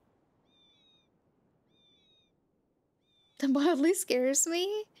 That mildly scares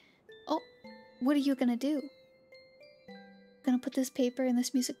me. Oh, what are you gonna do? Gonna put this paper in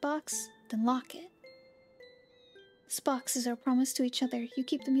this music box? Then lock it. This box is our promise to each other. You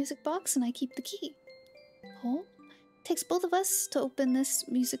keep the music box and I keep the key. Oh? It takes both of us to open this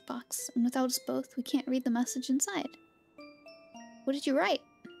music box, and without us both, we can't read the message inside. What did you write?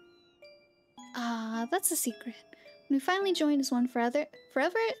 Ah, that's a secret. When we finally join as one forever,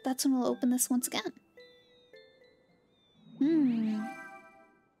 that's when we'll open this once again.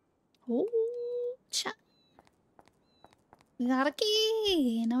 Oh, cha. We got a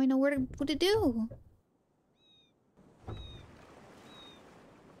key. Now we know what to do.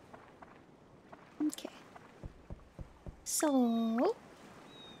 Okay. So...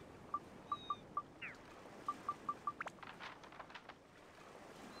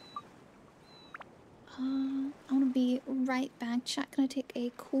 I'm gonna be right back, chat. Gonna take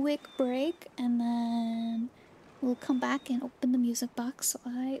a quick break and then we'll come back and open the music box. So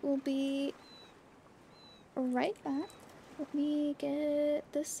I will be right back. Let me get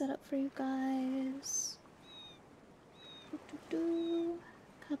this set up for you guys.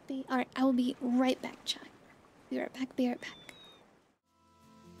 Copy. Alright, I will be right back, chat. Be right back, be right back.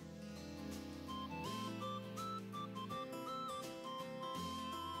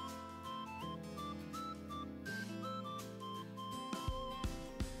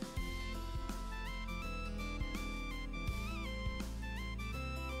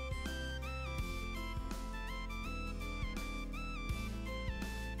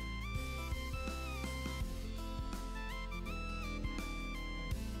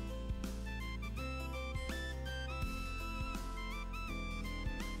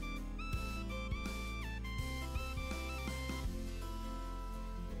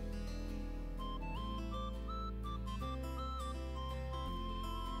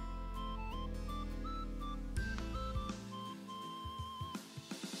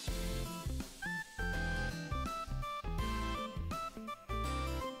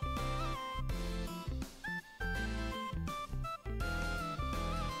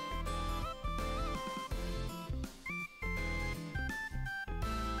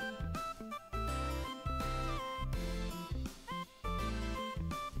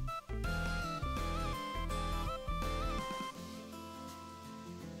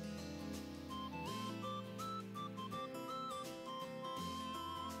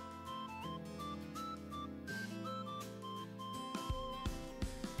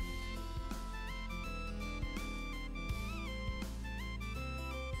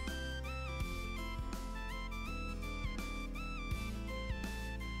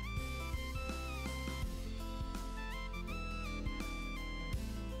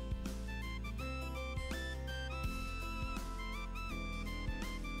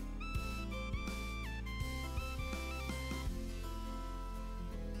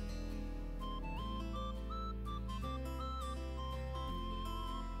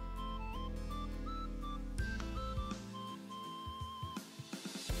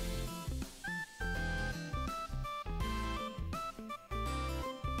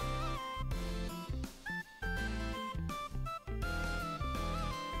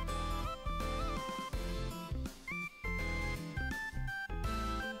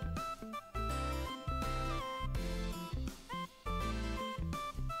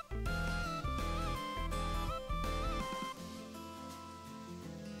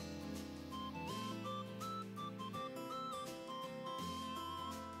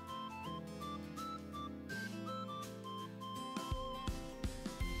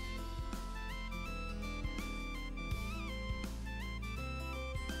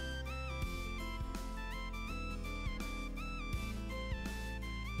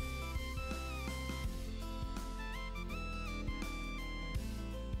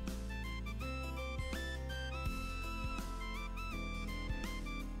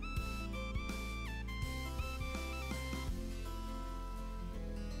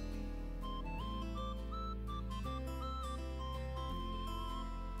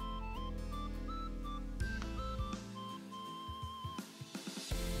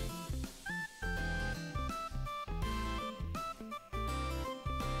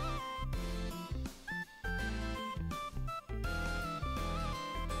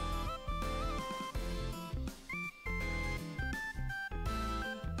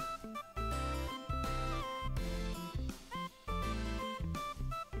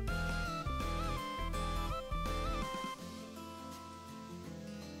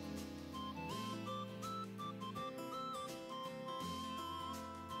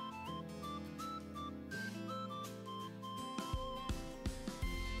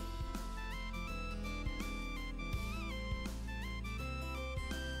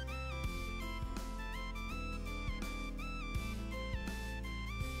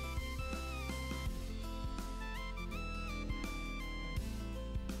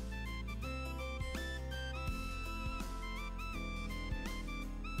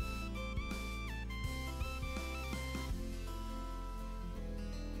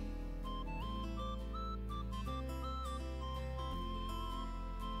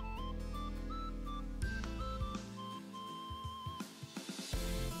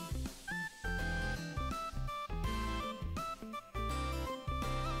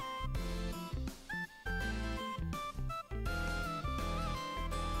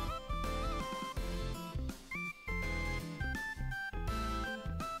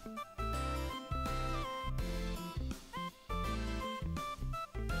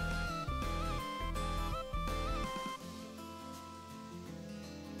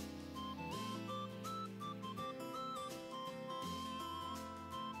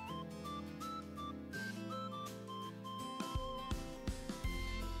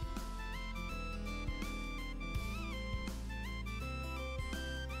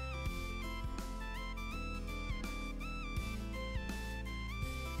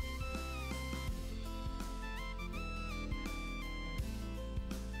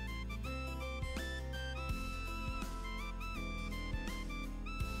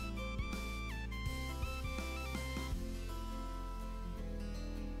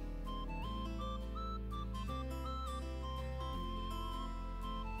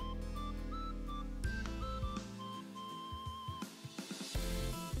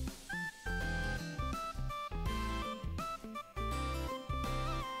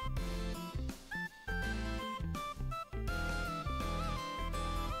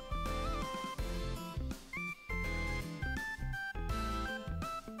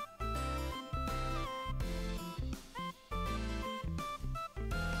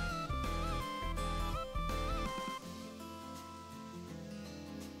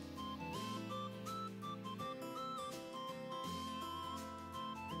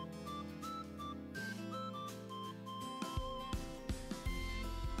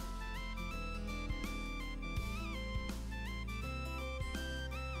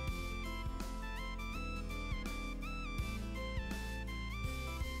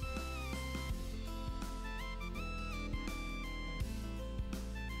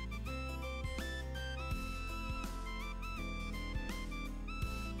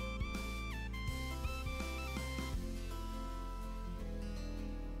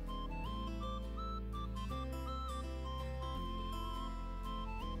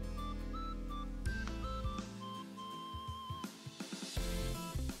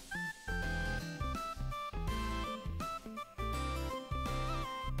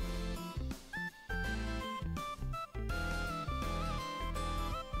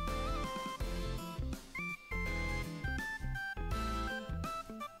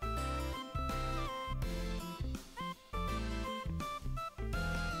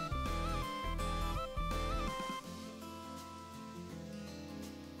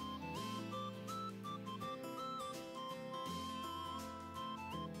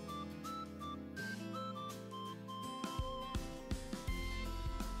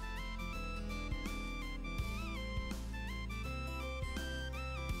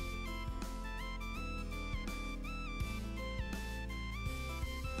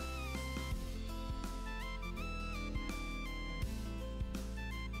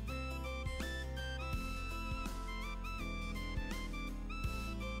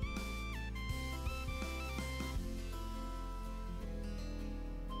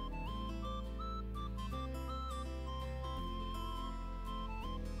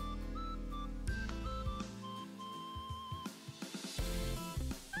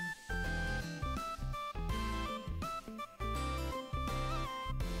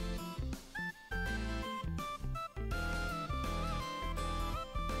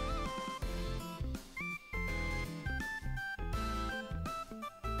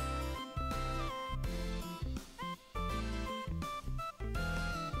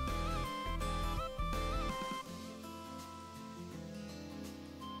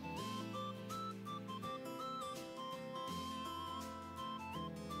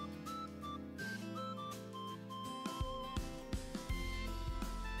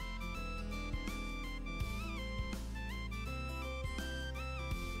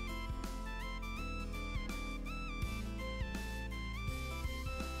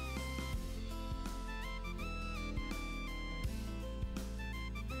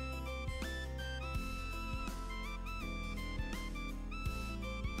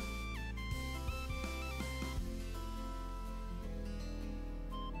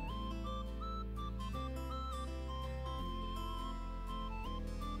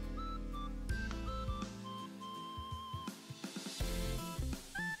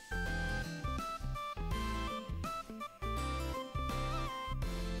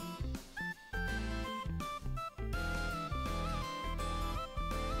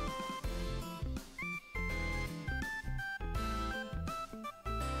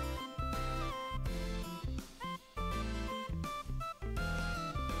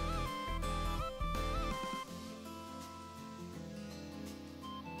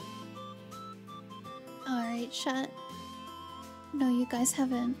 Alright, chat. No, you guys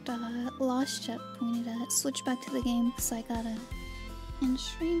haven't lost yet. We need to switch back to the game because I gotta end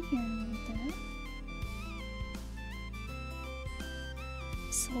stream here in a little bit.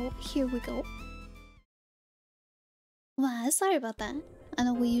 So here we go. Wow, sorry about that. I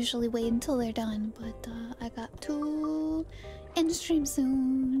know we usually wait until they're done, but I got to end stream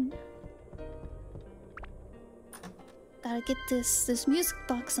soon. Gotta get this music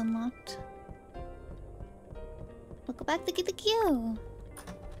box unlocked. We'll go back to get the queue.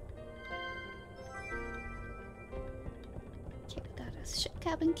 Okay, we got a ship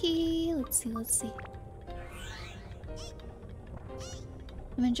cabin key. Let's see.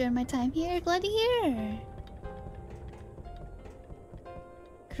 I'm enjoying my time here. Glad to hear.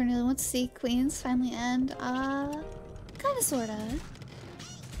 Currently wants to see Queens finally end. Kinda sorta.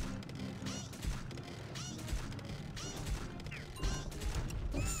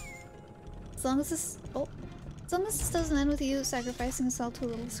 As long as this doesn't end with you sacrificing yourself to a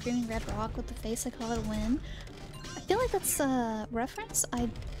little screaming red rock with the face, I call it a win. I feel like that's a reference I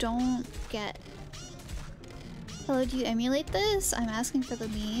don't get. Hello, do you emulate this? I'm asking for the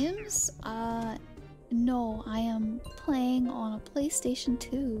memes. No, I am playing on a PlayStation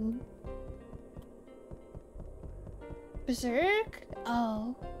 2. Berserk?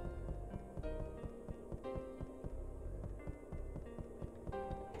 Oh.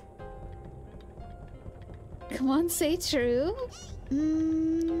 Come on, say true.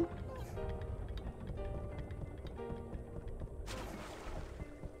 Alright,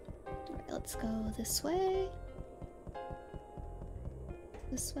 let's go this way.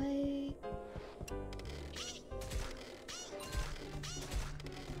 This way.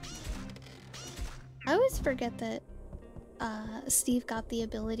 I always forget that Steve got the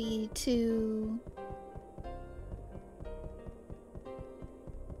ability to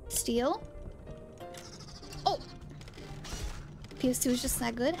steal. Oh! PS2 is just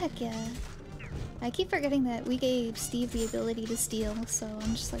that good? Heck yeah. I keep forgetting that we gave Steve the ability to steal, so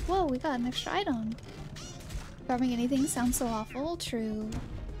I'm just like, whoa, we got an extra item. Farming anything sounds so awful. True.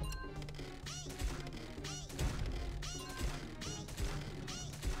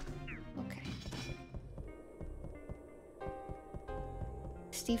 Okay.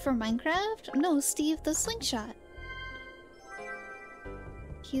 Steve from Minecraft? No, Steve the slingshot.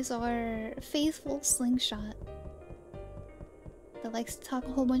 He's our faithful slingshot that likes to talk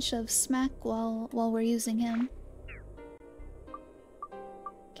a whole bunch of smack while we're using him.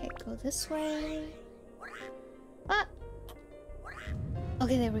 Okay, go this way. Ah!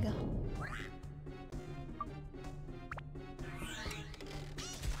 Okay, there we go.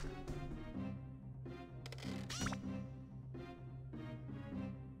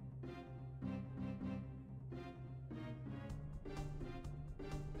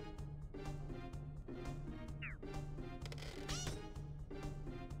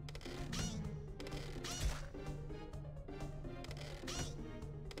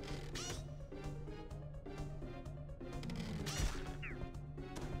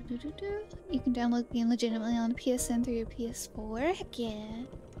 You can download the game legitimately on a PSN through your PS4. Heck yeah.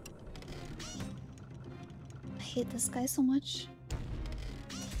 I hate this guy so much.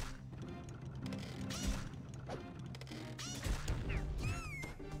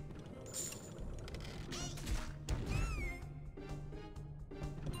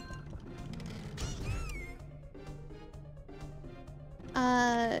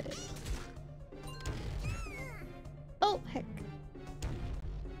 Oh, heck.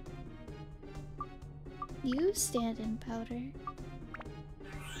 You stand in powder.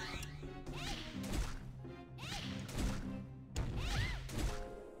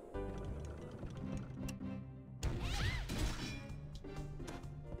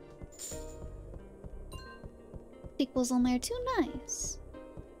 Sequels on there too, nice.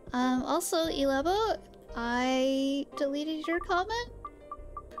 Also, Elebo, I deleted your comment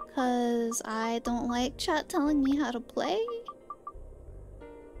because I don't like chat telling me how to play.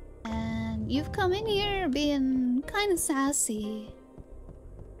 And you've come in here being kind of sassy.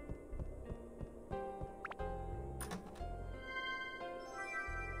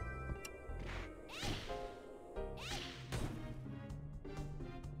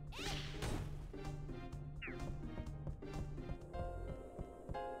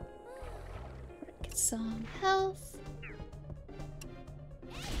 Get some health.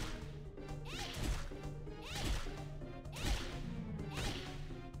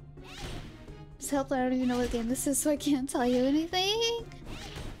 Help, I don't even know what game this is, so I can't tell you anything.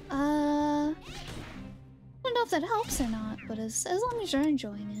 I don't know if that helps or not, but as long as you're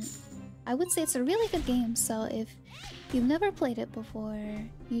enjoying it. I would say it's a really good game, so if you've never played it before,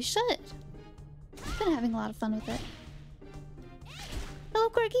 you should. I've been having a lot of fun with it. Hello,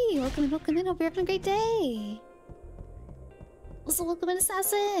 Corgi! Welcome in, welcome in. Hope you're having a great day. Also, welcome in,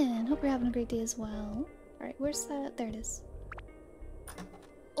 Assassin. Hope you're having a great day as well. Alright, where's that? There it is.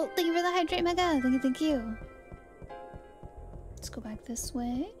 Oh, thank you for the hydrate, Mega. Thank you, thank you. Let's go back this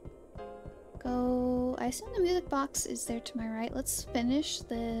way. Go... I assume the music box is there to my right. Let's finish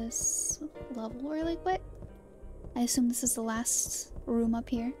this level really quick. I assume this is the last room up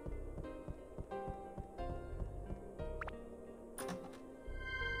here.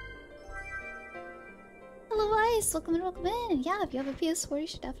 Hello, Ice! Welcome in, welcome in! Yeah, if you have a PS4, you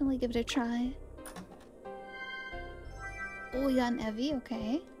should definitely give it a try. Oh, we got an Evie,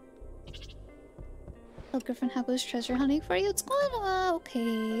 okay. Oh, Griffin, how goes treasure hunting for you? It's going,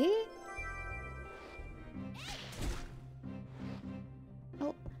 okay.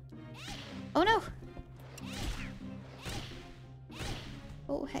 Oh. Oh no!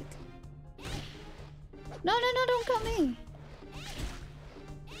 Oh, heck. No, no, no, don't cut me!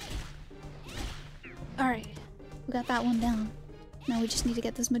 Alright. We got that one down. Now we just need to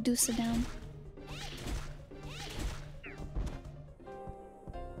get this Medusa down.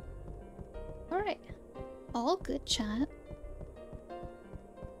 Alright. All good, chat.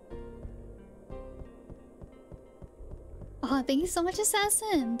 Oh, thank you so much,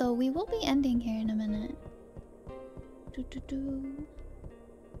 Assassin! Though we will be ending here in a minute. Doo-doo-doo.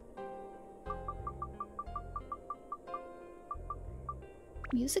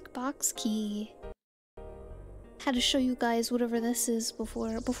 Music box key. Had to show you guys whatever this is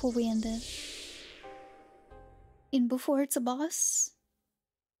before we end it. In Before It's a Boss.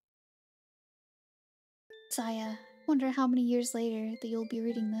 Saya, wonder how many years later that you'll be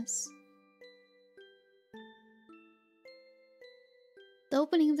reading this. The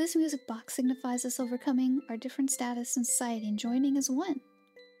opening of this music box signifies us overcoming our different status in society and joining as one.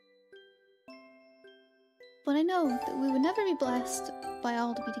 But I know that we would never be blessed by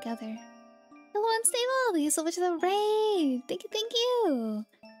all to be together. Hello, Unstable! Thank you so much for the raid! Thank you, thank you!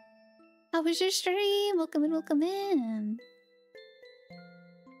 How was your stream? Welcome in, welcome in!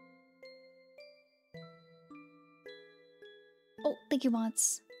 Oh, thank you,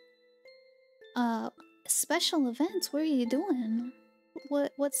 mods. Special events? What are you doing?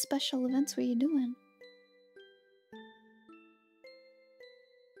 What special events were you doing?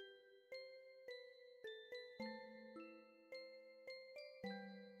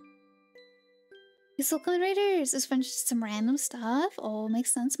 So Code Raiders is fun, just some random stuff. Oh,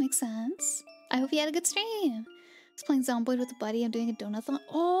 makes sense, makes sense. I hope you had a good stream. I was playing Zomboid with a buddy. I'm doing a donut-thon.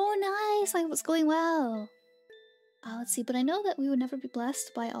 Oh, nice! I hope it's going well. Let's see, but I know that we would never be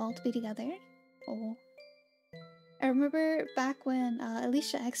blessed by all to be together. Oh. I remember back when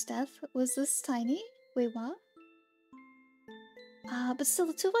Alicia X Death was this tiny. Wait, what? But still,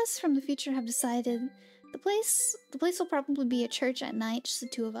 the two of us from the future have decided the place will probably be a church at night, just the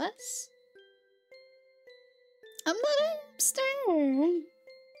two of us. I'm not a hamster!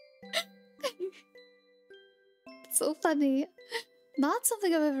 It's so funny. Not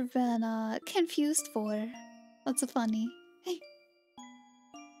something I've ever been confused for. That's so funny. Hey.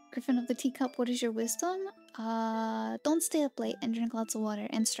 Griffin of the Teacup, what is your wisdom? Don't stay up late and drink lots of water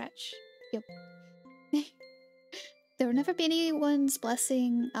and stretch. Yep. There will never be anyone's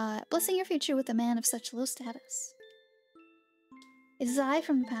blessing your future with a man of such low status. It is I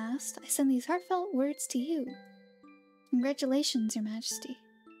from the past. I send these heartfelt words to you. Congratulations, Your Majesty.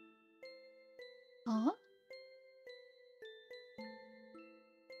 Aw?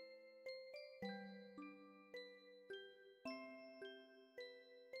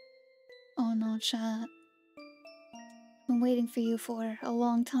 Oh no, chat. Been waiting for you for a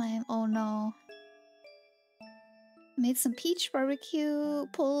long time. Oh no. Made some peach barbecue,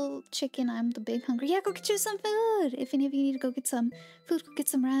 pulled chicken. I'm the big hungry. Yeah, go get you some food! If any of you need to go get some food, go get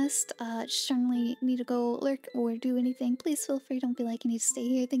some rest. Just generally need to go lurk or do anything, please feel free. Don't be like you need to stay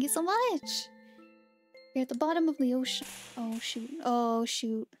here. Thank you so much! You're at the bottom of the ocean. Oh shoot. Oh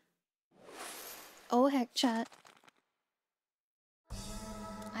shoot. Oh heck, chat.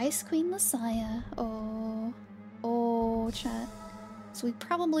 Ice Queen Messiah. Oh. Oh, chat. So we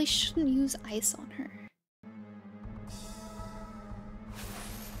probably shouldn't use ice on her.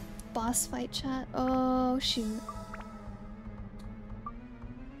 Boss fight, chat. Oh, shoot.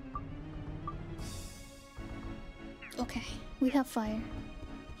 Okay, we have fire.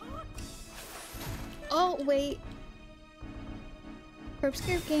 Oh, wait.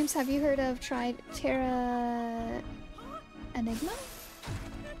 Herbscape Games, have you heard of Terra Enigma?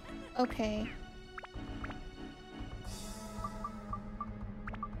 Okay.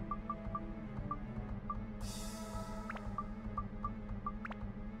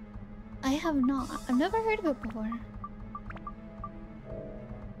 I have not. I've never heard of it before.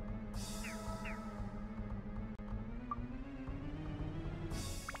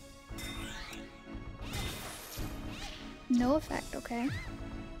 No effect, okay.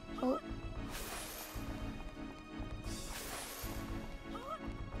 Oh.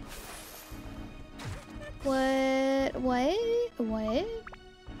 What? What? What?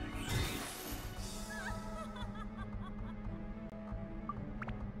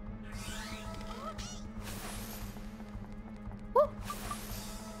 Woo!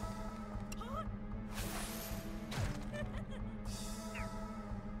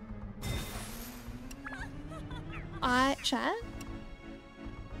 Chat?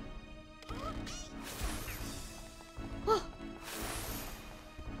 Oh!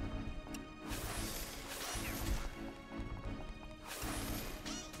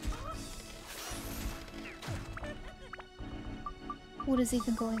 What is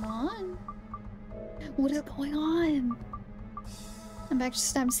even going on? What is going on? I'm back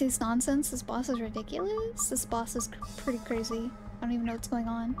just time to see this nonsense. This boss is ridiculous. This boss is pretty crazy. I don't even know what's going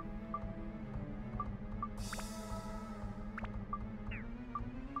on.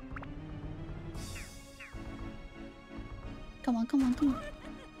 Come on, come on, come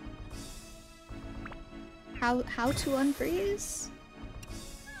on. How to unfreeze?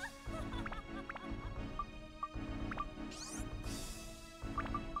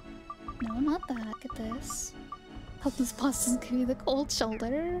 No, not that. Get this. Hope this boss doesn't give you the cold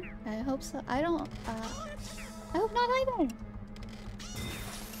shoulder. I hope so. I don't, I hope not either.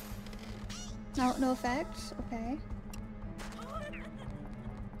 No effect? Okay.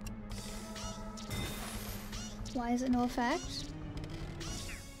 Why is it no effect?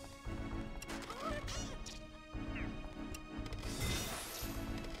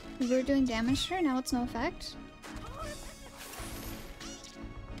 We were doing damage to her, now it's no effect?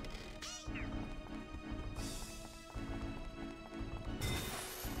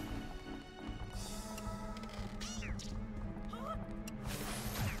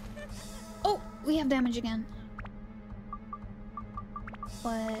 Oh! We have damage again.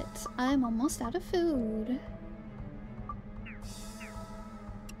 But I'm almost out of food.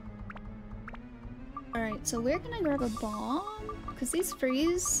 Alright, so we're gonna grab a bomb, because these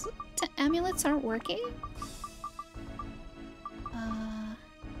freeze amulets aren't working. I'm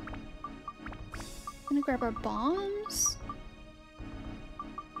gonna grab our bombs.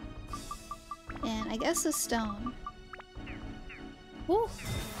 And I guess a stone. Woo!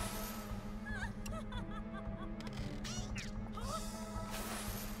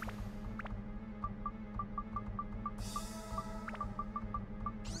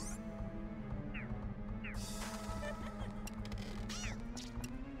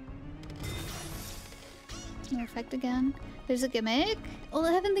 No effect again. There's a gimmick. Oh,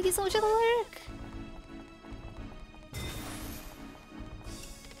 Heaven, thank you so much for the work.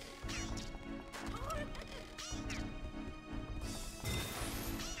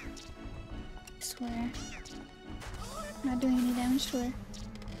 I swear. I'm not doing any damage to her.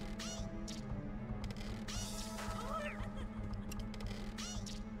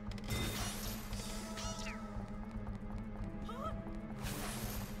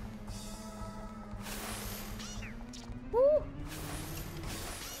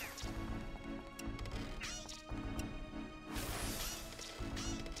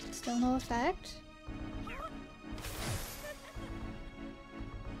 Still no effect?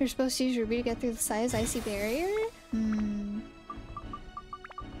 You're supposed to use Ruby to get through the size icy barrier?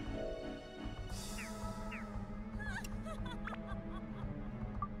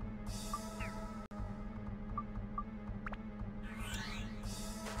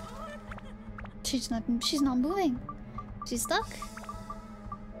 She's not moving. She's stuck.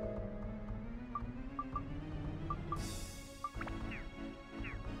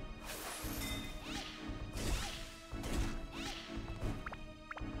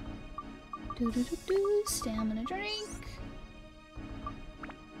 Stamina drink.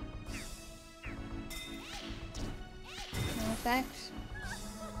 No effect.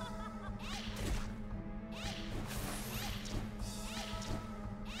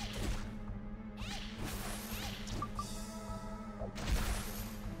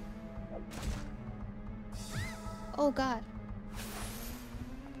 Oh god.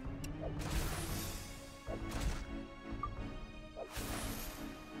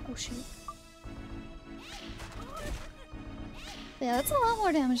 Oh shoot. Yeah, that's a lot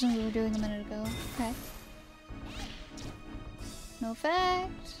more damage than we were doing a minute ago. Okay. No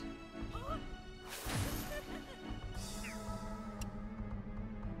effect.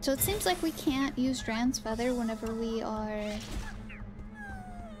 So it seems like we can't use Dran's Feather whenever we are...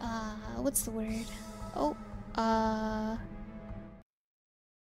 What's the word? Oh,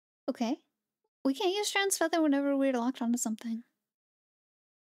 okay. We can't use trans feather whenever we're locked onto something.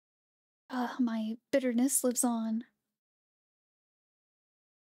 My bitterness lives on.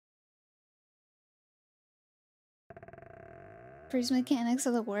 Freeze mechanics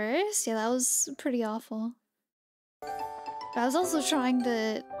are the worst? Yeah, that was pretty awful. But I was also trying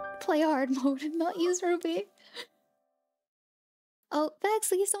to play hard mode and not use Ruby. Oh, Vex,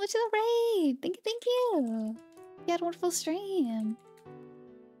 thank you so much for the raid! Thank you, thank you! You had a wonderful stream.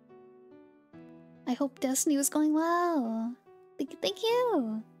 I hope Destiny was going well. Thank you, thank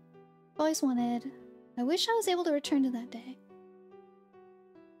you! Always wanted. I wish I was able to return to that day.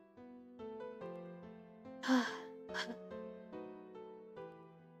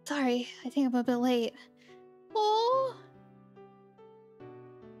 Sorry, I think I'm a bit late. Oh!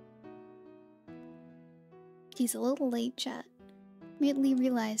 He's a little late, chat. Immediately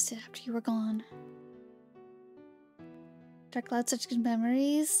realized it after you were gone. Dark Cloud, such good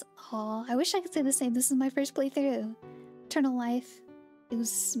memories. Aw, I wish I could say the same. This is my first playthrough. Eternal life. It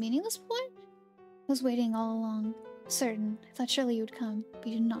was meaningless before? I was waiting all along. Certain. I thought surely you would come, but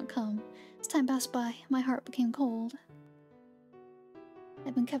you did not come. As time passed by, my heart became cold.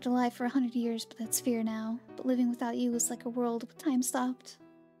 I've been kept alive for 100 years, but that's fear now. But living without you was like a world with time stopped.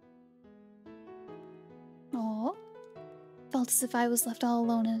 Aww. Felt as if I was left all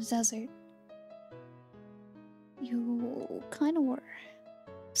alone in a desert. You kinda were.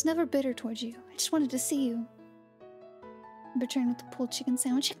 I was never bitter towards you. I just wanted to see you. Return with the pulled chicken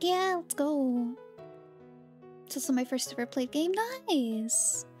sandwich. Heck yeah, let's go. It's also my first ever played game.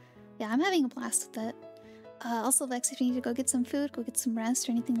 Nice! Yeah, I'm having a blast with that. Also, Vex, if you need to go get some food, go get some rest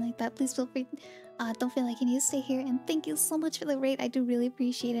or anything like that, please feel free. Don't feel like you need to stay here. And thank you so much for the raid. I do really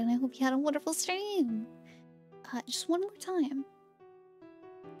appreciate it, and I hope you had a wonderful stream. Just one more time.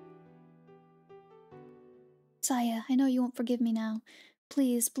 Saya, I know you won't forgive me now.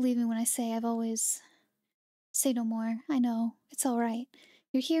 Please believe me when I say I've always... Say no more. I know. It's alright.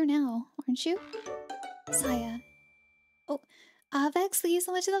 You're here now, aren't you? Saya. Oh, Vex, thank you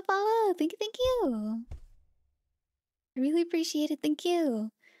so much for the follow. Thank you, thank you. I really appreciate it. Thank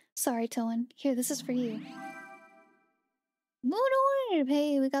you. Sorry, Toan. Here, this is for you. Moon orb!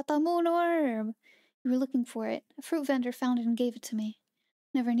 Hey, we got the moon orb. You were looking for it. A fruit vendor found it and gave it to me.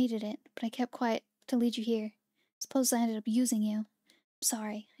 Never needed it, but I kept quiet to lead you here. Suppose I ended up using you. I'm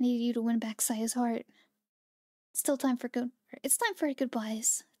sorry. I needed you to win back Saya's heart. It's time for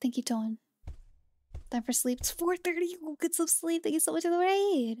goodbyes. Thank you, Toan. Time for sleep. It's 4:30. We'll get some sleep. Thank you so much for the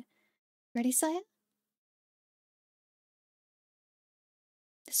raid. Ready, Saya?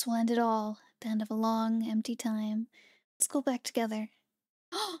 This will end it all. The end of a long, empty time. Let's go back together.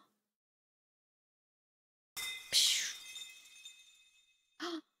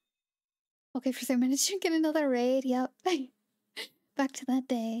 Okay, for 3 minutes you get another raid. Yep. Back to that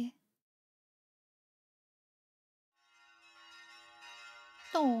day.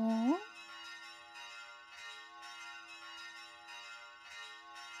 Aww.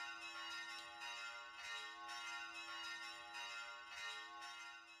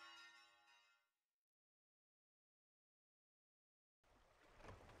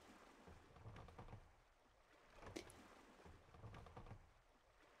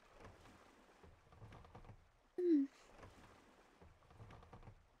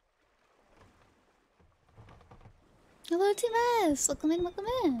 Hello, Team S! Welcome in, welcome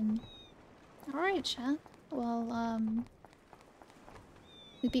in! Alright, chat. Well,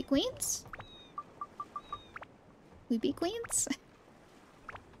 we beat Queens? We beat Queens?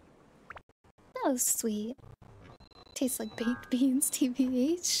 That was sweet. Tastes like baked beans,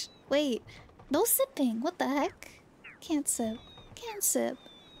 TBH. Wait, no sipping! What the heck? Can't sip. Can't sip.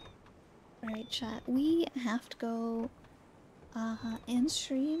 Alright, chat. We have to go end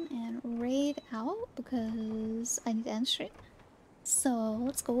stream and raid out because I need to end stream. So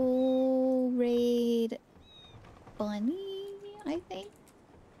let's go raid Bunny, I think.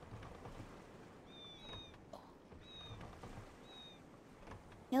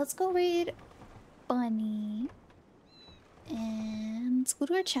 Yeah, let's go raid Bunny. And let's go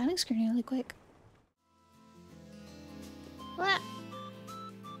to our chatting screen really quick. Ah,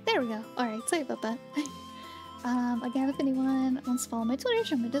 there we go. Alright, sorry about that. Again, if anyone wants to follow my Twitter,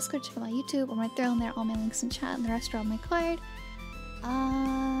 check my Discord, check out my YouTube, I'm right there on there, all my links in chat, and the rest are on my card.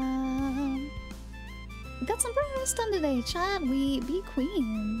 We got some progress done today, chat. We beat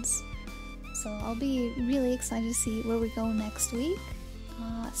Queens. So I'll be really excited to see where we go next week.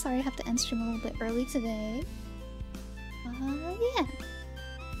 Sorry I have to end stream a little bit early today. Yeah.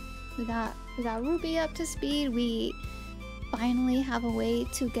 We got Ruby up to speed. We finally have a way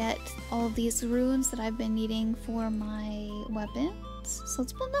to get all of these runes that I've been needing for my weapons. So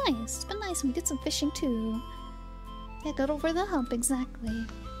it's been nice. It's been nice. We did some fishing too. Yeah, got over the hump, exactly.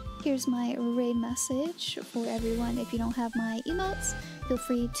 Here's my raid message for everyone. If you don't have my emotes, feel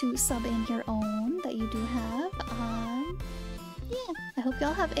free to sub in your own that you do have. Yeah, I hope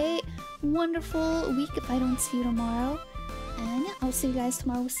y'all have a wonderful week if I don't see you tomorrow. And yeah, I'll see you guys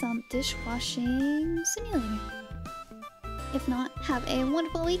tomorrow with some dishwashing simulator. If not, have a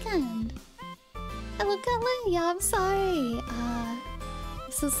wonderful weekend. Hello, Cutler. Yeah, I'm sorry. I'm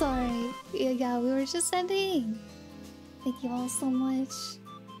so sorry. Yeah, we were just ending. Thank you all so much.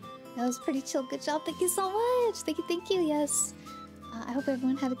 That was pretty chill. Good job. Thank you so much. Thank you. Yes. I hope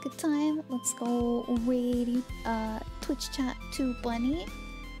everyone had a good time. Let's go raid Twitch chat to Bunny.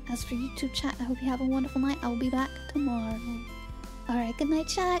 As for YouTube chat, I hope you have a wonderful night. I will be back tomorrow. Alright, good night,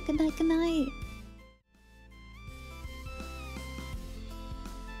 chat. Good night, good night.